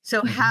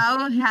 So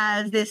how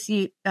has this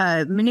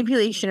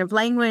manipulation of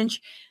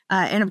language,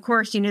 and of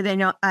course, they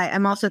know,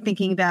 I'm also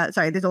thinking about,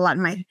 sorry, there's a lot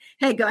in my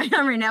head going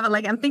on right now,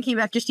 but I'm thinking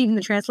about just even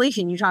the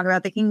translation. You talk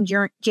about the King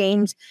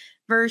James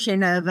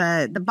version of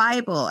the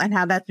Bible and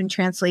how that's been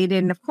translated.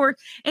 And of course,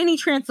 any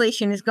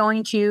translation is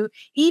going to,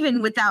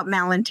 even without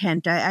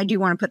malintent, I do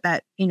want to put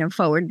that,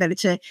 forward, that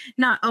it's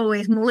not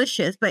always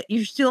malicious, but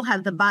you still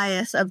have the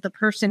bias of the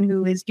person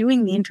who is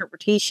doing the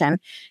interpretation.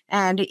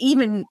 And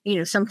even,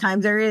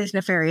 sometimes there is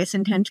nefarious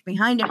intent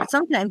behind it, but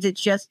sometimes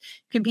it's just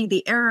could be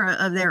the error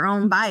of their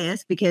own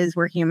bias, because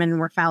we're human,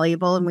 we're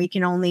fallible, and we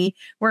can only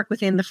work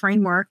within the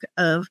framework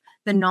of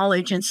the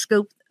knowledge and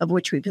scope of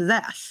which we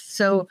possess.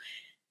 So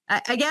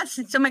I guess,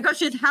 so my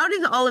question is, how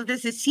does all of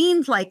this, it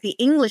seems like the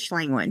English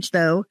language,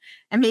 though,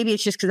 and maybe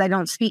it's just because I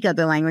don't speak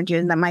other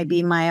languages, that might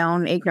be my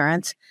own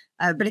ignorance,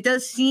 but it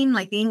does seem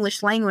like the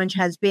English language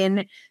has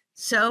been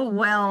so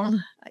well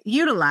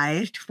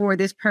utilized for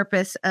this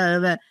purpose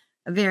of a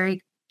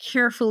very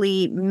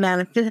carefully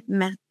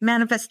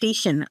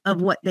manifestation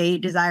of what they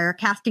desire,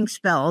 casting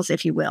spells,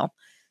 if you will.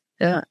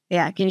 So,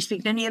 yeah, can you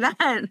speak to any of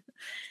that?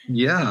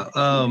 Yeah.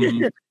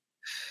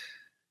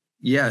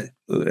 Yeah,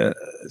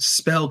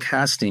 spell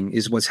casting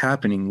is what's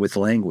happening with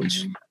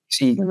language.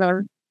 See,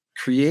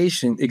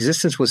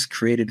 existence was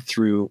created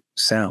through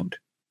sound.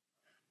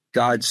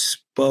 God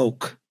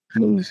spoke.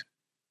 The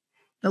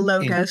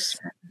logos.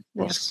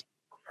 Yes.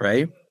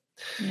 Right?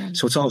 Yeah.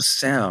 So it's all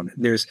sound.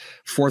 There's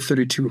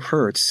 432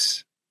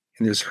 hertz,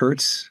 and there's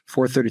hertz.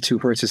 432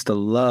 hertz is the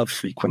love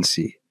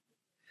frequency.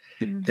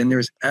 Mm-hmm. Then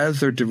there's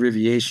other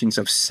derivations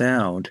of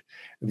sound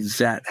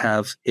that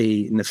have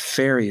a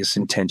nefarious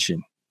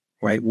intention.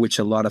 right? Which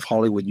a lot of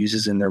Hollywood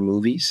uses in their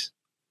movies,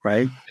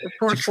 right?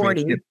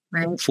 440,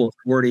 right?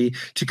 440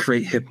 to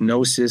create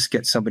hypnosis,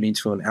 get somebody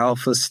into an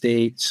alpha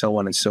state, so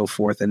on and so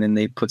forth. And then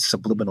they put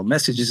subliminal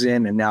messages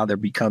in, and now they're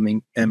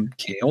becoming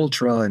MK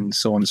Ultra and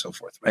so on and so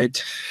forth,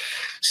 right?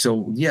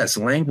 So yes,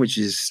 language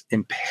is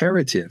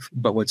imperative,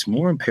 but what's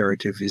more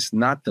imperative is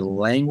not the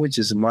language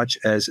as much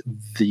as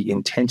the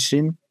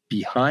intention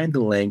behind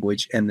the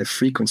language and the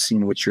frequency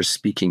in which you're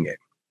speaking it.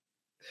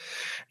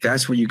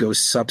 That's where you go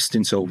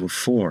substance over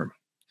form.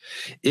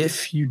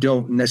 If you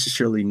don't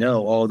necessarily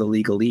know all the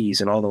legalese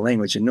and all the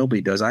language, and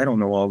nobody does, I don't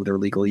know all of their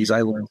legalese.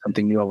 I learn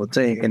something new all the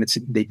day, and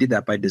they did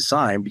that by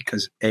design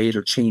because A,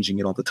 they're changing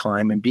it all the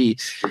time, and B,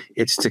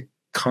 it's to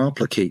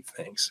complicate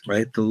things,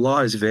 right? The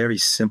law is very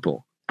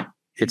simple.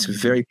 It's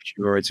very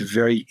pure. It's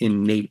very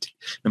innate.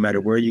 No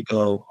matter where you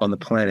go on the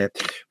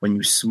planet, when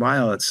you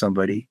smile at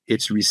somebody,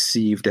 it's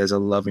received as a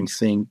loving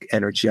thing.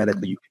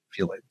 Energetically, you can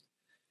feel it.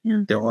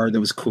 Yeah. There are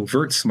those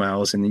covert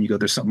smiles, and then you go,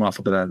 there's something off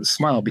about the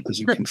smile because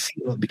you can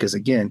feel it because,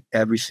 again,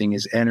 everything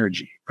is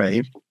energy,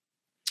 right?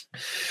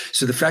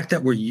 So the fact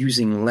that we're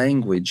using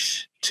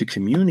language to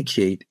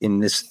communicate in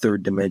this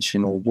third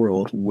dimensional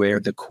world where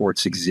the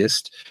courts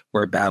exist,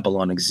 where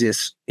Babylon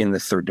exists in the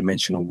third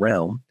dimensional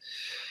realm,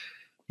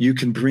 you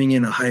can bring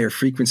in a higher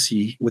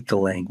frequency with the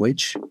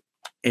language,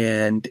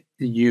 and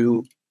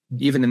you,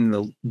 even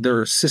in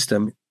their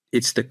system,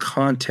 it's the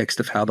context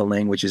of how the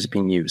language is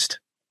being used.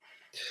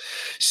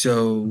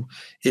 So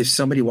if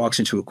somebody walks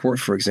into a court,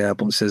 for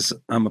example, and says,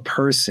 I'm a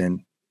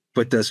person,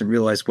 but doesn't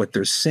realize what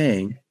they're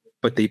saying,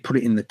 but they put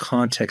it in the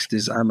context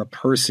as I'm a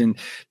person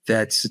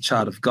that's a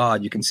child of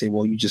God, you can say,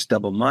 well, you just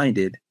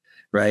double-minded,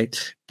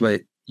 right?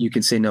 But you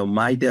can say, no,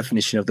 my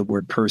definition of the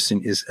word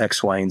person is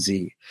X, Y, and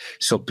Z.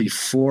 So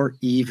before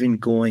even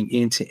going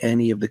into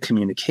any of the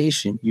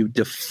communication, you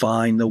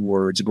define the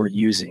words we're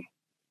using.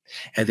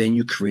 And then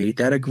you create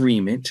that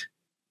agreement,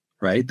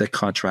 right? The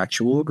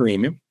contractual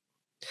agreement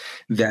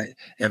that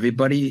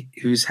everybody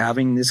who's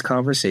having this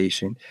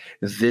conversation,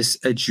 this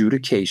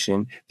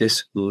adjudication,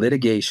 this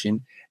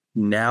litigation,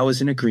 now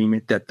is an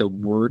agreement that the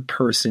word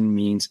person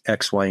means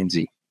X, Y, and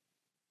Z.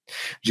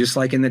 Just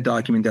like in the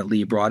document that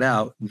Lee brought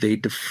out, they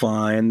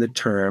define the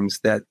terms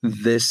that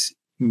this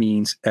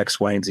means X,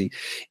 Y, and Z.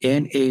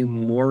 In a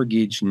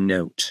mortgage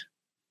note,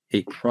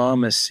 a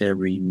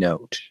promissory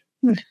note,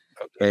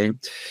 okay,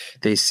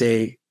 they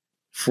say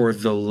for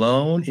the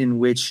loan in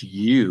which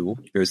you,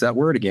 there's that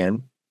word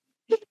again,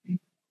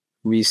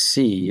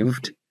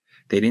 received,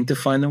 they didn't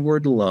define the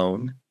word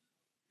loan,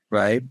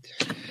 right?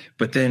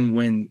 But then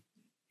when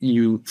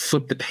you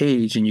flip the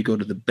page and you go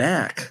to the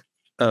back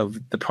of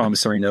the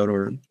promissory note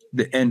or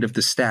the end of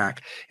the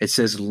stack, it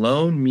says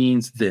loan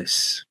means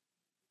this.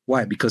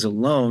 Why? Because a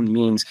loan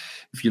means,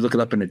 if you look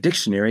it up in a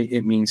dictionary,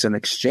 it means an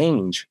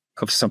exchange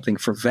of something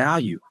for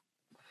value.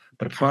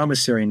 But a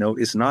promissory note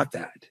is not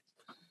that.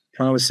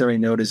 Promissory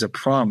note is a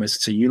promise.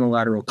 It's a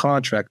unilateral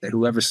contract that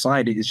whoever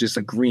signed it is just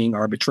agreeing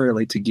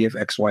arbitrarily to give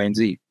X, Y, and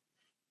Z.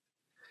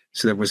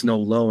 So there was no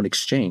loan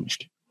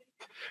exchanged.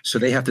 So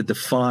they have to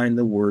define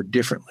the word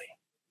differently.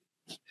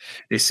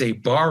 They say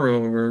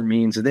borrower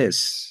means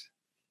this.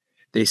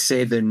 They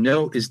say the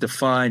note is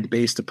defined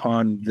based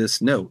upon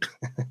this note.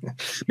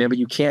 Remember,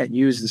 you can't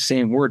use the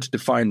same word to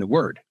define the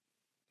word,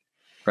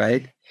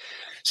 right?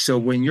 So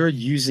when you're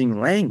using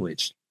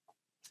language,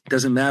 it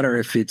doesn't matter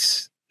if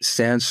it's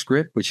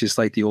Sanskrit, which is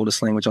like the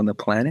oldest language on the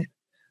planet,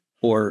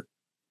 or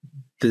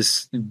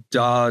this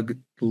dog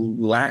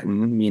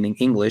Latin, meaning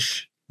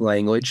English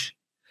language.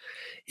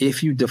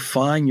 If you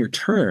define your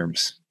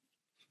terms,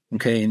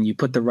 okay, and you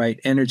put the right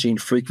energy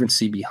and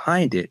frequency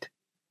behind it,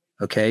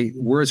 okay,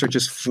 words are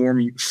just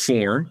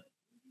form,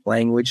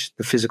 language,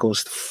 the physical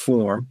is the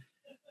form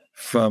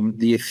from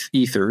the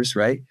ethers,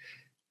 right,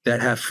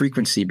 that have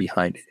frequency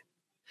behind it.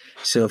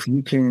 So if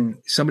you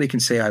can, somebody can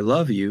say, I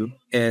love you,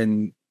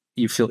 and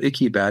you feel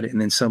icky about it.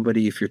 And then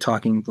somebody, if you're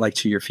talking like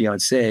to your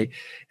fiance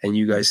and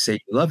you guys say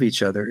you love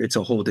each other, it's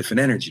a whole different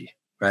energy,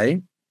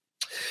 right?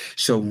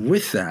 So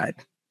with that,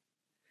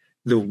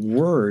 the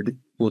word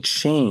will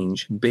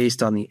change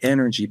based on the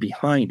energy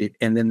behind it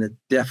and then the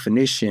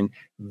definition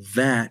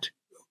that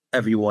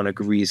everyone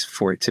agrees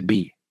for it to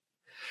be.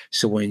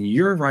 So when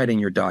you're writing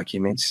your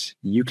documents,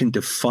 you can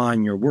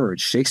define your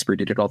words. Shakespeare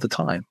did it all the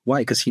time.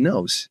 Why? Because he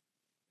knows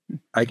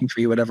I can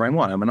create whatever I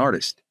want. I'm an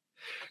artist.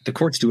 The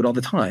courts do it all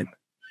the time.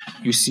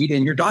 You see it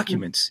in your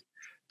documents.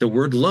 The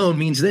word loan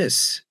means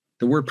this.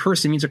 The word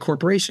person means a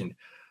corporation.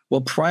 Well,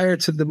 prior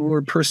to the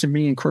word person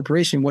meaning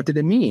corporation, what did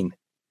it mean?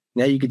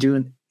 Now you could do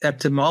an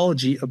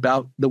etymology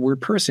about the word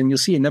person. You'll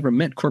see it never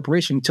meant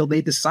corporation until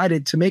they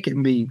decided to make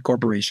it be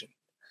corporation.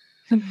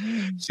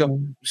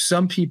 So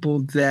some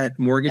people that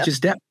mortgage is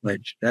debt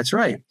pledge. That's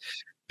right.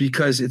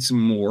 Because it's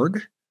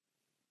morgue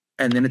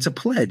and then it's a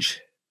pledge.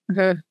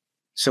 Okay.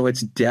 So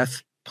it's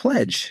death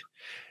pledge.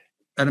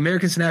 At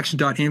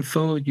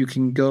americansinAction.info, you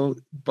can go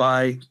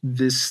buy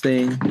this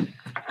thing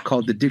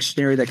called The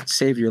Dictionary That Could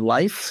Save Your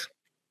Life.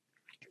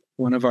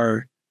 One of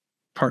our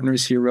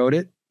partners here wrote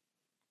it,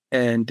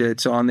 and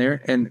it's on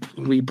there. And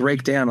we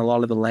break down a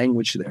lot of the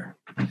language there.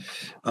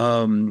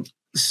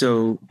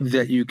 so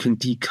that you can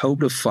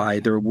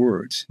decodify their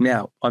words.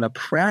 Now, on a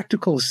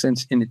practical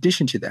sense, in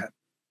addition to that,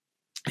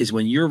 is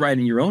when you're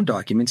writing your own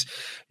documents,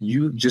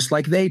 you, just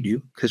like they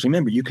do, because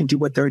remember, you can do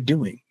what they're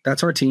doing.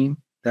 That's our team.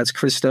 That's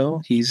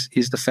Christo. He's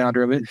the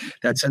founder of it.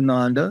 That's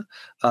Ananda.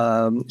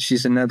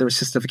 She's another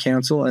assistant of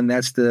counsel, and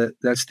that's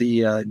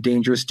the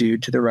dangerous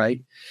dude to the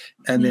right.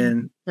 And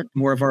then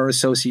more of our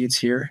associates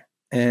here.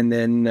 And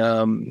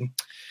then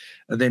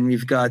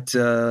we've got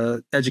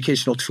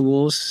educational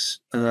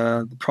tools.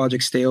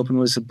 Project Stay Open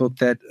was a book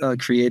that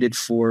created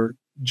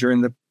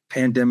during the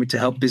pandemic to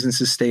help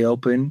businesses stay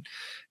open.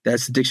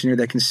 That's the dictionary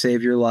that can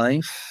save your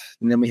life.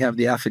 And then we have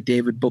the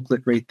affidavit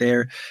booklet right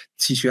there,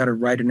 teach you how to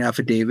write an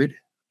affidavit.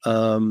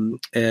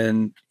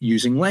 And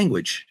using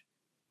language.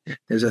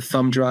 There's a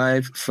thumb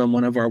drive from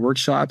one of our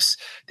workshops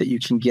that you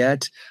can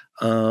get.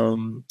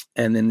 And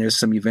then there's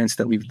some events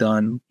that we've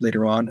done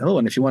later on. Oh,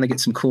 and if you want to get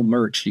some cool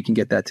merch, you can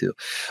get that too.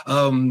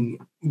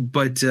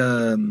 But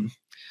to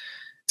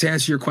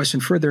answer your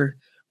question further,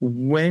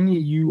 when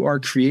you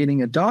are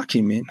creating a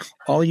document,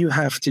 all you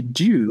have to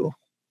do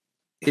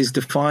is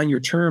define your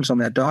terms on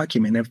that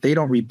document. And if they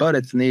don't rebut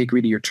it, then they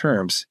agree to your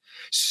terms.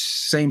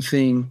 Same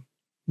thing.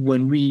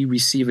 When we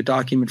receive a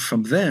document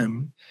from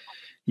them,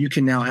 you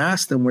can now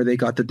ask them where they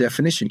got the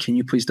definition. Can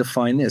you please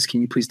define this?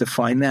 Can you please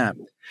define that?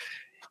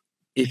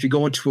 If you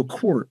go into a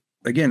court,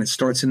 again, it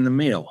starts in the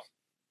mail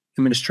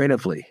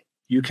administratively.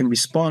 You can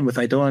respond with,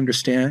 I don't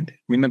understand.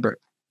 Remember,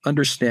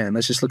 understand.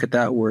 Let's just look at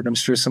that word. I'm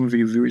sure some of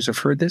you viewers have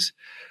heard this,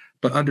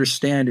 but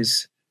understand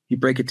is, you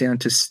break it down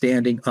to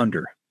standing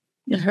under.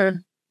 Uh-huh.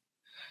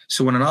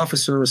 So when an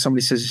officer or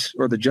somebody says,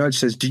 or the judge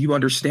says, do you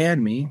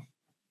understand me?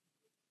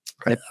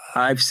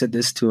 I've said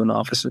this to an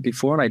officer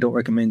before, and I don't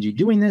recommend you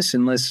doing this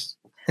unless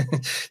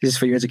this is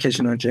for your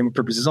education or entertainment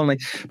purposes only.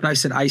 But I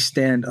said, I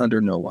stand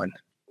under no one.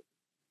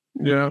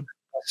 Yeah.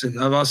 So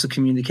I've also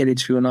communicated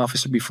to an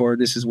officer before.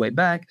 This is way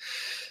back.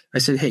 I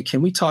said, hey,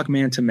 can we talk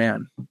man to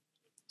man?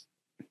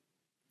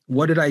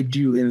 What did I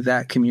do in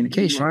that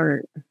communication?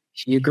 Right.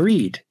 He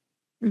agreed.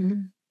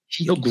 Mm-hmm.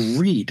 He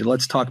agreed.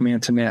 Let's talk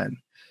man to man.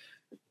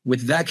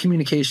 With that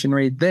communication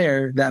right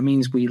there, that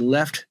means we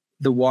left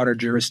the water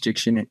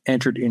jurisdiction and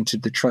entered into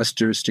the trust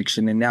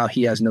jurisdiction. And now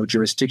he has no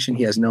jurisdiction.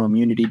 He has no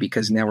immunity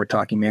because now we're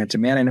talking man to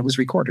man, and it was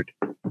recorded.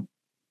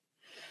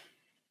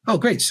 Oh,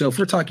 great. So if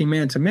we're talking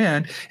man to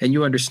man and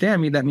you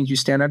understand me, that means you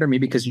stand under me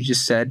because you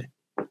just said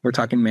we're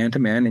talking man to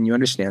man and you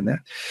understand that.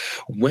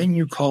 When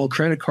you call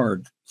credit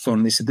card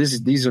phone, they said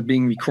these are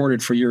being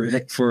recorded for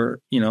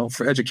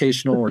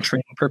educational or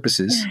training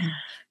purposes.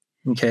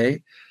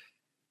 Okay.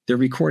 They're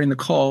recording the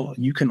call.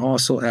 You can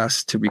also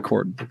ask to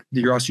record.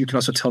 You can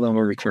also tell them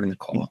we're recording the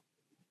call.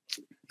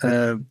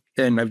 And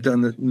I've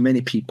done that with many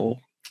people.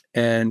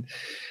 And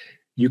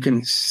you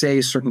can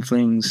say certain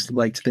things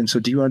like to them. So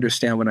do you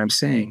understand what I'm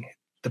saying?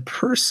 The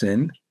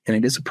person, and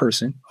it is a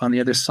person, on the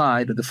other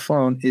side of the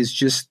phone is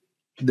just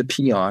the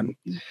peon.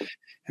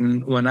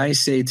 And when I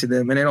say to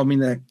them, and I don't mean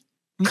that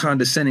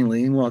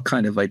condescendingly, well,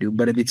 kind of I do,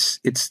 but it's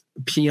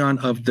peon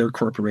of their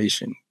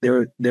corporation.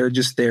 They're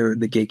just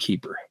the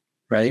gatekeeper,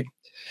 right?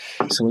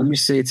 So when you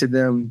say to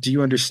them, do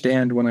you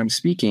understand when I'm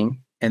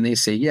speaking? And they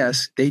say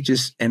yes,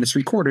 and it's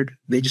recorded,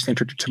 they just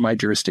entered into my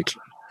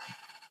jurisdiction.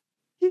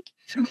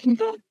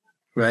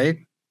 Right?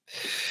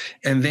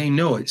 And they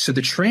know it. So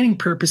the training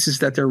purposes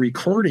that they're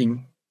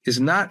recording is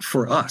not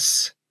for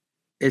us.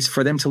 It's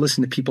for them to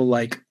listen to people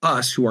like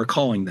us who are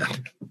calling them.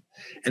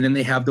 And then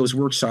they have those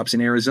workshops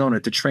in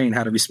Arizona to train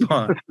how to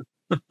respond.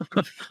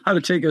 How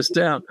to take us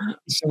down.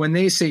 So when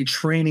they say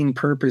training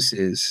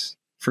purposes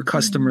for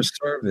customer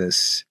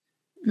service,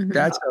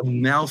 that's a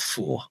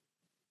mouthful.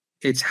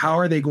 It's how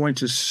are they going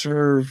to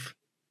serve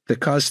the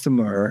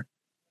customer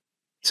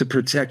to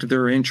protect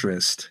their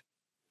interest,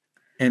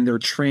 and they're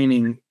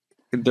training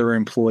their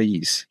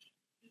employees.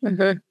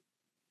 Okay.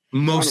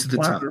 Most of the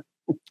time.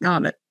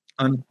 Got it.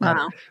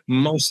 Wow.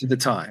 Most of the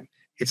time.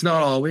 It's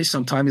not always.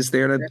 Sometimes it's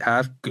there to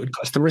have good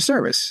customer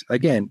service.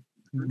 Again,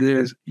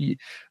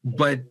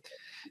 but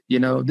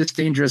this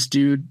dangerous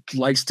dude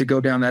likes to go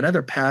down that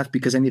other path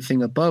because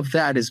anything above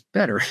that is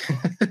better,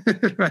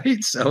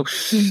 right? So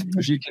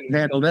if you can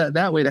handle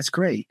that way, that's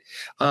great.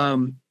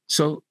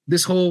 So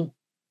this whole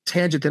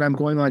tangent that I'm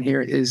going on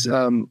here is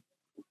to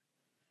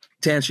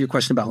answer your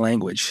question about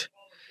language.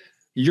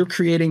 You're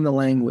creating the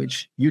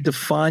language. You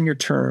define your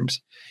terms.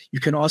 You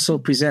can also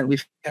present.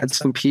 We've had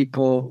some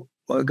people,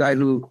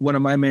 one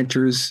of my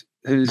mentors,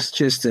 who's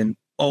just an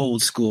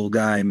old school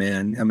guy,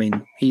 man. I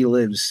mean, he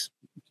lives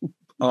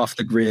off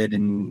the grid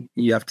and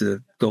you have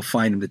to go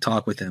find him to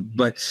talk with him.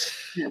 But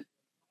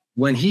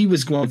when he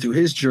was going through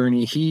his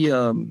journey, he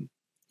was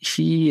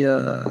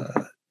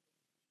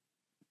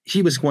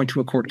going to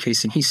a court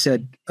case and he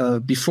said,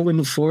 before we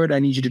move forward, I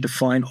need you to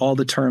define all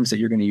the terms that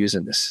you're going to use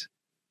in this.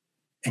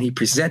 And he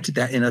presented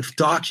that in a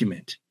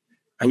document.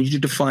 I need you to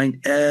define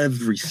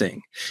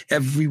everything,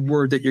 every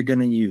word that you're going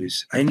to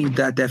use. I need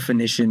that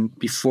definition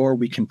before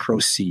we can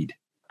proceed.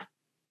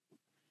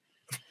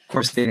 Of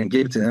course, they didn't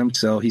give it to him.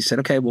 So he said,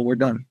 okay, well, we're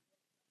done.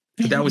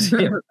 But that was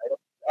him.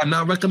 I'm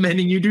not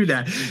recommending you do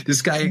that.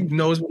 This guy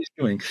knows what he's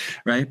doing,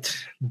 right?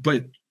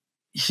 But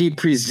he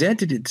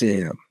presented it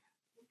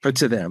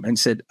to them and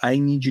said, I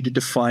need you to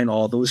define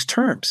all those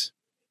terms.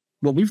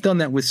 Well, we've done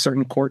that with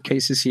certain court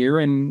cases here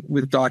and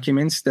with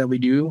documents that we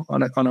do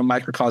on a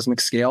microcosmic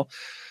scale.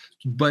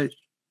 But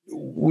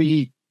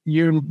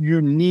you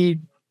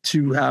need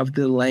to have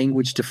the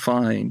language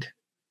defined.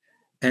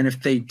 And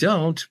if they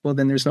don't, well,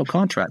 then there's no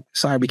contract.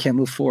 Sorry, we can't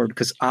move forward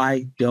because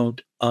I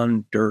don't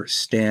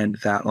understand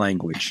that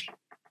language.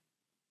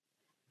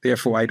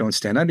 Therefore, I don't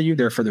stand under you.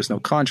 Therefore, there's no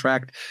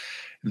contract.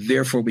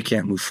 Therefore, we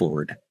can't move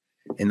forward.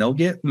 And they'll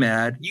get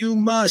mad. You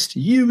must.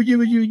 You.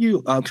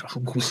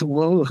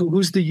 Well,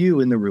 who's the you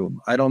in the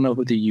room? I don't know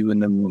who the you in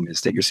the room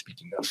is that you're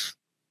speaking of.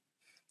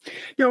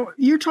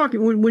 You're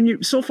talking when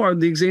you so far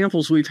the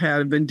examples we've had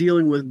have been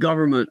dealing with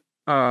government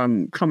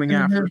coming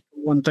after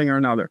one thing or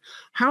another.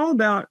 How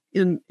about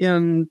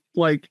in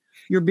like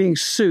you're being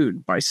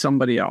sued by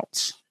somebody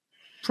else,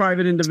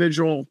 private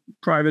individual,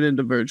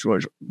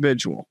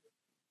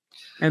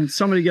 and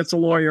somebody gets a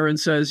lawyer and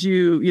says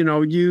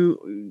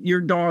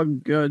your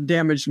dog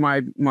damaged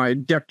my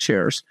deck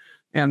chairs,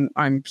 and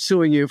I'm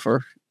suing you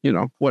for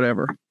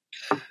whatever.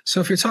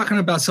 So if you're talking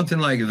about something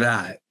like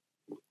that,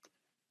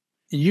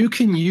 you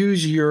can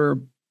use your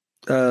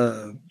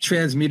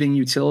transmitting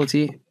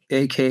utility,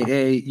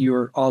 aka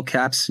your all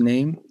caps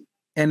name,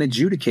 and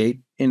adjudicate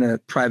in a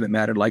private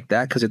matter like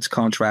that because it's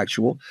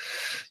contractual.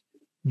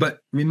 But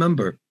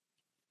remember,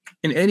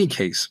 in any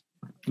case,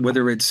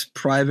 whether it's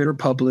private or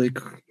public,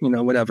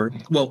 whatever,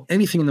 well,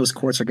 anything in those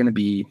courts are going to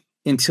be,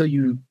 until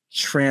you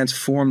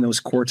transform those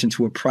courts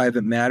into a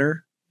private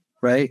matter,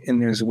 right?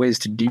 And there's ways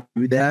to do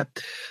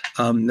that.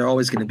 They're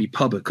always going to be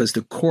public because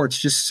the courts,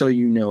 just so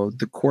you know,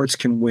 the courts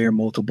can wear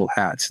multiple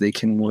hats. They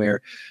can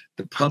wear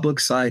the public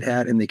side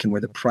hat and they can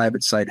wear the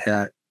private side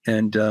hat.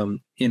 And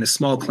in a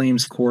small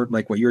claims court,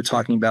 like what you're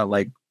talking about,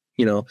 like,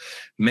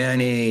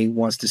 man A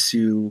wants to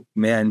sue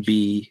man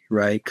B,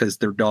 right? Because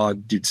their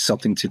dog did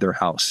something to their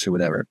house or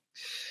whatever.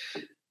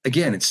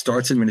 Again, it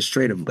starts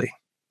administratively.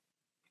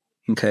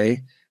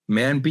 Okay.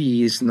 Man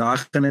B is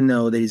not going to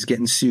know that he's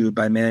getting sued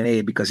by man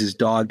A because his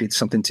dog did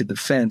something to the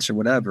fence or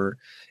whatever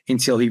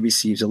until he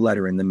receives a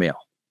letter in the mail.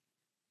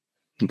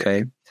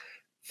 Okay.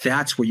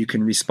 That's where you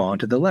can respond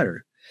to the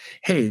letter.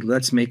 Hey,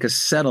 let's make a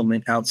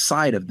settlement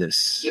outside of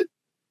this.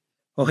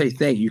 Oh, hey,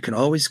 thank you. You can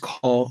always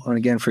call, and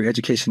again, for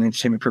education and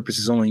entertainment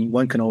purposes only,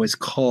 one can always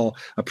call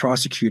a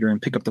prosecutor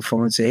and pick up the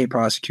phone and say, hey,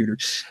 prosecutor,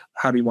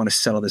 how do you want to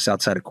settle this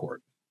outside of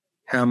court?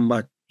 How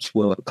much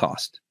will it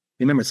cost?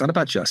 Remember, it's not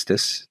about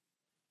justice,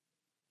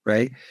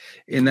 right?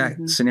 In that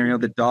scenario,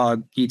 the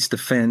dog eats the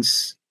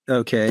fence.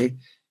 Okay.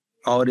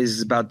 All it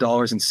is about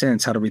dollars and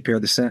cents, how to repair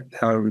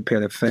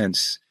the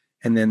fence.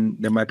 And then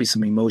there might be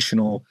some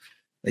emotional,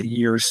 a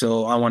year or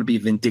so, I want to be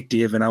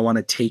vindictive and I want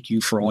to take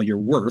you for all you're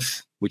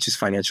worth, which is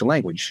financial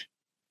language,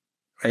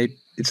 right?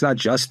 It's not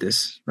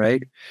justice,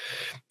 right?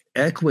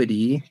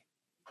 Equity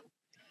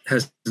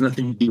has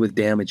nothing to do with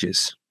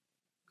damages.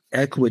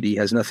 Equity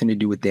has nothing to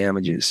do with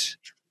damages.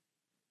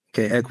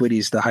 Okay, equity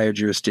is the higher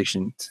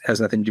jurisdiction. It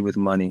has nothing to do with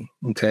money,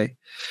 okay?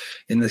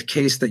 In the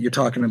case that you're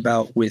talking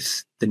about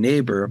with the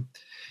neighbor,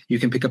 you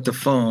can pick up the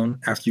phone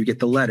after you get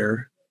the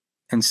letter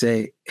and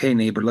say, hey,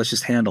 neighbor, let's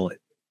just handle it.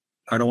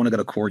 I don't want to go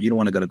to court. You don't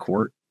want to go to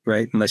court,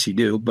 right? Unless you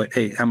do. But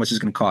hey, how much is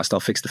it going to cost?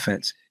 I'll fix the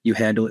fence. You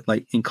handle it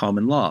like in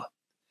common law.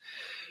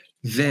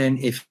 Then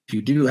if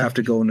you do have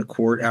to go into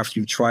court after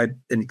you've tried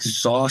and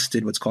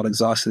exhausted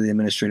the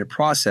administrative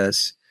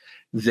process,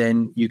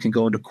 then you can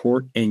go into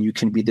court and you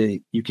can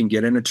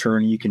get an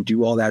attorney. You can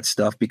do all that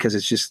stuff because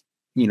it's just,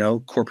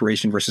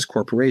 corporation versus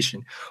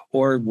corporation.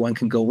 Or one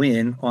can go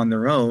in on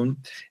their own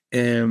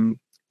and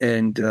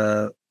do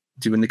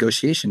a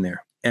negotiation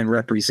there and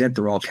represent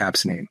their all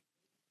caps name.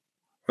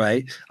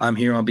 Right? I'm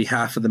here on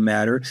behalf of the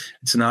matter.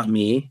 It's not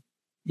me,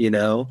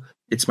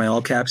 it's my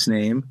all caps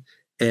name,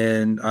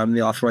 and I'm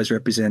the authorized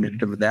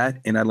representative of that.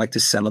 And I'd like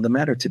to settle the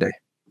matter today.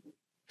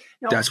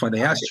 That's why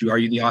they asked you, are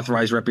you the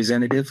authorized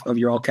representative of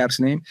your all caps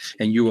name?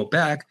 And you wrote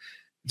back,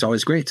 it's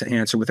always great to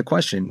answer with a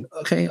question.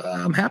 Okay,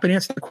 I'm happy to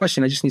answer the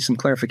question. I just need some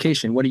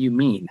clarification. What do you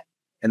mean?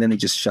 And then they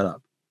just shut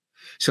up.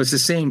 So it's the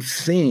same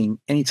thing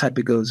anytime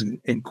it goes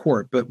in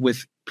court. But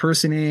with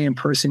person A and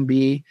person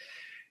B,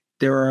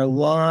 there are a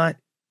lot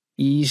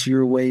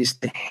easier ways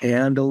to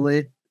handle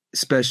it,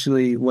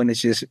 especially when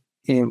it's just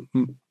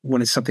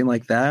when it's something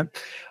like that.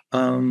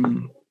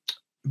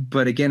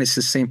 But again, it's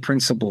the same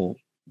principle.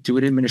 Do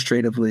it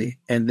administratively,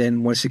 and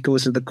then once it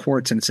goes to the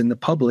courts and it's in the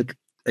public,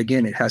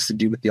 again, it has to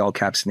do with the all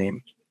caps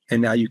name,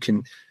 and now you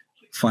can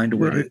find a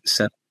way to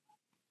settle.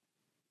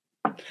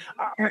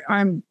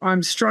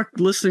 I'm struck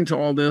listening to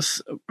all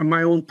this.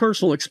 My own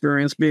personal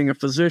experience being a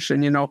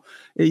physician,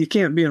 you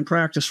can't be in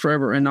practice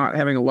forever and not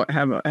having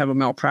have a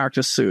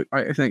malpractice suit.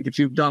 I think if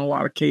you've done a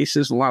lot of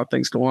cases, a lot of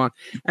things go on,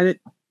 and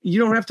you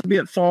don't have to be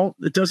at fault.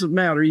 It doesn't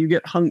matter. You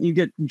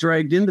get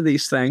dragged into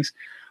these things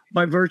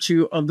by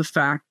virtue of the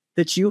fact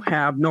that you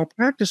have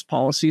malpractice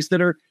policies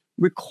that are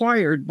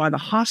required by the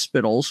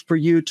hospitals for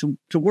you to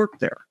work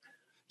there.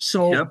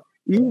 So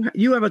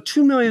you have a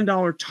 $2 million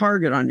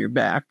target on your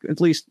back, at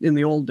least in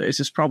the old days.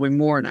 It's probably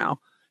more now.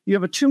 You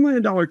have a $2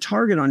 million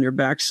target on your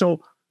back.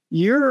 So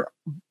you're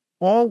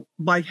all,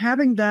 by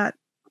having that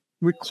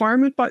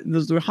requirement by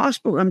the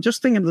hospital, I'm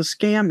just thinking of the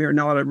scam here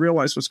now that I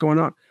realize what's going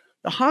on.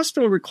 The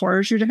hospital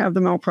requires you to have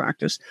the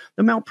malpractice.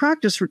 The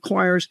malpractice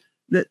requires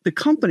that the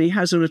company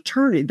has an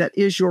attorney that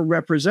is your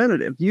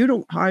representative. You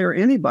don't hire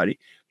anybody,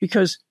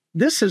 because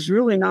this is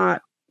really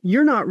not,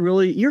 you're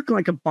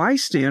like a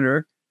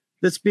bystander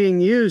that's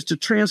being used to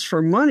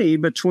transfer money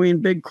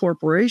between big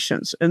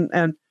corporations and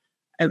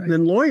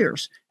then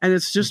lawyers. And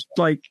it's just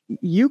like,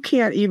 you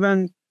can't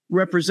even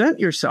represent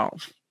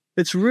yourself.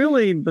 It's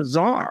really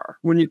bizarre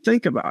when you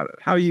think about it,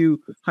 how you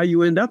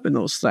end up in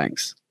those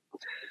things.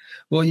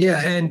 Well,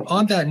 yeah. And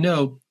on that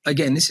note,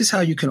 again, this is how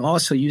you can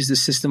also use the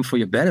system for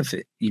your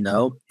benefit.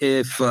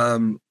 If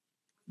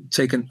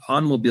take an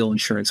automobile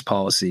insurance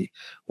policy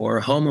or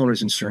a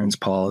homeowner's insurance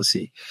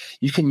policy,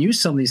 you can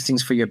use some of these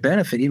things for your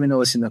benefit, even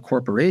though it's in a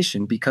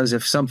corporation, because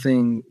if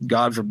something,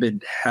 God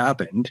forbid,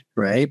 happened,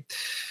 right,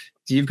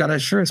 you've got an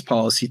insurance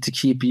policy to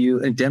keep you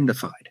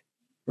indemnified,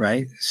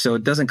 right? So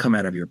it doesn't come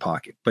out of your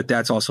pocket, but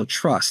that's also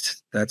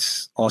trust.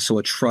 That's also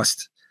a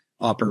trust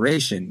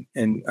operation.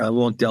 And I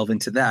won't delve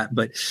into that,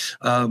 but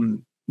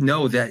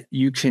know that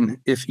you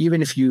can,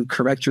 even if you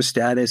correct your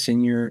status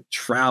and you're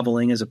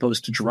traveling as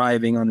opposed to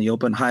driving on the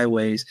open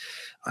highways,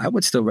 I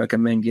would still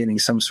recommend getting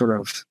some sort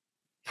of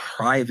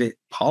private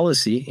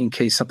policy in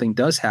case something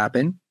does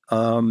happen,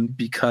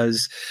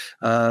 because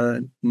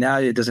now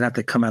it doesn't have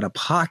to come out of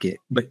pocket,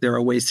 but there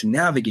are ways to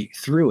navigate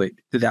through it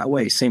that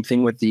way. Same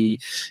thing with the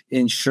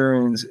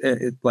insurance,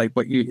 like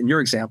what you, in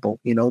your example,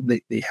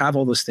 they have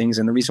all those things,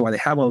 and the reason why they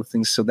have all those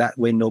things, so that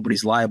way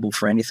nobody's liable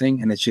for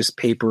anything, and it's just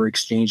paper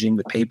exchanging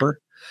with paper.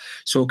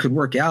 So it could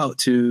work out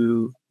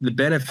to the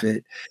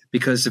benefit,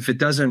 because if it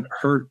doesn't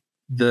hurt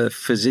the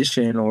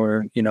physician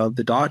or,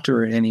 the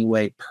doctor in any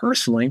way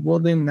personally, well,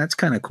 then that's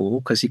kind of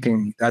cool, because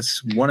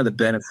that's one of the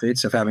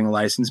benefits of having a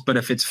license. But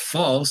if it's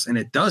false and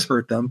it does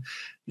hurt them,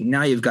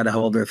 now you've got a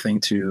whole other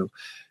thing to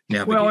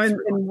navigate. Well,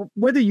 and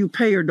whether you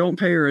pay or don't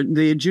pay, or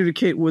they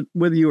adjudicate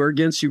whether you are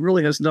against you,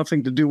 really has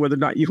nothing to do whether or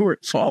not you were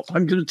at fault.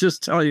 I'm going to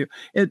just tell you,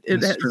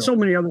 so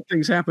many other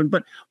things happen.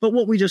 But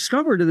what we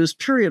discovered in this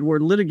period where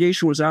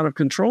litigation was out of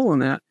control in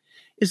that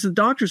is the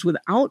doctors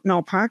without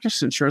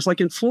malpractice insurance,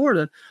 like in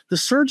Florida, the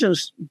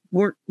surgeons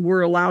were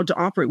allowed to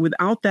operate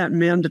without that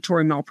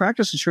mandatory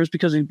malpractice insurance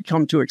because it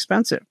become too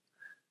expensive.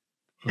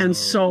 And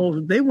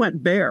so they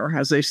went bare,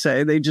 as they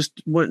say. They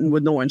just went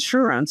with no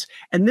insurance.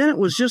 And then it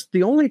was just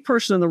the only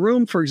person in the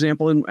room, for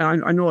example, and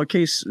I know a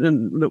case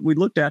that we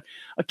looked at,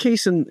 a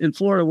case in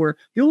Florida where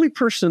the only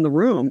person in the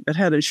room that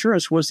had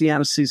insurance was the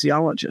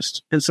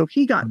anesthesiologist. And so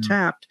he got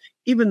tapped,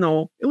 even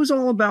though it was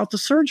all about the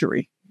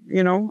surgery.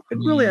 It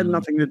really had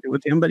nothing to do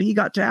with him, but he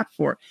got tapped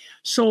for it.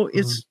 So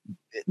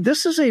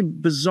this is a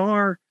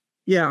bizarre,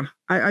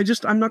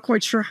 I'm not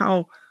quite sure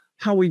how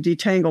we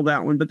detangle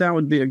that one, but that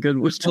would be a good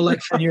one. So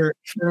like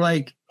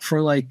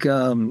for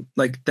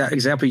that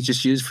example you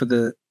just used for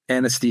the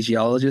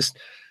anesthesiologist,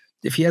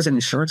 if he has an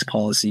insurance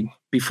policy,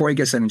 before he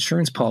gets an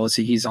insurance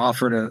policy, he's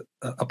offered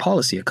a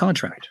policy, a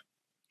contract.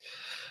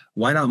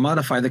 Why not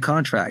modify the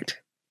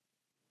contract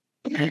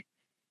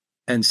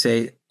and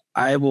say,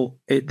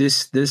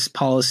 this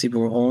policy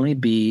will only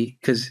be,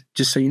 because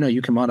just so you know,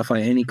 you can modify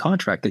any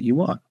contract that you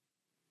want.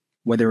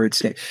 Whether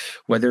it's a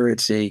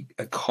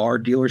car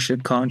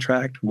dealership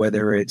contract,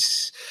 whether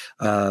it's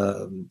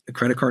a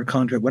credit card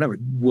contract, whatever,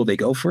 will they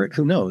go for it?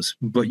 Who knows?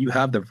 But you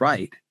have the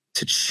right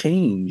to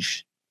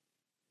change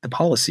the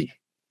policy.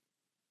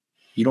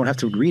 You don't have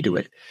to agree to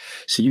it.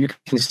 So you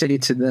can say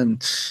to them,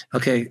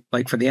 okay,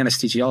 like for the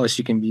anesthesiologist,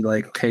 you can be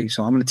like, okay,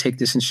 so I'm going to take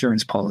this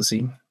insurance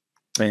policy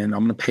and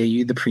I'm going to pay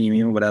you the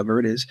premium, whatever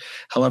it is.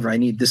 However, I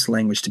need this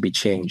language to be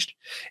changed.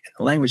 And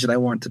the language that I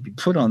want to be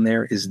put on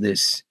there is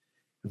this.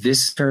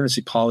 This insurance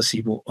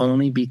policy will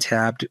only be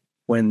tapped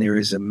when there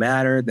is a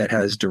matter that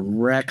has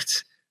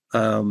direct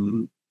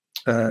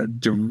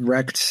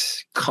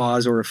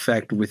cause or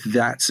effect with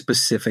that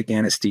specific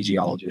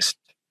anesthesiologist.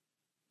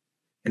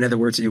 In other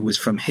words, it was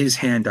from his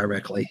hand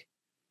directly.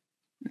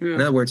 Yeah.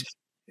 In other words,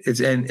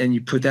 and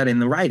you put that in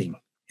the writing.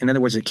 In other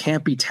words, it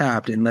can't be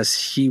tapped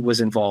unless he was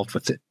involved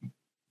with it,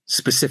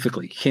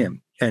 specifically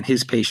him and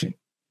his patient.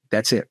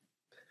 That's it.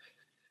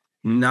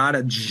 Not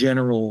a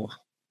general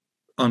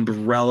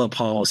umbrella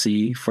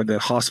policy for the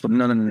hospital.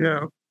 No.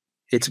 Yeah.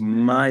 It's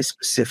my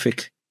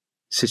specific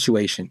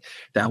situation.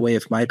 That way,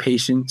 if my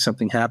patient,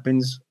 something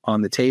happens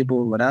on the table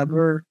or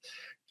whatever,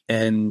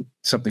 and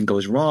something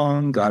goes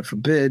wrong, God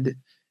forbid,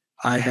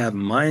 I have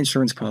my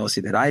insurance policy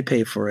that I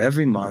pay for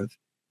every month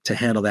to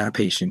handle that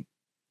patient.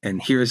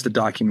 And here's the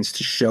documents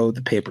to show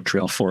the paper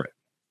trail for it.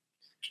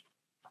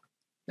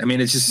 I mean,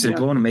 it's just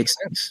simple and it makes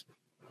sense.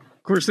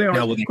 Of course, they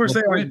always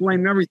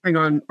blame everything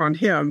on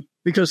him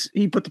because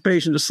he put the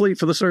patient to sleep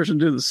for the surgeon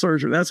to do the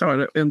surgery. That's how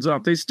it ends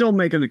up. They still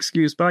make an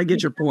excuse, but I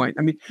get your point.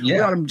 I mean, we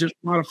ought to just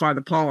modify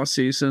the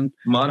policies and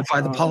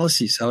modify the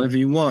policies however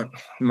you want.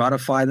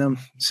 Modify them,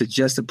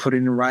 suggest to put it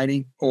in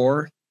writing,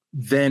 or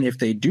then if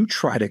they do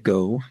try to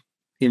go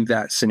in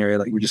that scenario,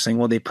 like we're just saying,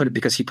 well, they put it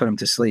because he put him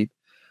to sleep.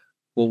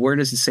 Well, where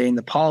does it say in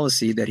the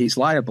policy that he's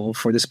liable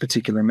for this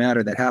particular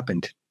matter that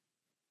happened?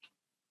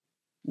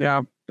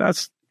 Yeah,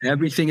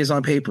 everything is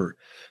on paper.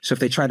 So if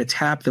they try to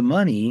tap the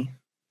money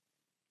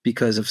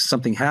because of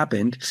something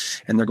happened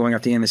and they're going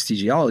after the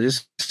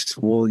anesthesiologist,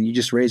 well, you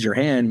just raise your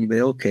hand and you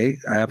say, okay,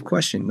 I have a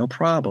question. No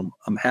problem.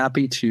 I'm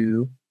happy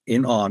to,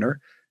 in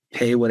honor,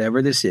 pay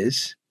whatever this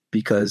is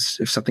because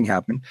if something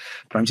happened.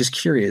 But I'm just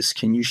curious,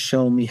 can you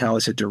show me how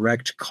it's a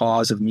direct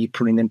cause of me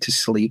putting them to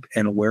sleep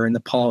and where in the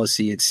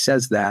policy it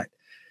says that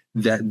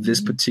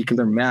this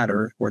particular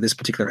matter or this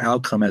particular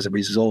outcome as a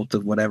result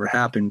of whatever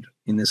happened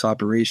in this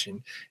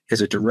operation is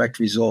a direct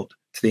result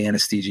to the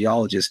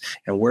anesthesiologist?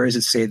 And where does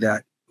it say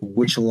that?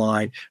 Which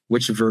line,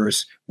 which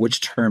verse,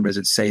 which term does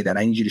it say that?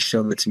 I need you to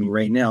show that to me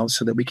right now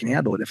so that we can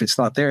handle it. If it's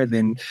not there,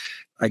 then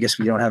I guess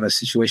we don't have a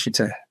situation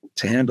to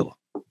handle.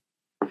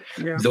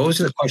 Yeah.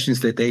 Those are the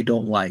questions that they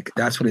don't like.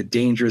 That's what a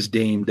dangerous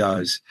dame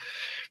does.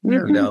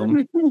 You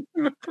know?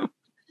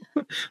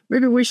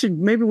 Maybe we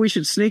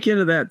should sneak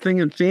into that thing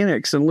in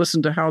Phoenix and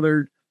listen to how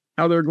they're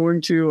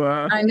going to.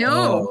 I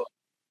know.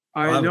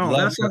 I know.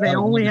 That's why they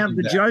only have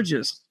the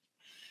judges.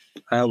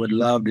 I would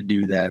love to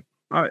do that.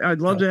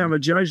 I'd love to have a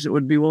judge that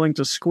would be willing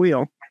to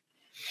squeal.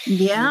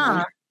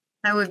 Yeah,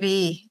 that would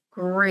be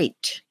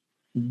great.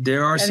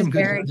 There are some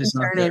good judges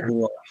out there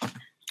who are.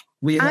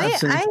 We have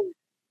some.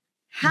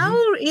 How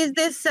is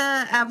this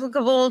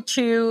applicable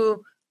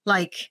to,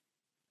 like,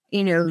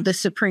 the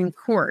Supreme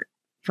Court,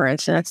 for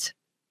instance?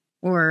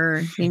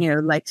 Or,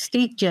 like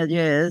state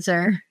judges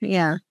or,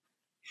 yeah.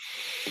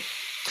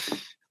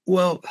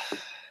 Well,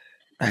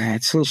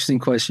 it's an interesting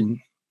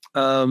question.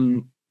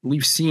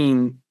 We've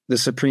seen the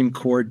Supreme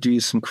Court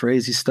do some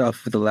crazy stuff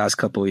for the last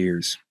couple of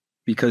years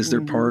because they're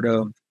part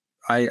of,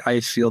 I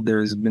feel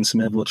there's been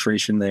some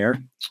infiltration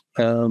there.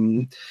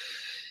 I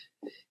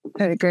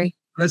agree.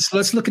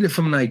 Let's look at it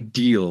from an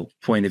ideal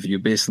point of view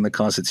based on the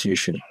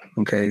Constitution.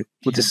 Okay.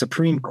 With the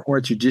Supreme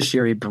Court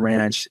judiciary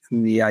branch,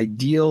 the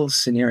ideal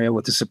scenario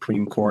with the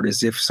Supreme Court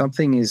is if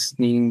something is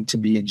needing to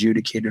be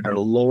adjudicated at a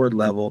lower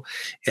level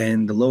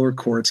and the lower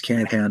courts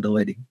can't handle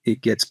it,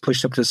 it gets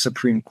pushed up to the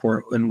Supreme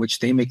Court, in which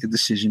they make the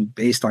decision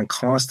based on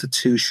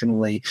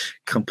constitutionally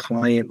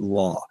compliant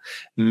law.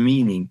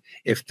 Meaning,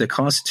 if the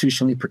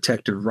constitutionally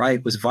protected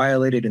right was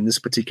violated in this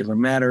particular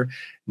matter,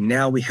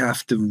 now we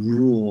have to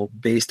rule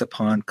based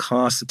upon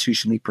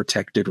constitutionally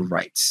protected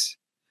rights.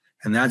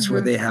 And that's where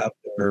they have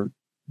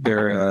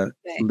their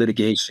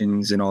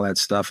litigations and all that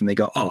stuff. And they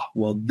go, oh,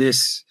 well,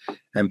 this,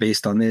 and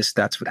based on this,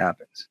 that's what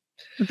happens.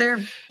 They're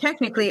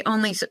technically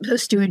only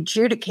supposed to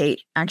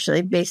adjudicate,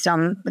 actually, based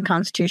on the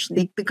Constitution,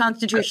 the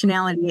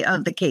constitutionality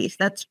of the case.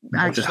 That's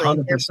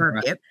actually their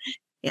purview. Right.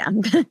 Yeah.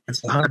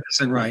 That's 100%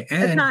 right.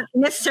 And it's not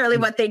necessarily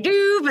what they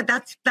do, but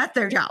that's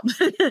their job.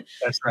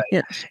 That's right.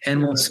 Yeah.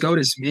 And when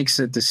SCOTUS makes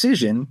a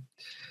decision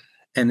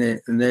and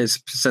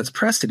there's sets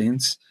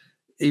precedents,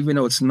 even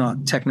though it's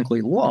not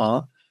technically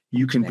law,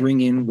 you can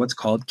bring in what's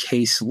called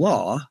case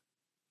law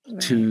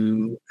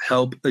to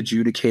help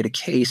adjudicate a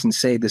case and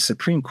say the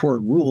Supreme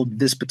Court ruled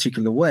this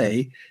particular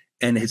way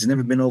and it's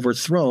never been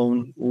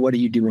overthrown. What are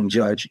you doing,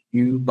 Judge?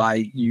 You,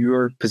 by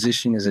your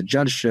position as a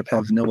judgeship,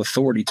 have no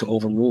authority to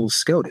overrule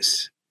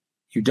SCOTUS.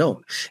 You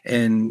don't.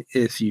 And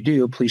if you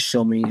do, please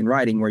show me in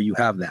writing where you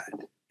have that.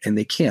 And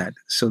they can't.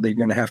 So they're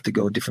going to have to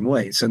go a different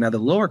way. So now the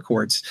lower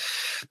courts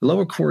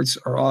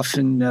are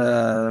often,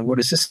 what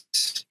is this?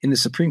 In the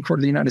Supreme Court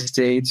of the United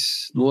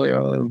States,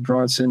 lawyer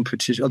Bronson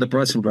petition, the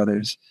Brunson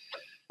brothers.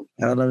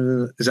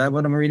 Is that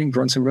what I'm reading?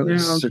 Brunson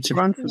brothers? Yeah,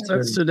 Brunson,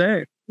 that's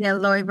today. Yeah,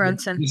 Lloyd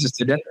Brunson. This is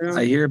today. Yeah.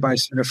 I hereby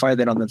certify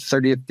that on the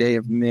 30th day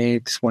of May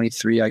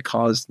 23, I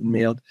caused and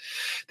mailed.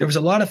 There was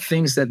a lot of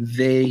things that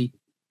they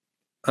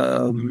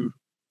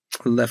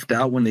left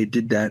out when they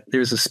did that.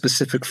 There's a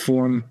specific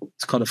form,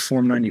 it's called a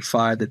Form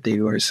 95, that they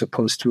were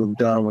supposed to have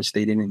done, which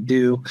they didn't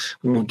do.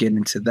 We won't get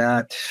into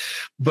that.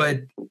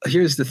 But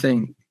here's the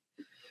thing.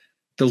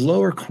 The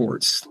lower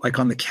courts, like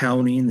on the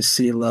county and the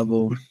city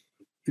level,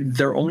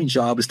 their only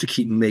job is to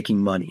keep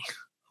making money,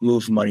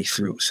 move money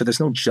through. So there's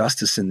no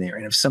justice in there.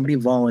 And if somebody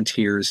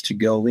volunteers to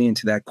go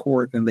into that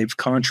court, then they've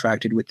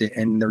contracted with it,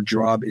 and their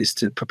job is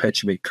to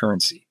perpetuate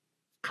currency,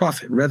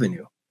 profit,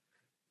 revenue.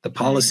 The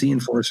policy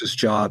enforcer's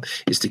job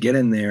is to get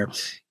in there,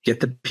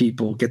 get the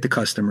people, get the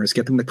customers,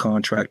 get them the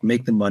contract,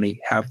 make the money,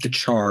 have the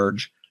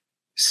charge,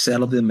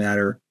 settle the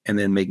matter, and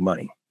then make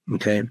money.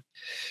 Okay.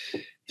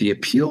 The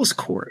appeals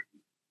court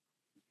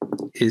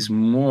is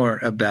more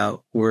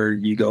about where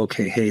you go,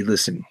 okay, hey,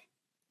 listen,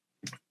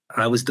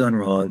 I was done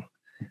wrong.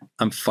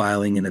 I'm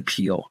filing an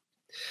appeal.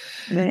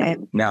 Right.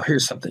 Now,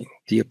 here's something.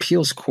 The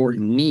appeals court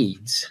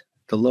needs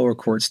the lower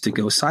courts to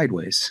go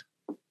sideways.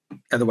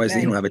 Otherwise,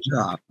 they don't have a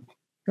job.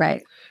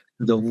 Right.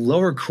 The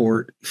lower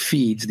court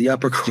feeds the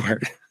upper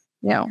court.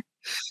 Yeah.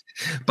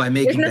 By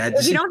making that decision.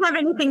 If you don't have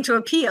anything to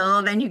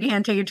appeal, then you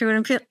can't take it to an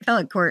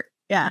appellate court.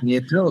 Yeah. And the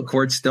appellate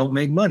courts don't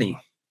make money.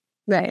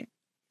 Right.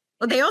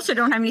 Well, they also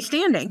don't have any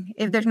standing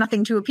if there's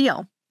nothing to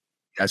appeal.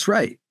 That's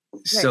right.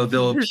 So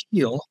they'll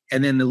appeal,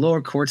 and then the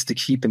lower courts, to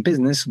keep in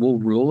business, will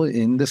rule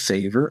in the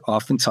favor.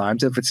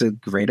 Oftentimes, if it's a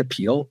great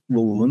appeal,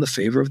 will rule in the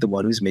favor of the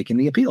one who's making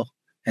the appeal.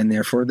 And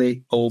therefore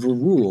they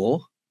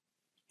rule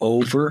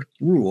over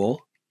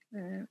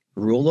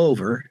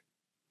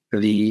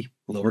the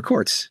lower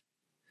courts.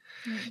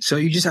 So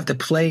you just have to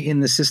play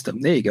in the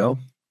system. There you go.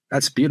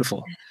 That's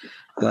beautiful.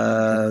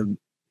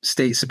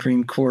 State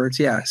Supreme Courts.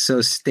 Yeah.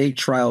 So state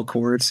trial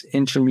courts,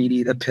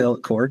 intermediate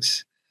appellate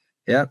courts.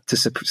 Yeah. To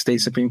state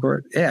Supreme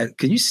Court. Yeah.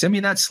 Can you send me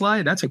that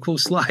slide? That's a cool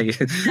slide.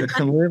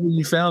 Wherever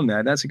you found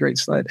that. That's a great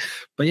slide.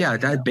 But yeah,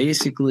 that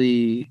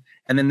basically,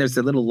 and then there's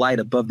the little light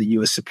above the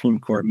U.S. Supreme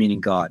Court,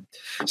 meaning God.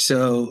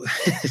 So,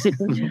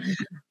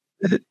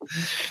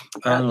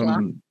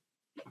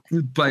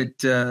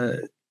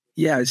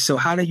 yeah. So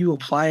how do you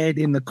apply it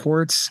in the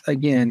courts?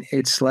 Again,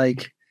 it's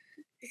like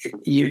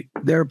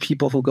there are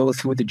people who go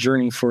through the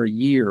journey for a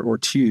year or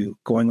two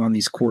going on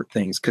these court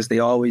things because they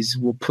always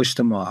will push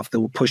them off. They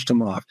will push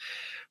them off.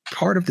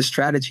 Part of the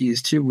strategy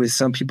is too, with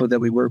some people that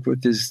we work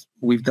with, is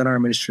we've done our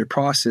administrative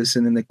process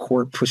and then the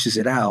court pushes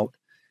it out.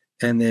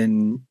 And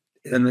then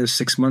another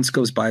 6 months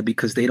goes by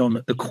because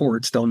the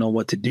courts don't know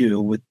what to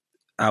do with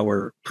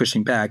our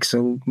pushing back.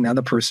 So now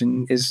the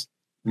person is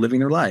living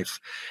their life.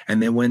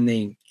 And then when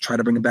they try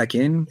to bring it back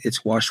in,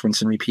 it's wash,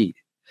 rinse, and repeat.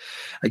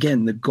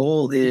 Again, the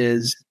goal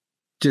is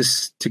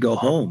just to go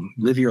home,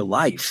 live your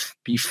life,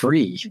 be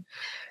free.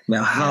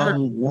 Now, how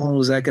long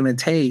is that going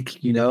to take?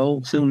 Who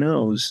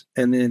knows?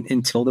 And then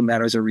until the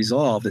matters are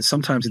resolved. And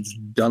sometimes it's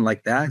done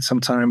like that.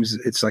 Sometimes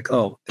it's like,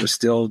 oh, they're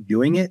still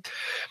doing it.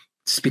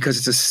 It's because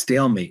it's a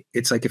stalemate.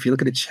 It's like if you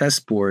look at a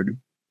chessboard,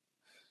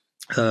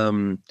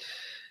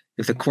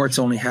 if the courts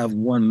only have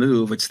one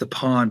move, it's the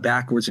pawn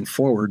backwards and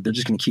forward. They're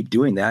just going to keep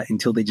doing that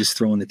until they just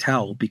throw in the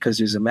towel, because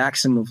there's a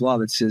maxim of law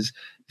that says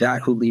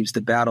that who leaves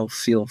the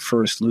battlefield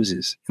first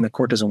loses. And the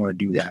court doesn't want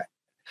to do that.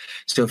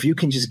 So if you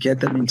can just get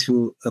them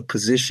into a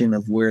position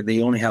of where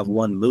they only have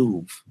one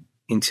move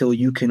until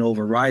you can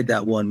override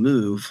that one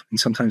move, and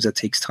sometimes that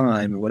takes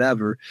time or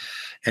whatever,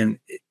 and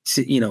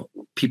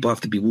people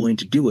have to be willing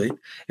to do it.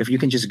 If you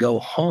can just go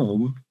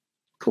home,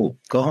 cool,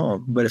 go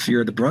home. But if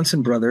you're the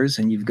Brunson brothers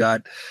and you've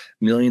got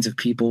millions of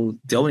people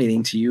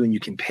donating to you and you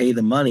can pay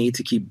the money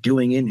to keep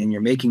doing it and you're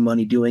making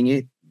money doing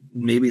it,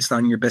 maybe it's not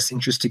in your best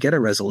interest to get a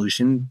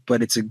resolution,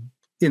 but it's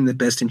in the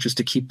best interest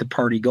to keep the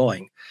party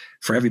going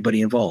for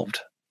everybody involved,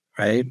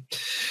 right?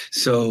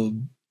 So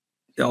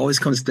it always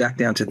comes back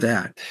down to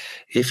that.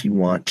 If you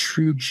want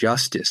true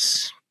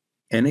justice,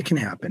 and it can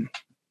happen,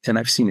 and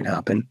I've seen it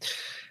happen,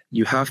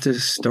 you have to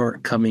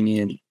start coming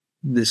in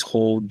this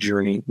whole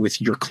journey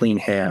with your clean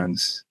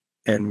hands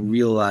and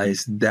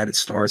realize that it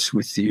starts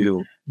with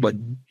you. But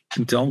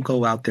don't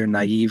go out there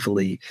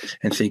naively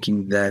and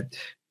thinking that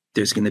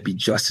there's going to be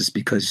justice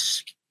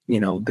because,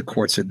 the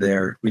courts are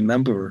there.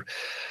 Remember,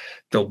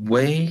 the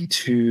way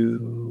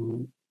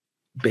to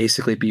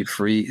basically be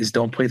free is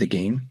don't play the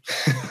game.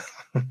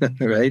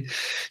 Right?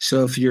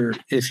 So if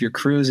you're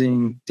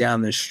cruising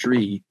down the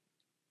street,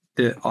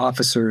 the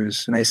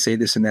officers, and I say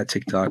this in that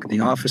TikTok, the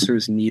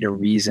officers need a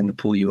reason to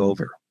pull you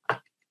over.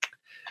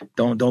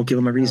 Don't give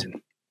them a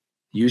reason.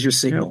 Use your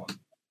signal.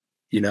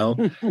 You don't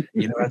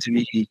have to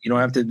be,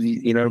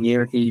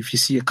 if you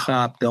see a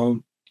cop,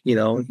 you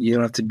don't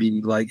have to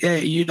be like,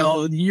 hey,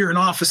 you're an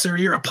officer,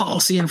 you're a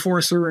policy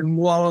enforcer, and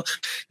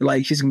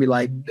like, he's gonna be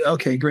like,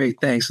 okay, great,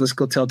 thanks. Let's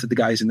go tell it to the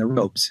guys in the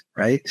robes,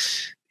 right?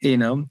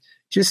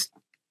 Just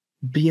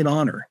be an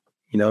honor.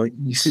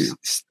 You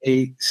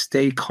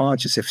stay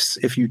conscious.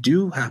 If you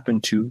do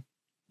happen to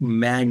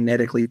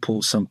magnetically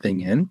pull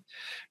something in,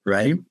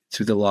 right,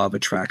 through the law of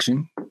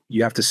attraction,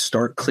 you have to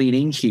start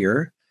cleaning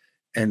here,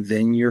 and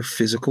then your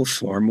physical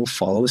form will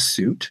follow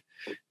suit.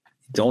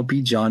 Don't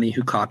be Johnny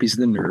who copies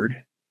the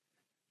nerd.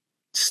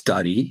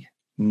 Study,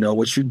 know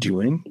what you're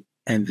doing,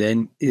 and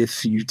then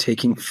if you're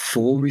taking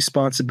full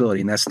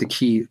responsibility, and that's the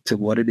key to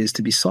what it is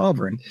to be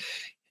sovereign,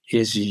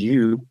 is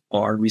you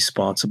are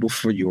responsible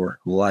for your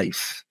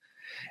life.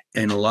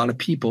 And a lot of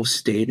people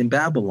stayed in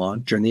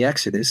Babylon during the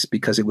Exodus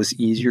because it was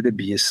easier to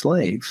be a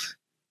slave.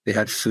 They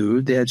had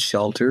food, they had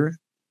shelter,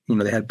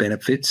 they had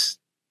benefits,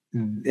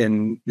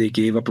 and they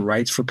gave up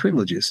rights for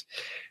privileges.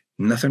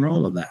 Nothing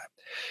wrong with that.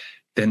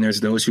 Then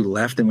there's those who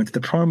left and went to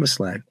the promised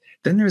land.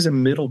 Then there's a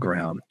middle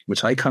ground,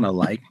 which I kind of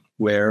like,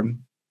 where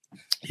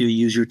you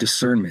use your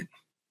discernment.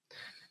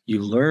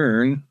 You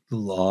learn the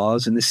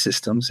laws and the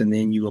systems, and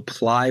then you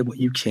apply what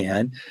you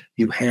can.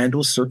 You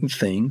handle certain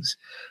things,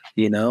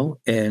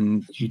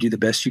 and you do the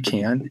best you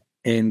can.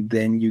 And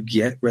then you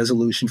get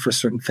resolution for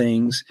certain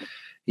things.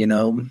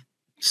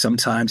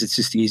 Sometimes it's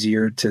just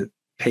easier to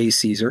pay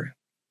Caesar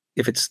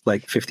if it's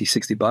like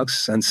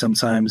 $50-$60, and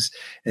sometimes,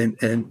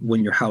 and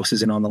when your house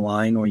isn't on the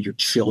line or your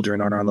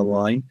children aren't on the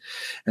line,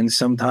 and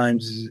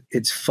sometimes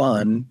it's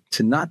fun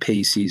to not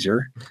pay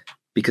Caesar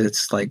because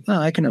it's like,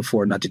 I can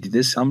afford not to do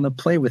this. I'm going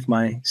to play with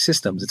my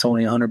systems. It's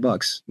only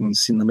 $100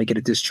 and let me get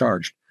it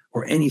discharged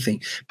or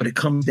anything. But it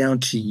comes down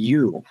to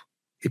you.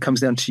 It comes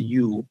down to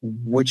you,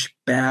 which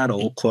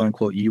battle, quote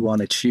unquote, you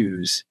want to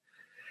choose,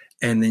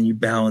 and then you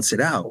balance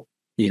it out.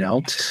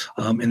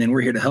 And then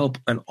we're here to help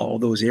in all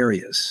those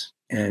areas.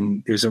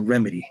 And there's a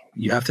remedy.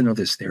 You have to know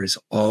this. There is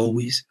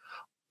always,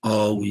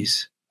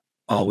 always,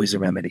 always a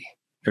remedy.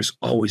 There's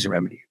always a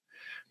remedy.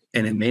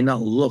 And it may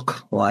not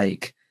look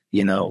like,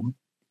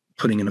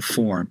 putting in a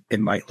form. It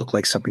might look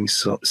like something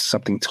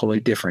totally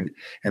different.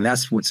 And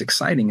that's what's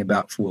exciting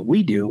about what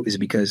we do, is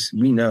because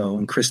we know,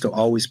 and Crystal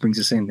always brings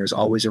us in, there's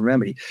always a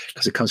remedy,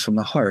 because it comes from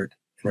the heart.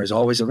 And there's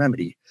always a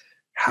remedy.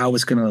 How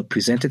it's going to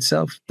present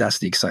itself, that's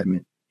the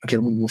excitement. Okay,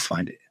 we'll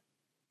find it.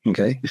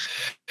 Okay.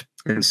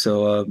 And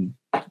so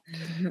I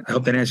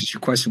hope that answers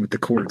your question with the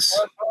courts.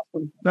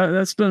 This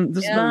has been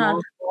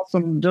an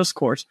awesome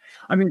discourse.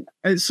 I mean,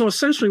 so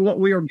essentially what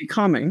we are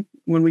becoming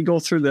when we go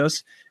through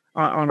this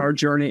on our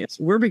journey is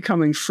we're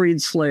becoming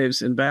freed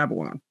slaves in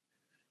Babylon.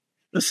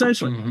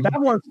 Essentially,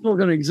 Babylon's still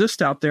going to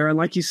exist out there. And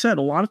like you said,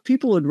 a lot of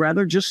people would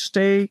rather just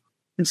stay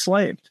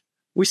enslaved.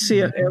 We see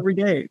it every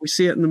day. We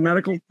see it in the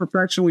medical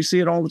profession. We see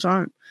it all the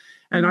time.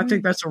 And I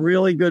think that's a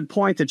really good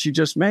point that you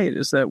just made,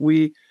 is that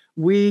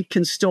we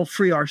can still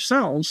free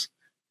ourselves,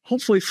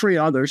 hopefully free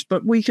others,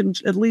 but we can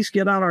at least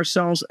get out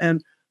ourselves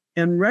and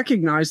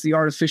recognize the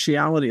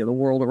artificiality of the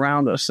world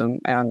around us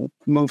and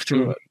move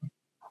through it.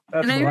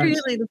 That's and I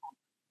really,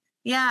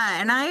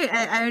 and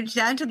I would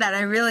add to that.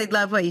 I really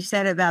love what you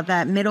said about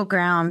that middle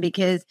ground,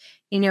 because,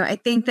 I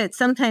think that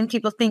sometimes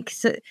people think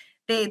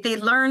they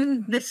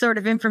learn this sort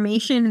of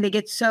information and they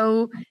get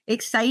so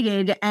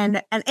excited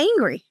and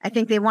angry. I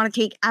think they want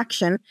to take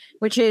action,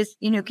 which is,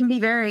 can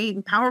be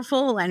very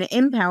powerful and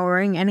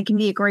empowering, and it can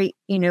be a great,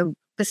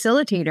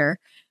 facilitator.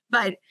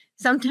 But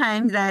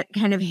sometimes that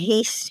kind of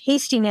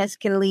hastiness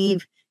can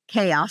leave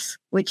chaos,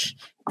 which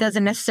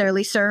doesn't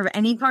necessarily serve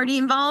any party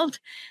involved,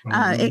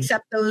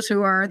 except those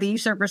who are the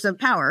usurpers of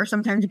power.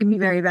 Sometimes it can be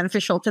very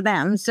beneficial to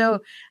them. So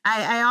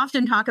I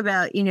often talk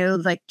about,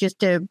 like, just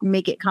to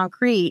make it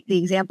concrete, the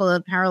example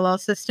of parallel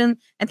systems.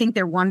 I think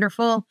they're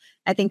wonderful.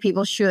 I think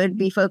people should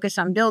be focused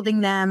on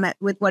building them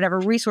with whatever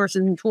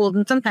resources and tools.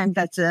 And sometimes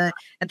that's at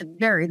the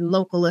very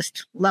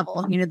localist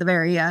level, the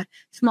very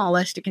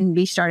smallest. It can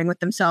be starting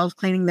with themselves,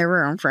 cleaning their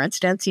room, for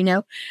instance,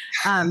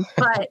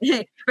 but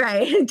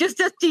right, just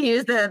to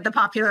use the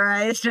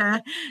popularized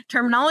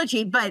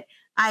terminology. But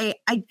I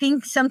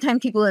think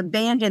sometimes people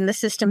abandon the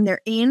system they're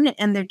in,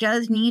 and there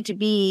does need to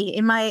be,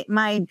 in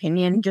my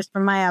opinion, just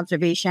from my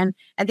observation,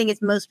 I think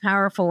it's most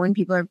powerful when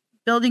people are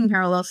building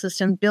parallel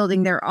systems,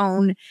 building their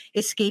own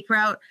escape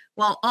route,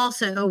 while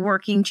also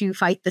working to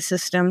fight the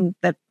system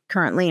that's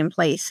currently in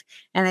place.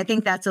 And I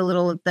think that's a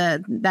little of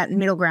that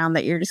middle ground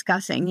that you're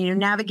discussing.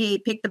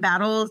 Navigate, pick the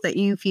battles that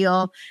you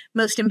feel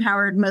most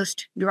empowered,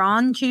 most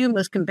drawn to,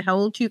 most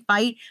compelled to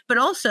fight, but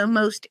also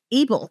most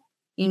able,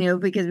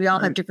 because we all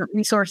have different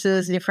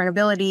resources, different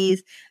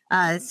abilities.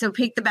 So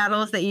pick the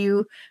battles that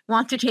you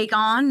want to take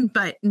on,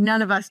 but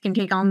none of us can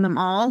take on them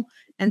all.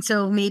 And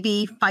so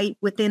maybe fight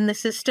within the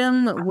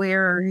system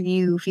where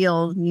you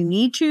feel you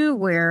need to,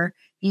 where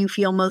you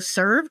feel most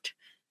served,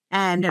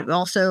 and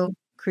also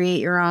create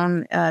your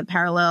own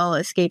parallel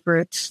escape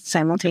routes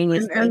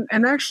simultaneously.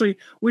 And actually,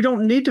 we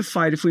don't need to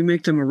fight if we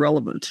make them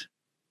irrelevant.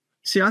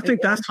 See, I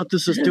think that's what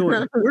this is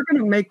doing. We're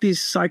going to make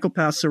these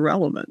psychopaths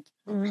irrelevant,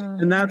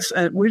 and that's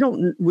we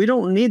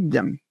don't need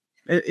them.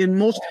 In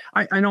most,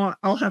 I know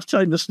I'll have to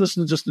tell you this. This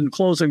is just in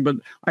closing, but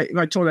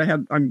I told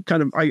you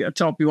I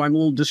tell people I'm a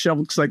little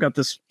disheveled because I got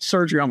this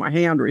surgery on my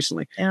hand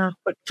recently. Yeah.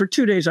 But for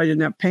 2 days I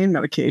didn't have pain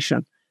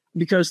medication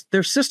because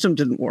their system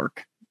didn't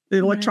work. The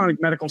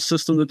electronic medical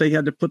system that they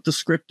had to put the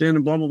script in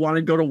and blah, blah, blah.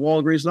 I'd go to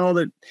Walgreens. No,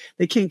 that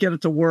they can't get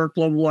it to work,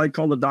 blah, blah, blah. I'd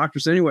call the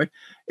doctors. Anyway,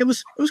 it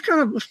was kind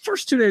of, the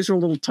first 2 days were a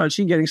little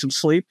touchy, getting some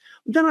sleep.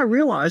 But then I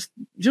realized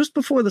just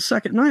before the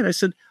second night, I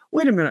said,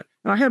 wait a minute.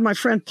 And I had my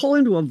friend pull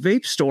into a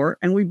vape store,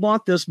 and we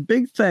bought this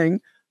big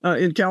thing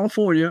in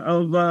California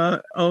in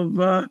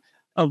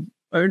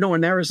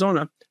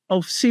Arizona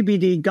of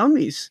CBD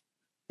gummies.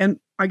 And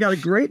I got a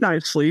great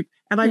night's sleep.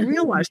 And I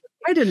realized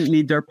I didn't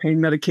need their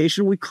pain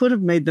medication. We could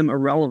have made them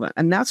irrelevant.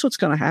 And that's what's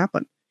going to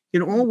happen.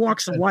 In all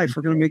walks of life,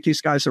 we're going to make these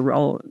guys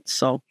irrelevant.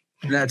 So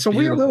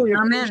we really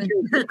appreciate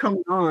you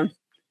coming on.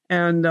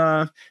 And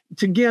to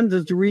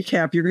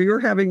recap,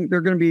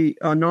 they're going to be,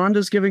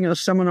 Nanda's giving a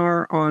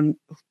seminar on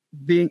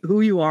being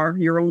who you are,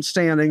 your own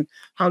standing,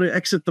 how to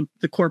exit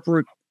the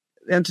corporate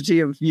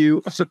entity of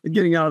you,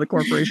 getting out of the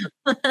corporation.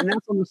 And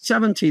that's on the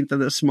 17th of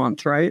this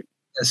month, right?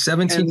 The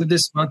 17th of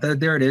this month,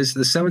 there it is.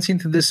 The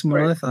 17th of this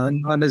month,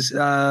 Nanda's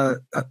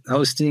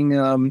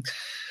hosting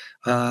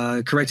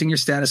Correcting Your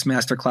Status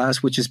Masterclass,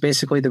 which is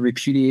basically the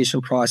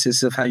repudiation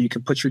process of how you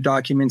can put your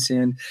documents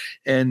in,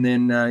 and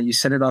then you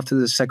send it off to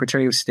the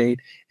Secretary of State,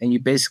 and you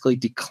basically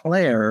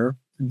declare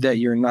that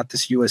you're not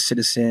this U.S.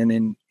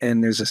 citizen,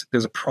 and there's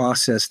a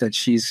process that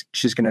she's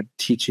going to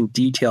teach in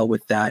detail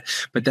with that.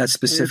 But that's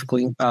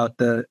specifically about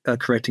the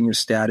correcting your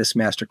status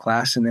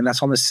masterclass, and then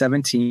that's on the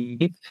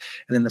 17th. And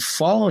then the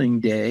following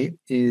day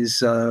is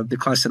the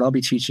class that I'll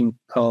be teaching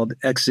called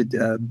Exit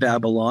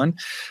Babylon,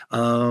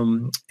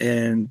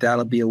 and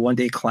that'll be a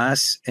 1-day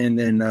class. And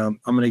then I'm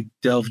going to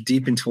delve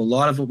deep into a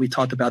lot of what we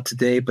talked about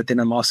today. But then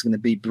I'm also going to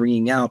be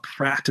bringing out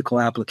practical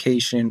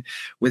application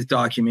with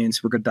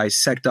documents. We're going to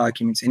dissect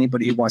documents.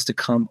 Anybody who wants to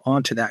come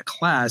onto that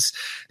class,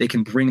 they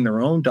can bring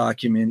their own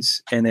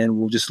documents, and then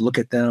we'll just look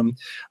at them.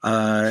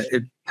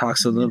 It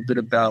talks a little bit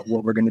about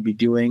what we're going to be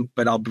doing,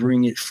 but I'll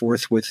bring it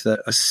forth with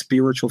a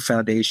spiritual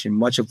foundation.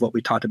 Much of what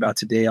we talked about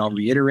today, I'll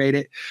reiterate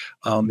it,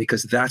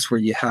 because that's where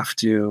you have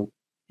to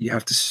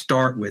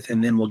start with,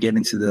 and then we'll get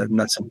into the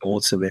nuts and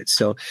bolts of it.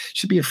 So it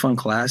should be a fun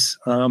class.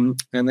 And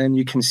then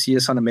you can see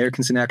us on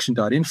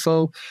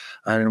americansinaction.info.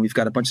 And we've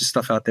got a bunch of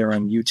stuff out there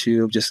on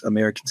YouTube, just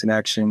Americans in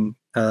Action,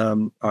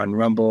 on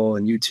Rumble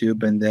and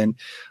YouTube. And then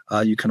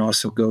you can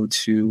also go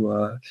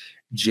to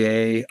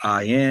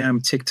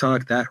JIM,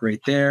 TikTok, that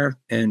right there.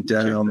 And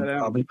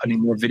I'll be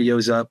putting more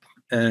videos up.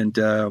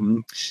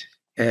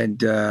 And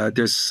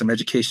there's some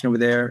education over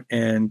there,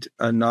 and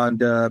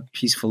Ananda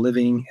Peaceful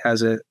Living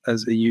has a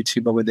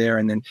YouTube over there,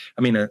 and then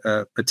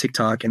a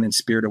TikTok, and then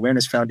Spirit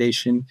Awareness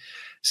Foundation,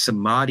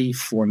 Samadhi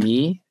for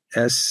Me,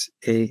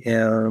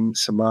 SAM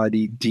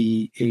Samadhi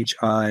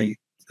DHI.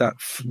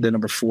 The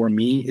number 4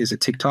 Me is a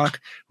TikTok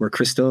where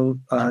Christo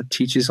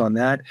teaches on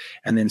that,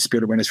 and then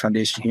Spirit Awareness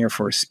Foundation here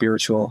for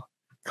spiritual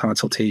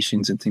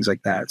consultations and things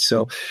like that.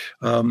 So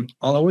all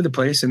over the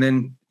place. And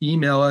then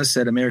email us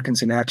at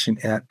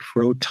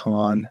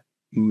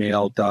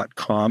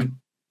americansinaction@protonmail.com.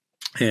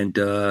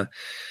 And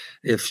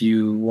if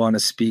you want to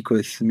speak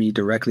with me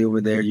directly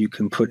over there, you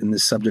can put in the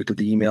subject of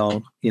the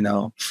email,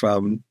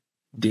 from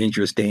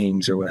Dangerous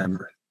Dames or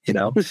whatever, And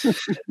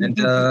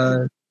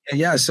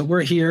yeah, so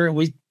we're here.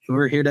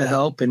 We're here to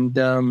help, and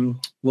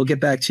we'll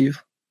get back to you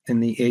in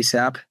the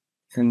ASAP.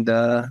 And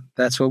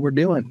that's what we're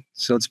doing.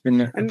 So it's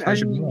been a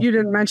pleasure. And you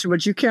didn't mention,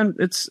 but you can.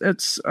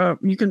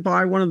 You can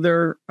buy one of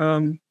their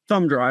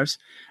thumb drives,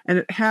 and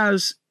it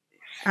has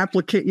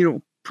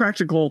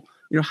practical,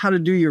 how to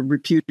do your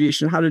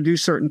repudiation, how to do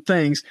certain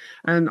things.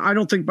 And I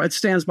don't think it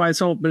stands by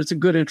itself, but it's a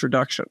good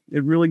introduction.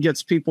 It really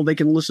gets people. They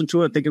can listen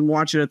to it. They can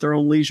watch it at their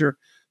own leisure.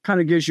 Kind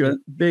of gives you a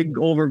big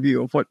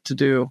overview of what to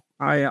do.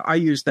 I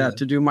use that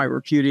to do my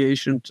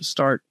repudiation to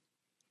start.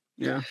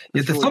 Yeah,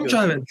 the thumb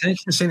drive.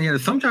 Thanks for saying that. The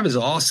thumb drive is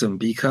awesome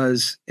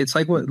because it's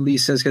like what Lee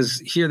says. Because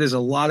here, there's a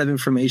lot of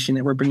information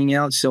that we're bringing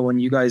out. So when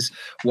you guys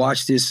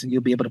watch this,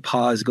 you'll be able to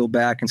pause, go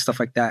back, and stuff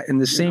like that. And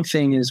the same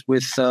thing is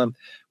with the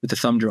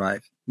thumb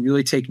drive.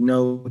 Really take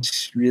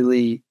notes.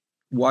 Really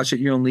watch at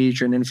your own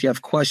leisure. And then if you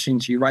have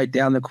questions, you write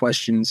down the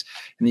questions,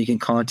 and then you can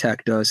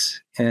contact us,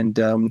 and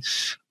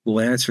we'll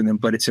answer them.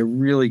 But it's a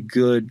really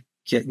good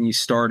getting you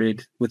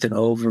started with an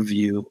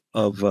overview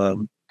of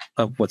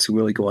what's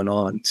really going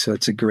on. So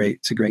it's a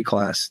great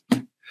class.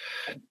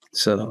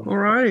 So, all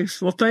right.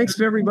 Well, thanks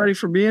to everybody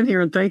for being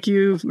here. And thank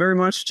you very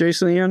much,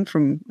 Jason Ian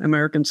from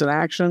Americans in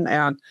Action,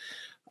 and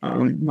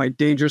my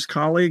dangerous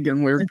colleague.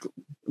 And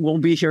we'll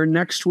be here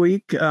next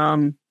week.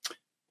 And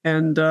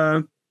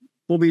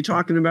we'll be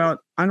talking about,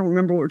 I don't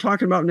remember what we're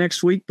talking about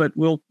next week, but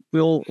we'll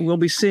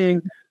be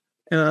seeing,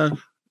 we're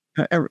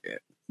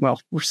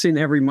seeing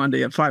every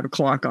Monday at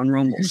 5:00 on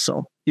Rumble.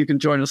 So you can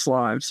join us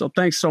live. So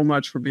thanks so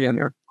much for being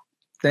here.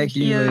 Thank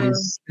you,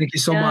 ladies. Thank you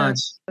so much.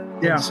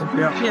 Yeah.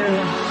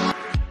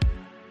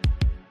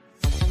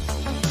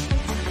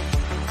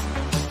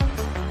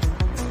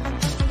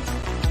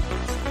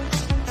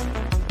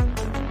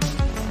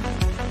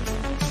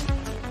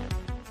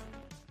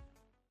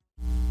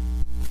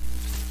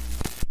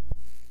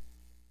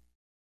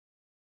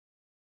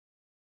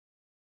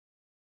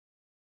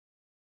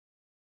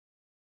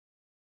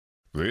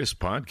 This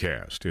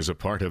podcast is a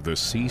part of the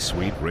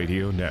C-Suite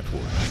Radio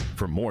Network.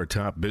 For more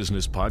top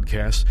business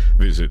podcasts,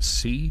 visit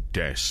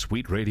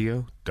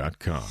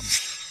c-suiteradio.com.